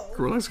round. Oh.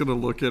 Gorlak's gonna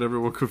look at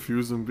everyone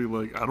confused and be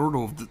like, I don't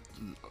know if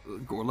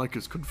Gorlak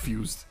is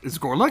confused. Is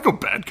Gorlak a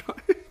bad guy?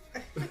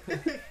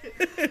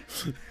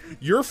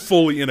 You're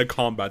fully in a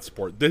combat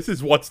sport. This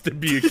is what's to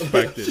be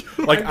expected.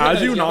 Like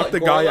as you knock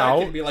the guy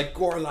out, and be like,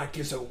 Gorlak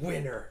is a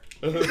winner.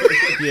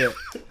 yeah.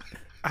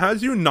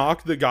 As you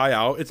knock the guy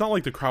out, it's not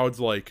like the crowd's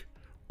like,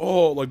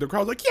 oh, like the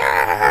crowd's like,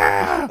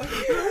 yeah.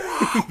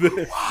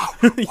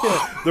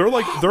 Yeah,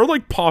 they're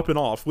like popping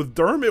off. With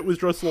Derm, it was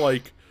just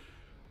like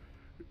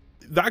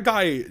that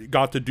guy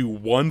got to do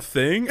one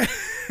thing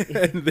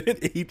and then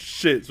ate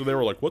shit. So they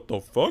were like, what the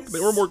fuck? They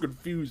were more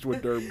confused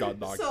when Derm got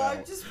knocked out.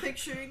 I'm just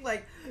picturing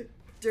like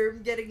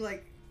Derm getting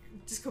like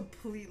just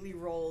completely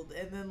rolled,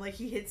 and then like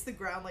he hits the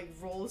ground, like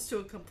rolls to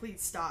a complete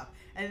stop,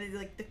 and then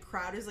like the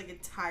crowd is like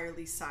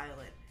entirely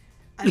silent,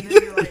 and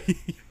then you're like,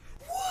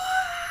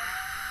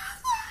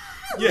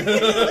 Yeah,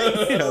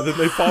 then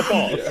they pop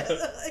off.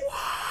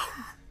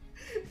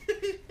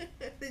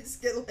 They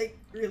just get like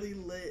really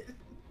lit.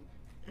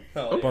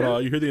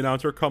 But you hear the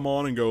announcer come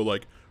on and go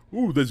like,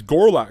 ooh, this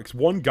Gorlak's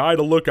one guy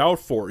to look out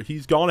for.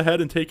 He's gone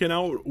ahead and taken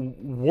out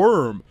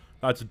Worm.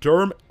 That's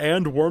Derm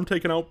and Worm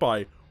taken out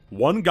by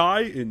one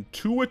guy in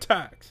 2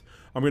 attacks.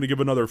 I'm going to give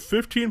another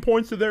 15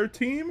 points to their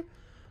team.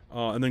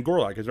 And then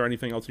Gorlak, is there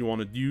anything else you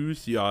want to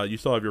use? You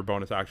still have your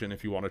bonus action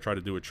if you want to try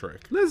to do a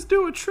trick. Let's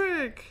do a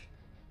trick.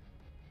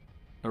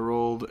 I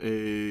rolled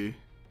a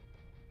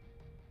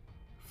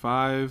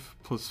 5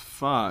 plus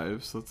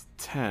 5, so that's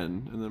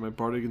 10. And then my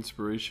Bardic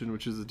Inspiration,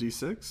 which is a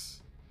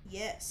d6.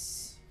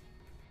 Yes.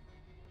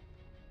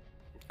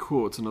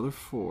 Cool, it's another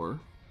 4.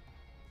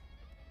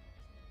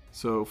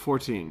 So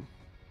 14.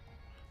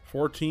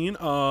 14.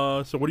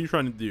 So what are you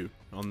trying to do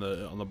on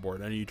the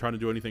board? Are you trying to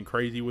do anything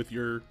crazy with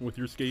your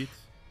skates?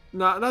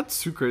 Not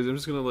too crazy. I'm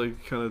just gonna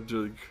like kind of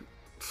like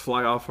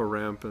fly off a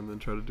ramp and then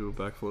try to do a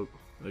backflip,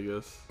 I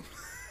guess.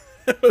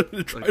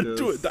 Try to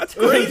do it. That's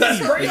crazy.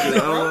 That's crazy, I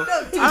bro.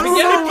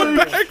 don't know,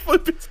 like,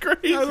 Backflip is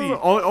crazy. I don't know.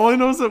 All I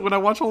know is that when I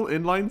watch all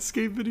inline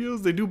skate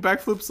videos, they do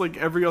backflips like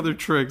every other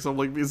trick. So I'm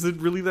like, is it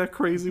really that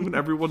crazy when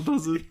everyone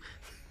does it?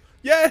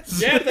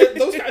 Yes. Yeah,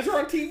 those guys are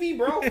on TV,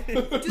 bro. Do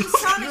the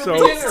Sonic, So-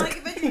 do the Sonic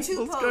Adventure 2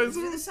 Those pose. guys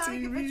Do are the Sonic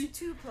TV. Adventure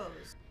 2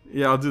 pose.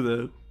 Yeah, I'll do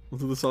that. I'll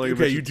do the Sonic Okay,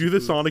 Adventure you do the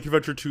 2. Sonic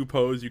Adventure 2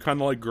 pose. You kind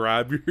of like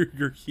grab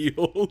your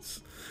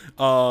heels,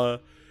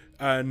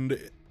 and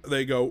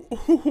they go,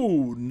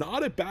 "Ooh,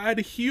 not a bad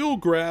heel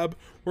grab.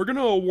 We're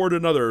gonna award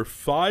another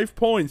 5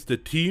 points to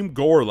Team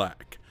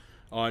Gorlak."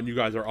 And you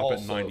guys are up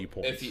at 90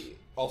 points.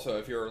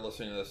 If you're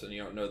listening to this and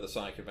you don't know the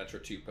Sonic Adventure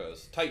 2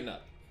 pose, tighten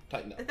up.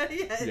 Tighten up.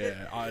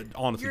 Yeah, I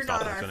honestly You're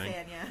stopped not our listening.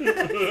 fan,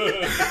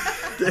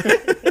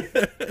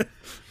 yeah.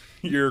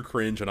 You're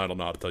cringe, and I don't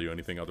know how to tell you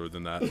anything other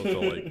than that. So,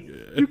 like,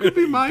 You could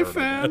be my burn, I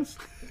fan.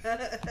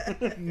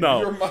 guess. No.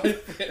 You're my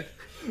fan.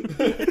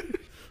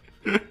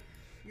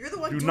 You're the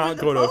one Do doing not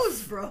the go to-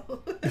 pose,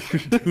 bro.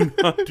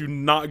 do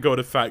not go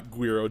to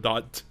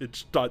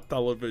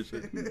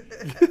fatguiro.twitch.television.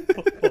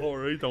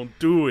 Alright, don't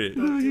do it.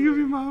 You could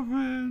be my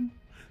fan.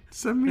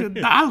 Send me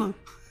 $1.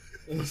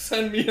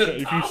 Send me a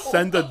If you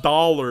send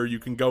 $1, you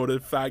can go to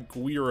Fat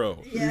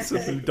Guiro. Yeah.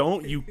 If you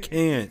don't, you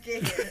can't.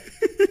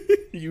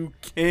 You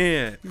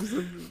can't.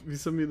 You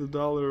send me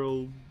 $1,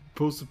 I'll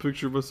post a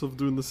picture of myself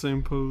doing the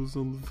same pose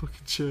on the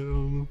fucking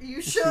channel.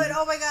 You should.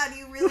 Oh my god,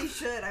 you really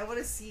should. I want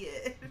to see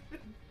it.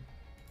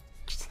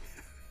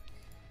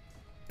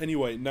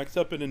 Anyway, next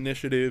up in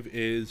initiative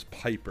is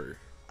Piper.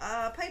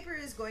 Piper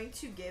is going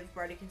to give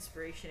Bardic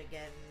Inspiration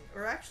again.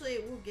 Or actually,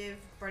 it will give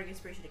Bardic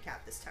Inspiration to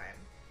Cap this time.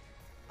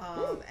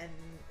 And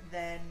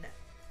then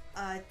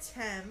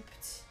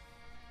attempt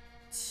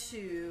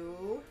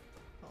to...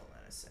 Hold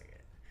on a second.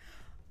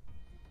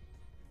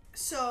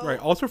 So... Right.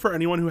 Also, for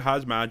anyone who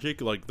has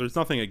magic, like, there's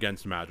nothing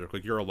against magic.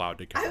 Like, you're allowed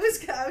to cast. I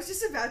was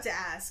just about to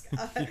ask.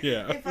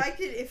 Yeah. If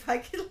I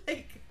could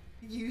like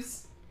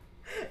use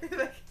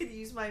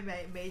my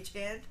mage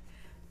hand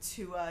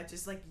to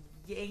just like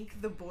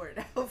yank the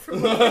board out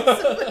from under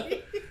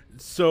somebody.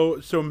 So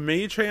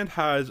Mage Hand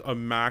has a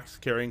max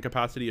carrying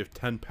capacity of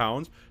 10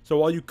 pounds. So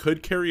while you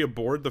could carry a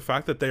board, the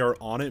fact that they are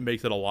on it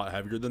makes it a lot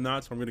heavier than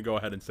that. So I'm going to go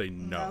ahead and say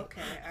no.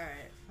 Okay,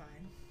 alright,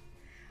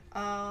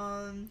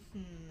 fine.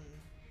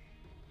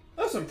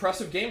 That was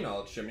impressive game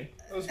knowledge, Jimmy.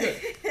 That was good.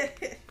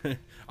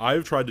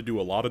 I've tried to do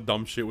a lot of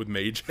dumb shit with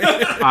Mage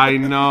Hand. I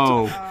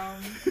know.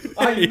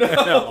 I know.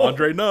 Yeah,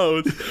 Andre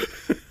knows.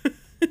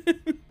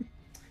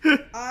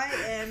 I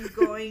am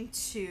going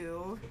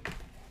to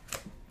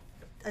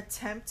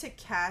attempt to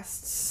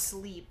cast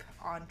Sleep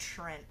on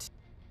Trent.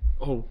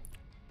 Oh,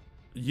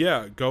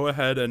 Yeah, go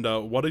ahead. And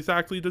what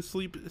exactly does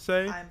Sleep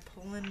say? I'm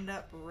pulling it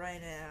up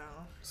right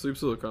now.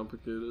 Sleep's a little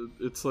complicated.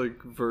 It's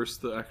like versus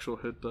the actual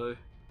hit die.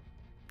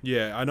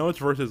 Yeah, I know it's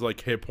versus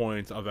like hit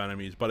points of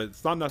enemies, but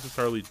it's not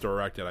necessarily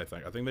directed, I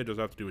think they just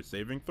have to do a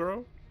saving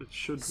throw. It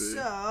should be.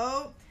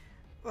 So,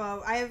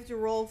 I have to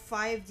roll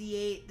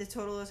 5d8. The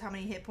total is how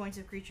many hit points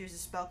of creatures the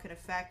spell can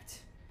affect.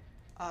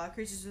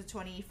 Creatures within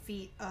 20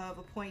 feet of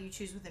a point you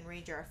choose within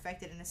range are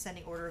affected in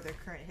ascending order of their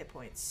current hit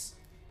points.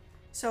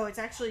 So it's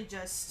actually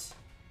just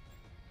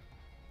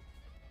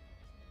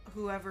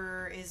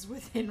whoever is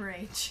within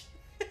range.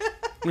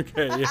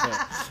 Okay,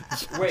 yeah.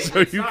 Wait,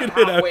 So it's you not can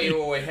hit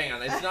wait, hang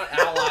on. It's not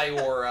ally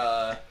or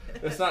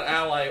it's not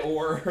ally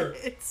or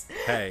It's,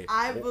 Hey.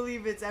 I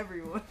believe it's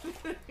everyone.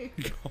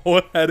 Go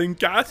ahead and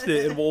cast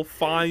it, and we'll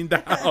find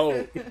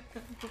out.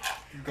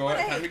 go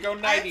ahead. Time to go I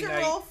have nighty to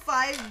night. roll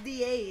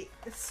 5d8,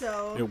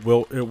 so... It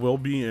will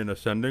be in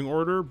ascending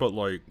order, but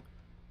like,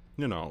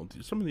 you know,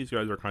 some of these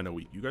guys are kind of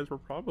weak. You guys were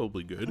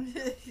probably good.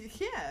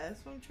 Yeah,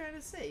 that's what I'm trying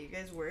to say. You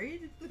guys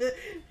worried?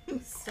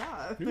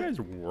 Stop. You guys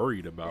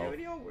worried Yeah, about what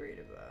are y'all worried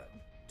about?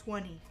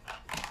 20.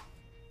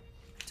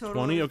 Total.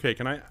 20? Okay,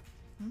 can I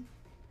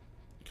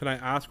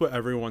ask what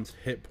everyone's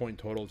hit point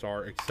totals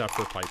are except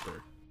for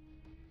Piper?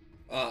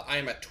 I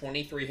am at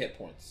 23 hit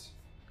points.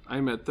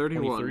 I'm at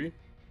 31. 23?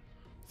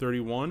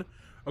 31?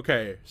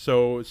 Okay,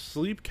 so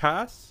Sleep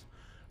casts,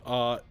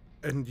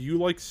 and you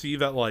like see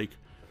that like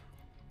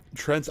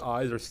Trent's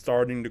eyes are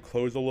starting to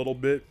close a little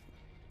bit,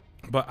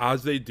 but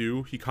as they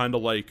do, he kind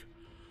of like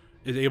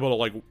is able to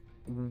like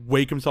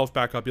wake himself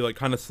back up. He like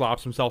kind of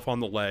slaps himself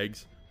on the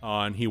legs,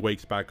 and he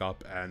wakes back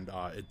up, and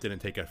it didn't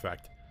take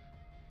effect.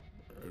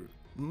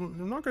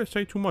 I'm not gonna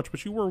say too much,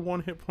 but you were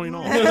 1 hit point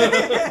off.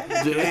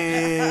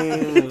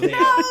 Damn.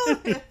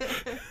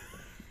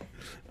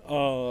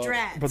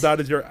 Drat. But that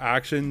is your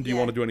action. Do you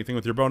Yeah. want to do anything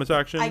with your bonus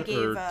action, I gave,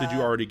 or did you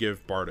already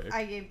give Bardic?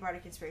 I gave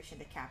Bardic Inspiration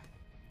to Cap.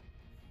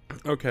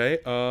 Okay,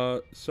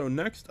 so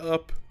next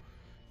up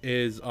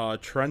is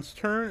Trent's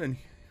turn, and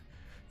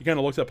he kind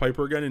of looks at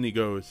Piper again, and he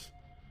goes,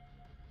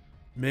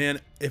 "Man,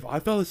 if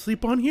I fell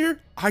asleep on here,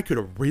 I could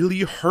have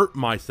really hurt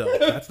myself.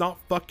 That's not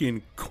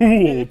fucking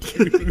cool,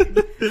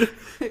 dude."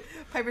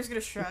 Piper's gonna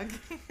shrug.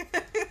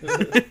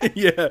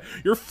 Yeah,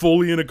 you're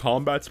fully in a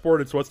combat sport.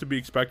 It's what's to be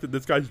expected.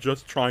 This guy's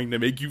just trying to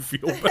make you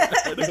feel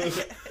bad.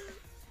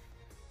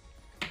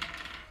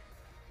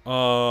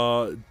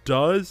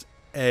 Does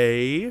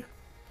a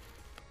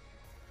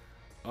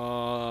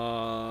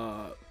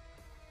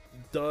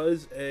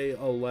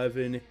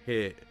 11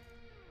 hit?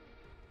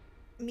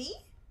 Me?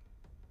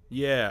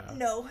 Yeah.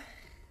 No.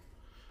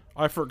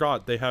 I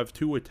forgot they have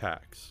 2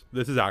 attacks.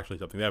 This is actually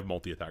something. They have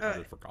multi-attack. I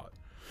just forgot.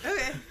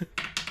 Okay.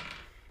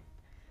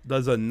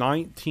 Does a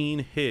 19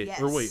 hit?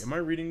 Yes. Or wait, am I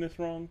reading this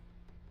wrong?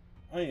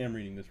 I am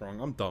reading this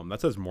wrong. I'm dumb.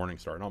 That says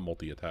Morningstar, not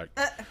multi-attack.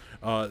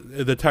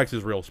 The text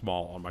is real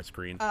small on my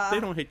screen. They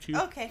don't hit you.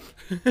 Okay.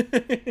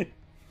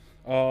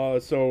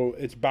 So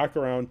it's back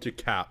around to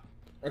Cap.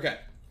 Okay.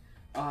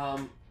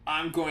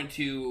 I'm going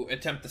to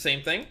attempt the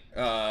same thing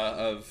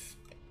of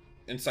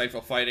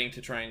insightful fighting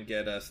to try and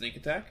get a sneak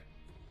attack.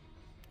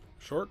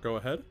 Sure, go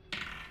ahead.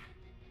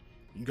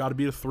 You got to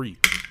beat a 3.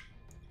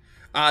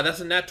 That's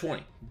a nat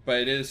 20,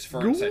 but it is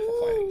for insightful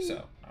fighting,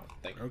 so I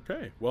don't think.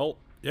 Okay, well,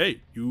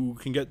 hey, you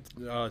can get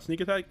sneak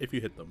attack if you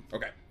hit them.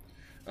 Okay.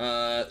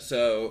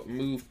 So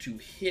move to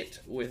hit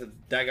with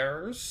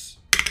daggers.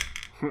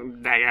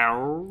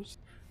 Daggers.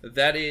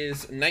 That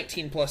is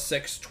 19 plus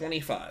 6,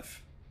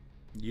 25.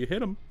 You hit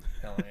them.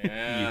 Hell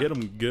yeah. You hit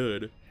them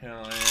good.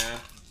 Hell yeah.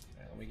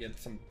 Let me get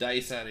some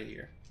dice out of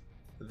here.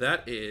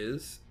 That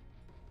is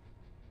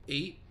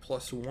 8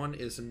 plus 1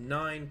 is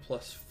 9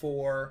 plus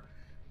 4,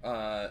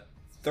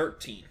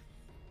 13.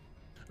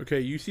 Okay,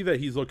 you see that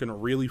he's looking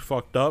really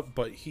fucked up,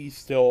 but he's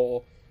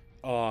still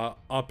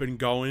up and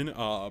going.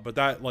 But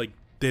that like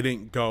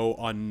didn't go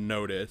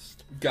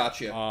unnoticed.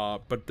 Gotcha.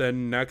 But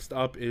then next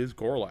up is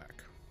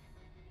Gorlak.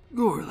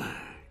 Gorlak.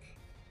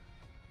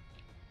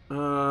 I'm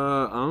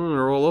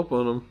gonna roll up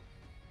on him.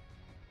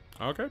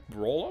 Okay,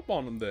 roll up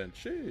on him then.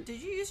 Shit.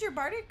 Did you use your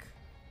bardic?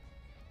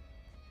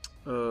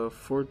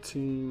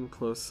 14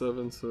 plus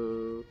 7,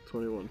 so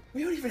 21.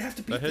 We don't even have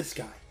to beat That this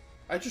hits. guy.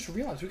 I just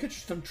realized we could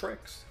just done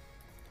tricks.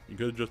 You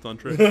could have just done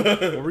tricks.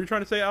 What were you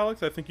trying to say,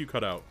 Alex? I think you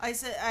cut out. I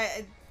said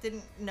I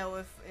didn't know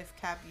if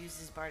Cap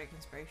uses bardic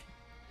inspiration.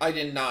 I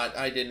did not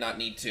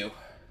need to.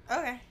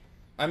 Okay.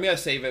 I'm gonna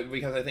save it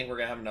because I think we're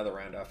gonna have another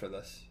round after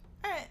this.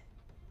 All right.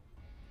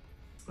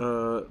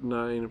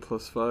 9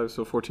 plus 5,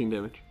 so 14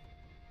 damage.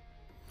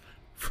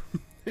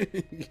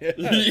 Yeah.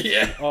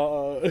 Yeah.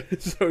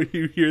 So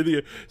you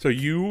hear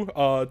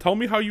tell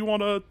me how you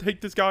want to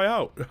take this guy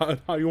out.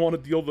 How you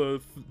want to deal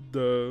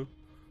the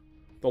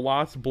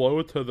last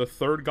blow to the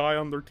third guy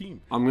on their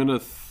team. I'm gonna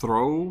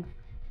throw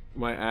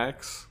my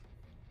axe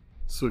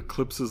so it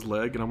clips his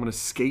leg, and I'm gonna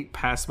skate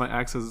past my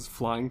axe as it's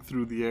flying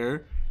through the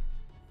air.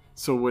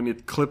 So when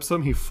it clips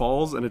him, he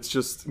falls, and it's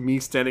just me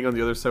standing on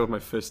the other side with my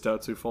fist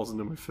out, so he falls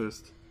into my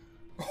fist.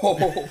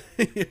 Oh.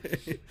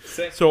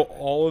 Sick. So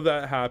all of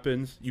that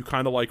happens. You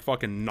kind of like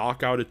fucking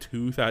knock out a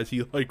tooth as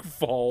he like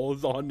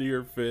falls onto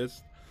your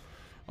fist.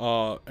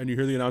 And you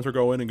hear the announcer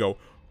go in and go,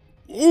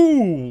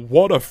 "Ooh,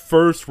 what a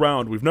first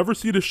round. We've never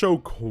seen a show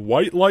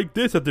quite like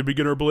this at the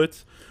Beginner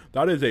Blitz.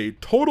 That is a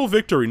total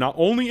victory, not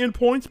only in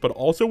points, but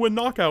also in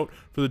knockout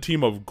for the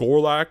team of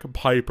Gorlak,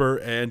 Piper,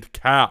 and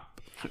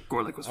Cap."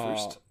 Gorlak was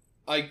first.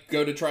 I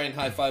go to try and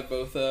high five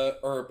both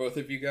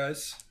of you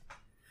guys.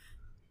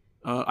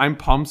 I'm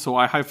pumped, so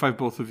I high five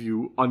both of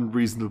you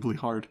unreasonably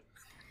hard.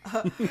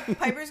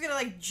 Piper's gonna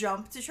like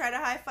jump to try to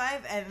high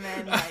five, and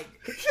then like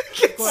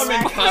I'm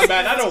in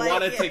combat. I don't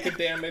want to take a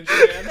damage,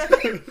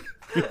 man.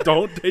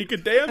 Don't take a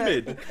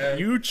damage. Okay.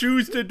 You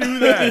choose to do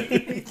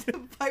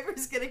that.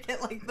 Piper's gonna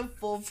get like the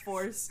full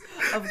force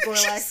of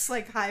Gorlak's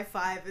like high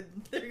five, and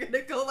they're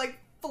gonna go like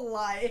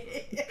fly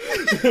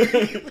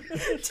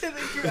to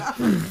the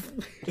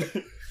ground.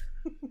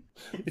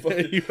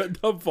 You end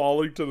up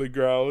falling to the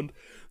ground.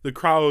 The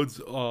crowd's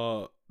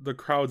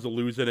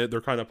losing it.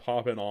 They're kind of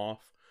popping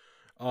off.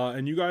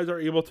 And you guys are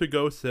able to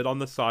go sit on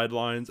the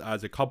sidelines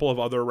as a couple of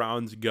other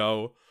rounds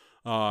go.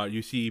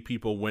 You see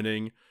people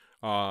winning.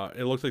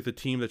 It looks like the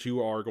team that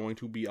you are going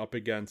to be up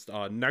against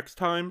next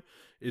time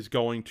is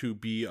going to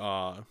be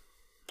the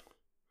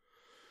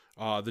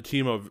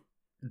team of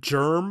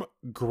Germ,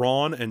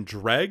 Gron, and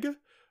Dreg.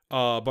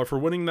 But for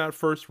winning that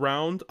first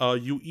round,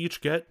 you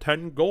each get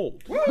 10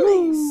 gold.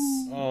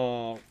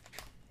 Nice.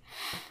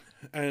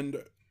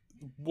 And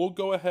we'll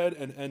go ahead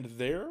and end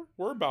there.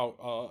 We're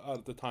about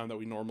at the time that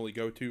we normally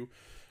go to.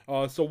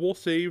 So we'll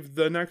save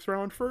the next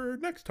round for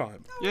next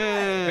time.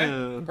 Yeah.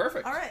 Okay,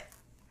 perfect. All right.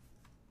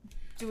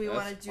 Do we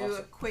want to do awesome.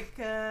 a quick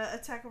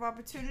attack of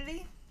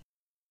opportunity?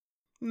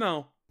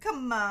 No.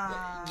 Come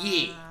on.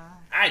 Yeah,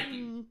 I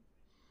do.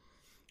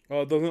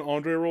 Doesn't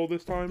Andre roll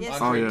this time? Yes,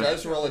 Andre Oh, yeah.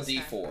 does roll a this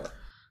time. d4.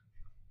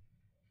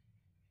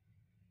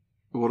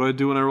 What do I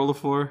do when I roll a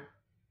 4?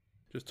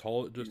 Just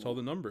tell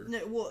the number.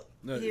 No, well,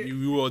 No, here,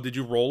 you did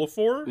you roll a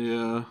 4?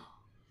 Yeah.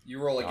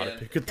 You roll Gotta again.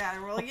 pick a gotta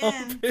roll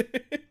again.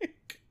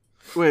 topic.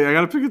 Wait, I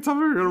gotta pick a top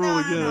or I gotta roll No,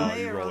 again? no,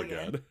 You you roll roll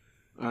again. again.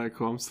 Alright,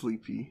 cool. I'm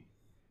sleepy.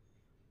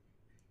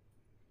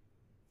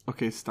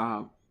 Okay,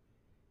 stop.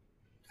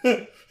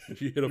 You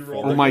hit a You 4.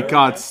 rolled Oh a my four.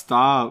 god,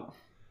 stop.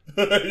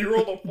 You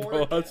rolled a 4.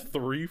 Bro, that's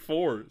 3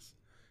 4s.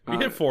 You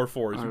hit 4 4s.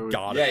 You Alright.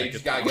 gotta Yeah, pick you a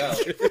just gotta go.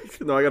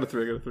 topic. No, I got a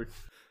 3. I got a 3.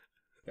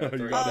 Got You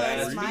three. got Oh, that.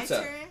 it's That's my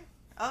pizza.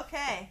 turn?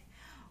 Okay.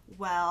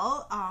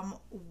 Well,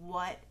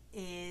 what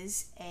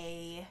is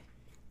a...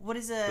 What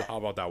is a... How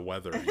about that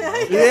weather? You know?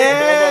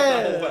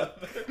 Yeah.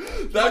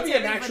 That'd be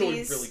an What's actually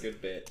everybody's- really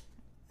good bit.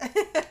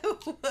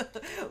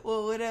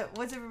 Well,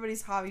 what's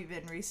everybody's hobby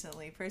been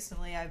recently?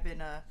 Personally, I've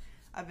been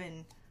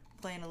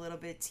playing a little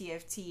bit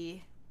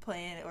TFT,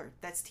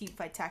 that's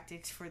Teamfight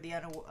Tactics for the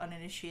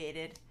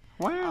uninitiated.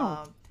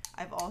 Wow.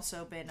 I've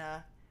also been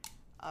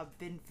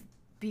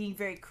being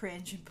very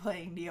cringe and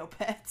playing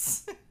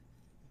Neopets.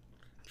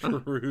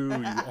 True, you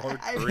are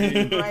I'm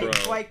cringe, bro.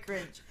 quite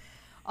cringe.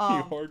 You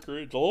are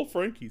cringe. Little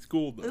Frankie's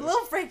cool though.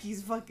 Little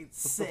Frankie's fucking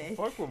sick.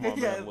 fuck with my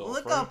man, Lil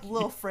look Frankie? up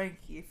Lil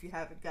Frankie if you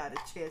haven't got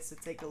a chance to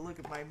take a look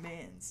at my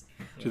mans.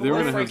 Dude, they were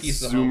gonna have Frankie's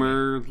the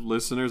Zoomer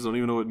listeners don't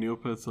even know what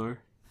Neopets are.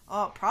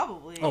 Oh,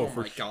 probably. Oh, Yeah.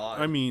 for my sure.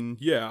 God. I mean,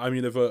 yeah. I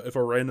mean, if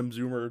a random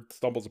Zoomer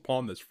stumbles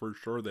upon this, for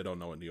sure they don't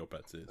know what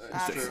Neopets is.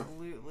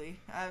 Absolutely.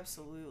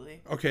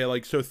 Okay,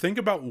 like, so think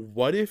about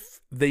what if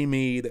they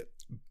made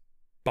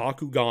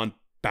Bakugan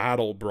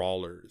battle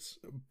brawlers,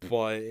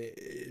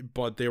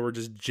 but they were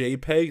just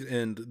JPEGs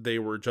and they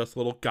were just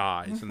little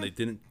guys and they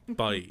didn't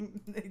bite.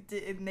 They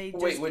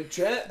just Wait, would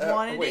Gen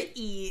wanted to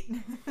eat.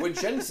 would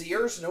Gen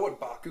Zers know what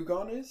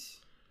Bakugan is?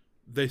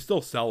 They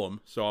still sell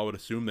them, so I would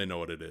assume they know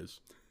what it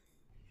is.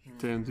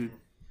 Damn, dude.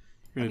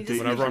 You're I gonna mean, date just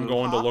Whenever I'm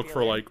Popular. going to look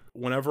for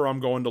whenever I'm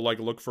going to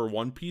look for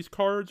One Piece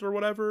cards or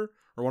whatever,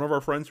 or one of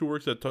our friends who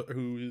works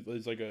who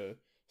is like a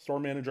store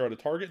manager at a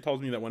Target tells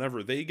me that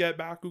whenever they get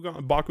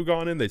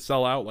Bakugan in, they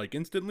sell out like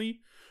instantly.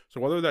 So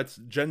whether that's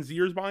Gen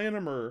Zers buying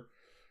them or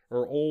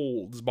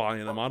olds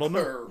buying them, I don't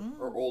know.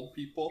 Or old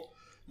people.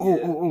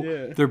 Oh.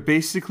 Yeah. They're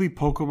basically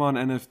Pokemon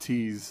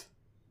NFTs.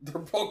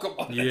 They're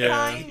Pokemon. Yeah,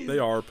 Kind- they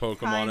are Pokemon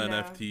Kind of,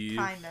 NFTs.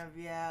 Kind of,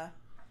 yeah.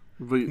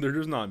 But They're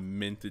just not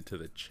minted to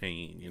the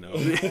chain, you know.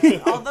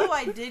 Although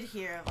I did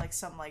hear of like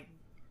some like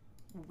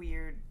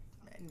weird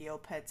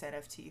Neopets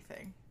NFT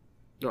thing.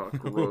 oh,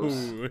 gross.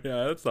 Ooh,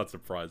 yeah, that's not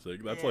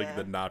surprising. That's like Yeah.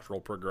 the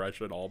natural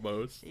progression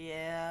almost.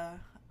 Yeah.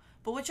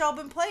 But what y'all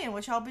been playing?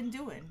 What y'all been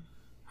doing?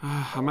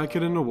 I might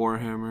get into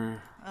Warhammer.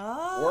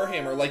 Oh.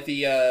 Warhammer, like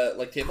the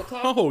like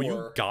tabletop. Oh, or...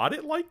 you got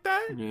it like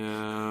that?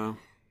 Yeah.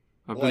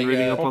 I've been Like,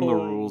 reading up on the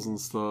oh. rules and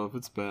stuff.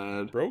 It's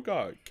bad. Bro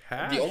got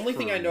cash. The only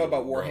thing for I know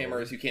about you, Warhammer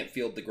bro. is you can't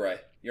field the gray.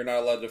 You're not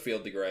allowed to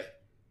field the gray.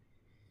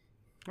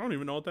 I don't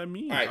even know what that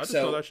means. Alright, I just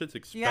so- know that shit's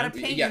expensive. You gotta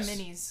paint Yes. your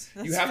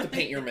minis. You have to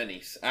paint your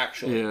minis,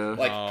 actually. Yeah.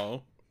 Like,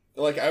 Oh.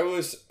 like I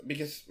was,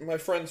 because my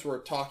friends were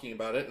talking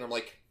about it, and I'm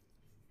like,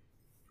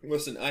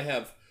 listen, I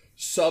have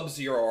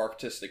sub-zero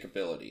artistic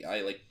ability.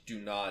 I do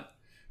not,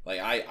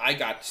 I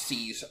got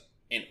C's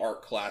in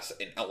art class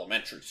in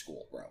elementary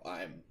school, bro.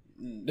 I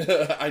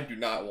do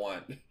not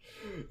want,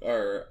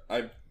 or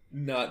I'm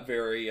not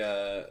very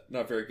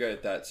good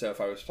at that. So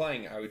if I was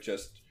playing, I would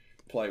just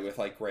play with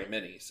gray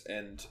minis.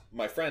 And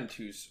my friend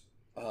who's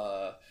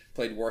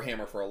played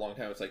Warhammer for a long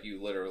time, it's like, you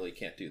literally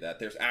can't do that.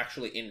 There's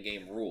actually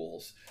in-game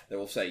rules that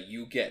will say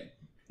you get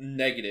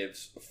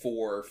negatives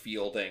for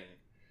fielding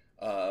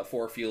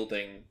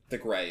the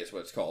gray is what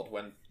it's called.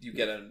 When you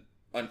get an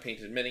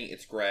unpainted mini,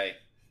 it's gray.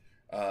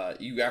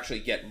 You actually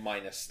get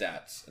minus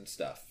stats and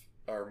stuff.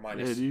 Or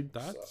minus... Yeah, dude.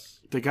 That's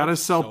They gotta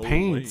sell so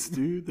paints, lame.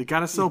 dude. They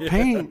gotta sell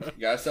paint.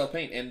 You gotta sell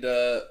paint. And,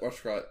 what's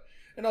it called?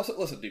 And also,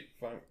 listen, dude,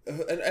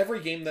 in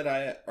every game that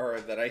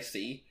I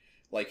see,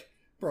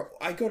 bro,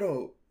 I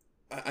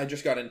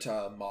just got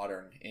into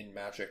Modern in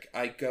Magic.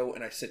 I go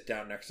and I sit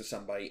down next to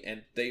somebody,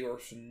 and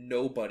there's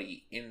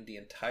nobody in the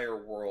entire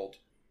world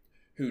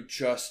who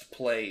just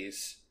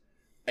plays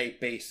a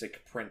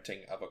basic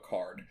printing of a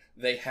card.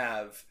 They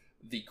have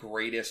the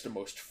greatest,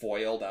 most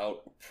foiled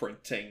out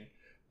printing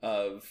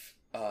of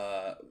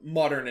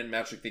Modern and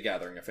Magic the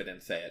Gathering, if I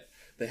didn't say it.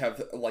 They have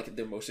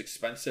the most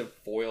expensive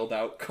foiled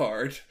out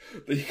card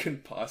that you can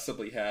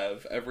possibly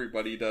have.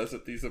 Everybody does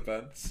at these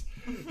events.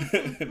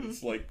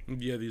 It's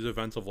yeah, these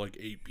events of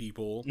 8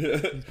 people. yeah.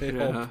 They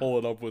all pull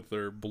it up with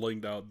their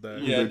blinged out deck.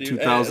 Yeah, Their dude,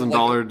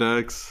 $2,000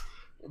 decks.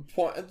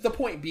 The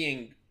point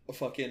being,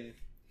 fucking,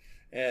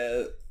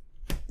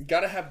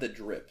 gotta have the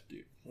drip,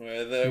 dude. When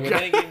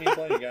any game you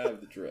play, you gotta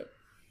have the drip.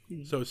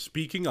 So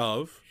speaking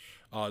of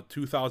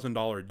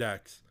 $2,000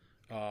 decks,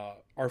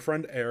 our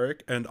friend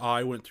Eric and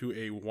I went to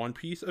a One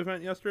Piece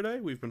event yesterday.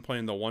 We've been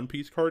playing the One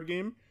Piece card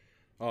game.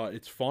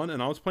 It's fun,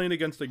 and I was playing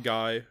against a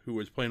guy who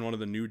was playing one of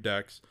the new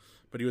decks,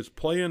 but he was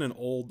playing an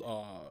old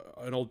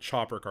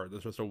chopper card.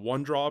 That's just a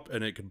 1-drop,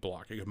 and it can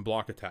block. It can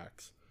block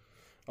attacks.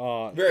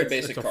 Very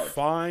basic it's card. a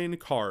fine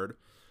card.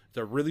 It's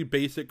a really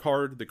basic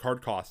card. The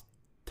card costs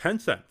 10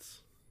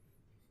 cents.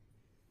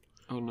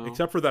 Oh no.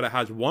 Except for that it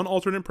has one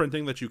alternate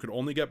printing that you could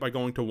only get by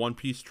going to One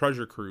Piece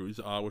Treasure Cruise,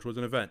 which was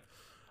an event.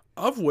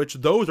 Of which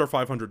those are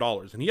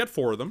 $500, and he had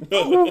 4 of them.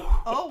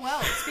 Oh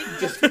well, speaking of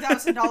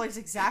 $2,000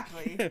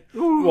 exactly.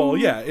 Well,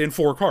 yeah, in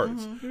 4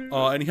 cards.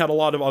 And he had a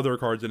lot of other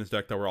cards in his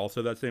deck that were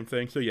also that same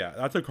thing. So yeah,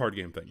 that's a card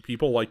game thing.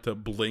 People like to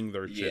bling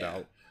their shit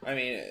out. I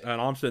mean,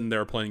 And I'm sitting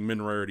there playing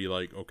min rarity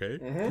okay.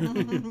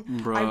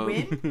 Bro. I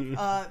win.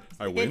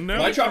 I win now?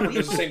 my chopper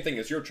does the same thing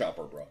as your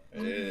chopper, bro.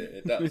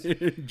 It does.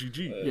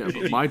 GG. Yeah,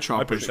 but my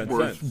chopper's percent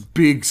worth cents.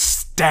 big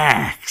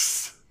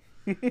stacks.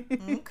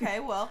 Okay,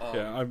 well.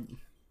 Yeah,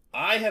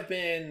 I have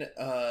been,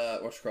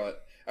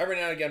 every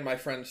now and again my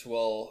friends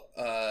will,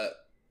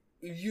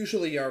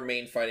 usually our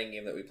main fighting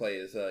game that we play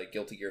is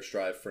Guilty Gear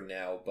Strive for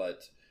now,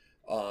 but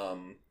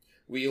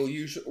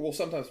we'll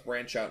sometimes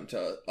branch out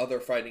into other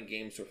fighting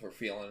games if we're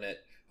feeling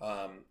it.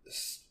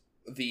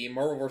 The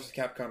Marvel vs.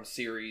 Capcom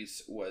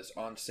series was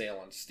on sale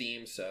on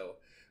Steam, so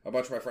a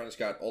bunch of my friends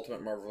got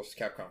Ultimate Marvel vs.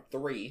 Capcom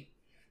 3,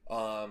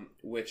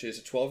 which is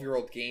a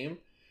 12-year-old game,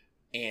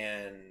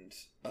 and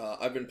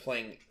I've been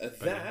playing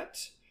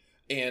that,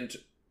 and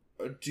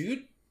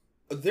dude,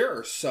 there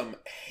are some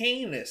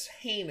heinous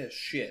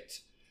shit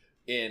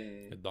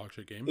in a dog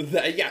shit game.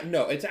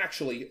 It's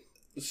actually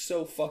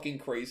so fucking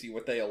crazy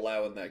what they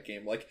allow in that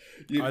game. Like,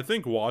 I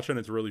think watching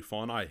it's really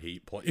fun. I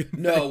hate playing.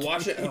 No,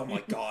 watch it. Oh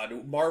my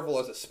god, Marvel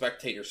as a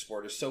spectator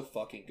sport is so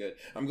fucking good.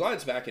 I'm glad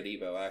it's back at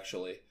Evo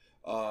actually.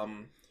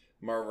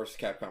 Marvel vs.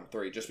 Capcom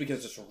 3, just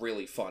because it's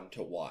really fun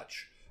to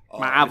watch.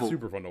 It's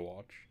super fun to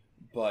watch.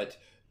 But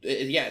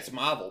it's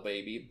Marvel,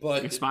 baby.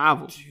 But it's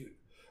Marvel,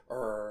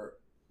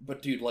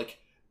 dude, like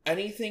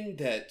anything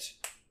that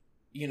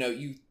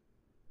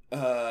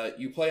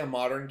you play a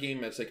modern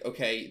game, it's like,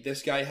 okay,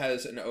 this guy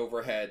has an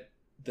overhead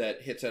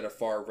that hits at a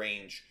far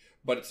range,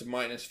 but it's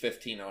minus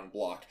 15 on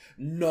block.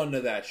 None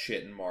of that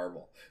shit in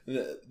Marvel.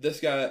 This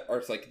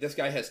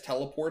guy has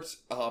teleports.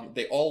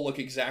 They all look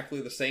exactly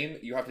the same.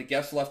 You have to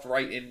guess left,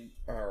 right in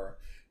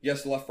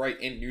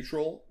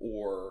neutral,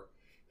 or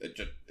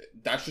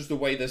that's just the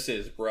way this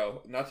is,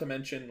 bro. Not to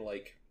mention,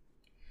 like,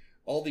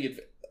 all the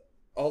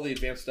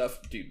advanced stuff,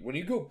 dude. When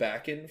you go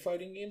back in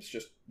fighting games,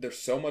 they're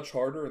so much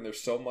harder and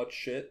there's so much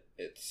shit.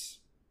 It's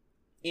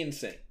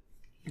insane.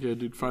 Yeah,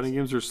 dude. Fighting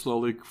games are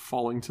slowly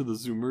falling to the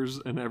Zoomers,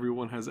 and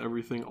everyone has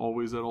everything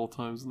always at all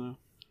times now.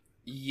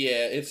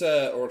 Yeah, it's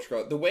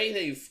the way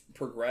they've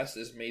progressed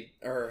has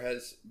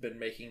been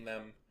making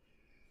them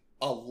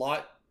a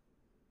lot.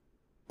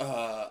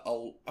 I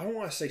don't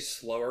want to say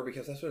slower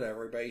because that's what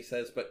everybody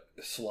says, but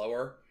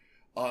slower.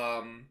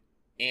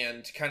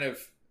 And kind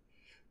of.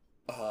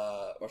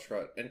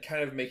 And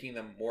kind of making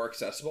them more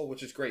accessible,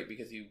 which is great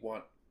because you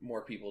want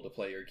more people to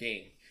play your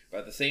game. But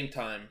at the same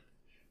time,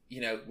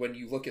 when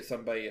you look at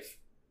somebody,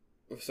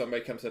 if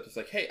somebody comes up and is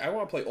like, hey, I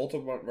want to play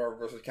Ultimate Marvel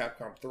vs.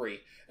 Capcom 3,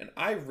 and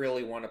I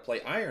really want to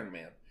play Iron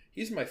Man.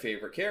 He's my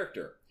favorite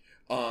character.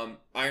 Iron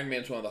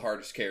Man's one of the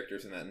hardest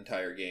characters in that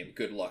entire game.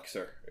 Good luck,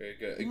 sir.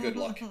 Good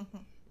luck.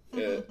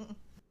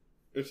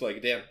 It's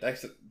like, damn,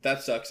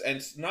 that sucks. And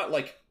it's not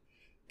like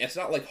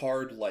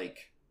hard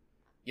like,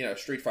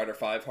 Street Fighter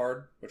 5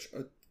 hard, which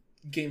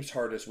game's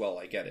hard as well,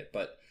 I get it,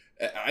 but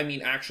I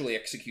mean actually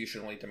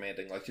executionally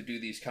demanding. Like, to do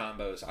these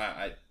combos,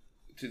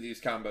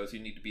 you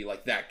need to be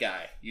like that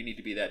guy. You need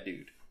to be that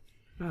dude.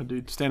 Yeah,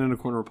 dude, stand in a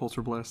corner,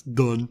 repulsor blast,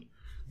 done.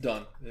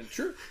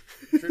 True.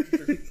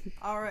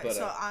 All right, But,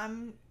 so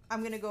I'm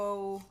gonna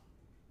go.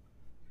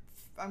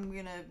 I'm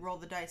gonna roll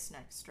the dice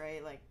next,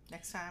 right? Like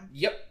next time.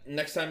 Yep.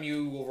 Next time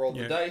you will roll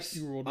the dice.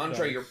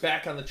 Andre, you're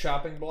back on the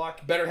chopping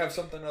block. Better have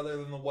something other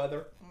than the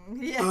weather.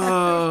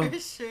 Yeah, for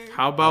sure.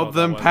 How about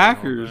them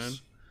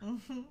Packers?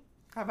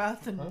 How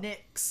about the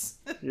Knicks?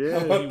 Yeah.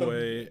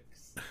 Anyway,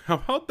 how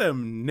about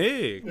them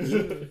Knicks?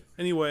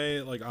 Anyway,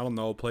 like, I don't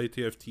know, play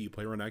TFT,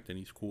 play Renekton,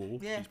 he's cool.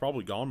 Yeah. He's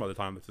probably gone by the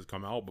time this has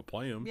come out, but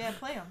play him. Yeah,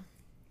 play him.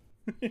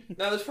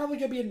 Now, there's probably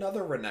going to be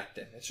another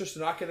Renekton. It's just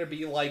not going to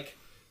be like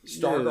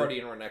Star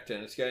Guardian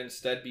Renekton. It's going to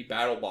instead be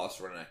Battle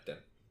Boss Renekton.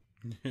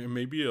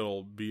 Maybe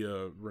it'll be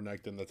a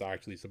Renekton that's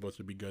actually supposed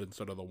to be good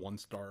instead of the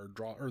 1-star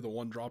drop or the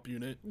 1-drop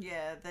unit.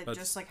 Yeah, that's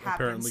just like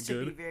apparently happens to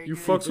good. be very You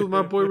good. fucks with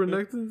my boy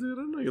Renekton, dude?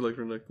 I know you like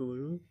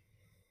Renekton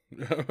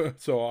like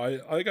that. So I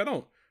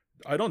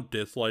don't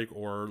dislike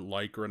or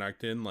like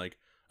Renekton. Like,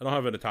 I don't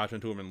have an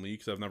attachment to him in League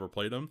because I've never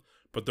played him.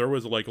 But there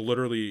was like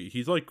literally,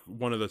 he's like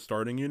one of the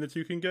starting units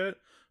you can get.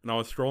 And I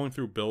was scrolling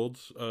through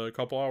builds a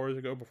couple hours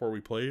ago before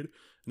we played,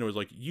 and it was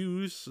like,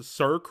 use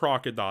Sir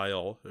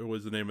Crocodile. It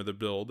was the name of the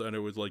build, and it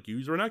was like,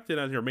 use Renekton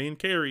as your main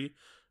carry.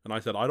 And I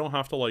said, I don't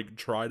have to like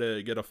try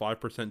to get a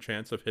 5%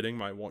 chance of hitting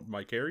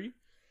my carry.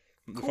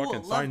 Cool,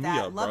 fucking sign me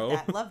up, bro.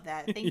 Love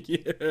that. Thank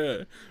you.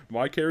 Yeah,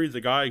 my carry's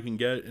a guy I can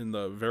get in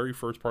the very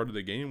first part of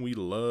the game. We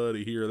love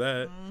to hear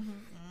that.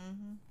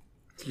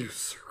 You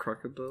Sir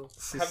Crocodile.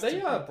 Have they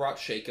brought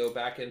Shaco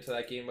back into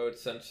that game mode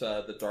since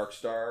the Dark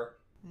Star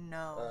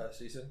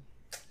season?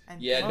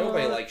 Yeah,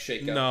 nobody likes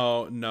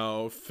Shaco.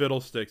 No,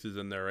 Fiddlesticks is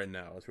in there right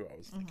now. That's who I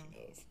was thinking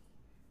of.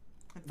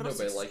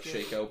 Nobody likes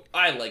Shaco.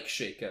 I like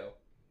Shaco.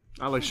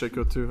 I like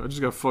Shaco too. I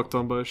just got fucked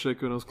on by a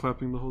Shaco and I was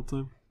clapping the whole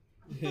time.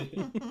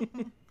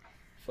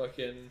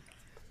 Fucking.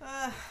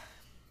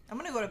 I'm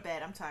gonna go to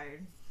bed. I'm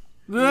tired.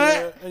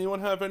 Yeah,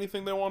 anyone have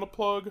anything they want to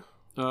plug?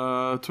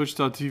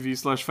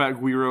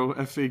 Twitch.tv/FatGuiro,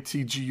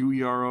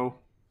 FATGUERO.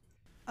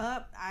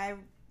 I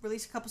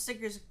released a couple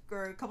stickers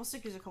a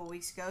couple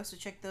weeks ago, so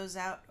check those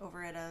out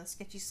over at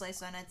Sketchy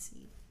Slice on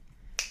Etsy.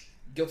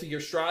 Guilty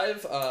Gear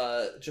Strive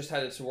just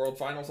had its World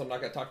Finals. I'm not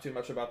going to talk too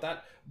much about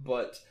that,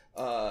 but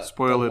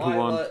spoil it. Who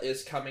won?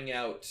 is coming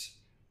out.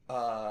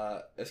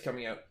 Is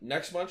coming out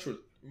next month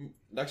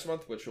next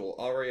month, which will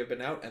already have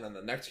been out, and then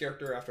the next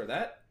character after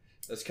that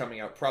that's coming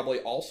out probably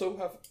also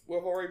will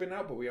have already been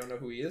out, but we don't know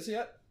who he is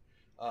yet.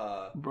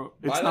 Bro,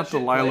 it's not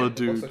Delilah,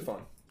 dude. It looks like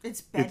fun.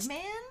 It's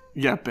Bedman?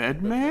 Yeah,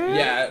 Bedman?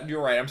 Yeah,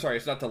 you're right. I'm sorry.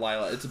 It's not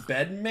Delilah. It's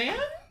Bedman?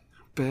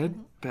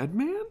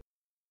 Bedman?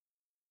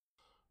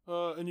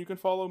 And you can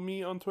follow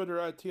me on Twitter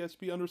at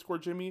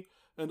TSB_Jimmy.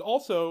 And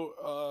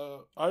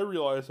also, I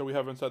realize that we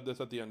haven't said this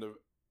at the end of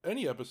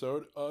any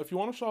episode. If you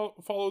want to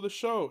follow the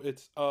show,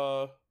 it's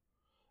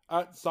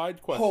at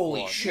SideQuest.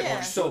 Holy shit, Yeah.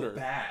 we're so Twitter.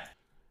 bad.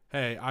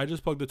 Hey, I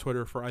just plugged the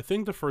Twitter for, I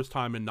think, the first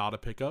time and not a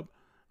pickup.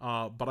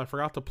 But I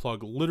forgot to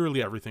plug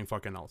literally everything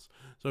fucking else.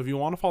 So if you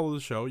want to follow the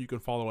show, you can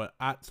follow it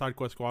at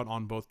SideQuest Squad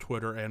on both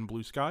Twitter and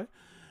Blue Sky.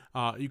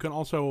 You can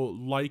also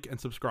like and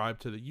subscribe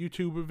to the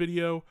YouTube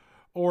video,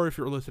 or if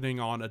you're listening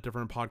on a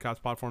different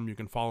podcast platform, you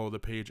can follow the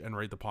page and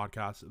rate the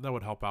podcast. That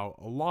would help out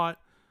a lot.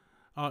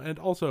 And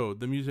also,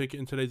 the music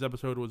in today's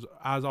episode was,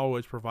 as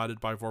always,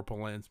 provided by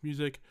Vorpal Lands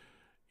Music.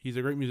 He's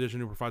a great musician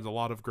who provides a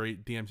lot of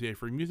great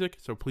DMCA-free music,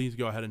 so please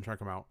go ahead and check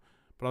him out.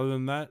 But other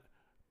than that,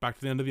 back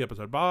to the end of the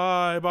episode.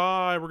 Bye.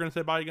 We're going to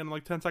say bye again in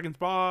like 10 seconds.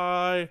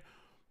 Bye.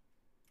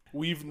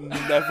 We've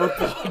never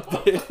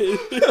plugged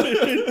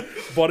it,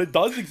 but it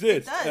does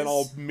exist, It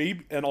does.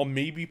 and I'll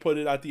maybe put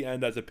it at the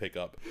end as a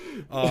pickup.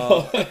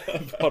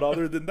 But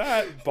other than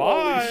that,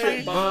 bye. Holy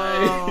shit,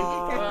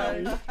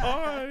 bye.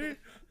 Bye.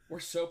 We're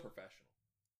so professional.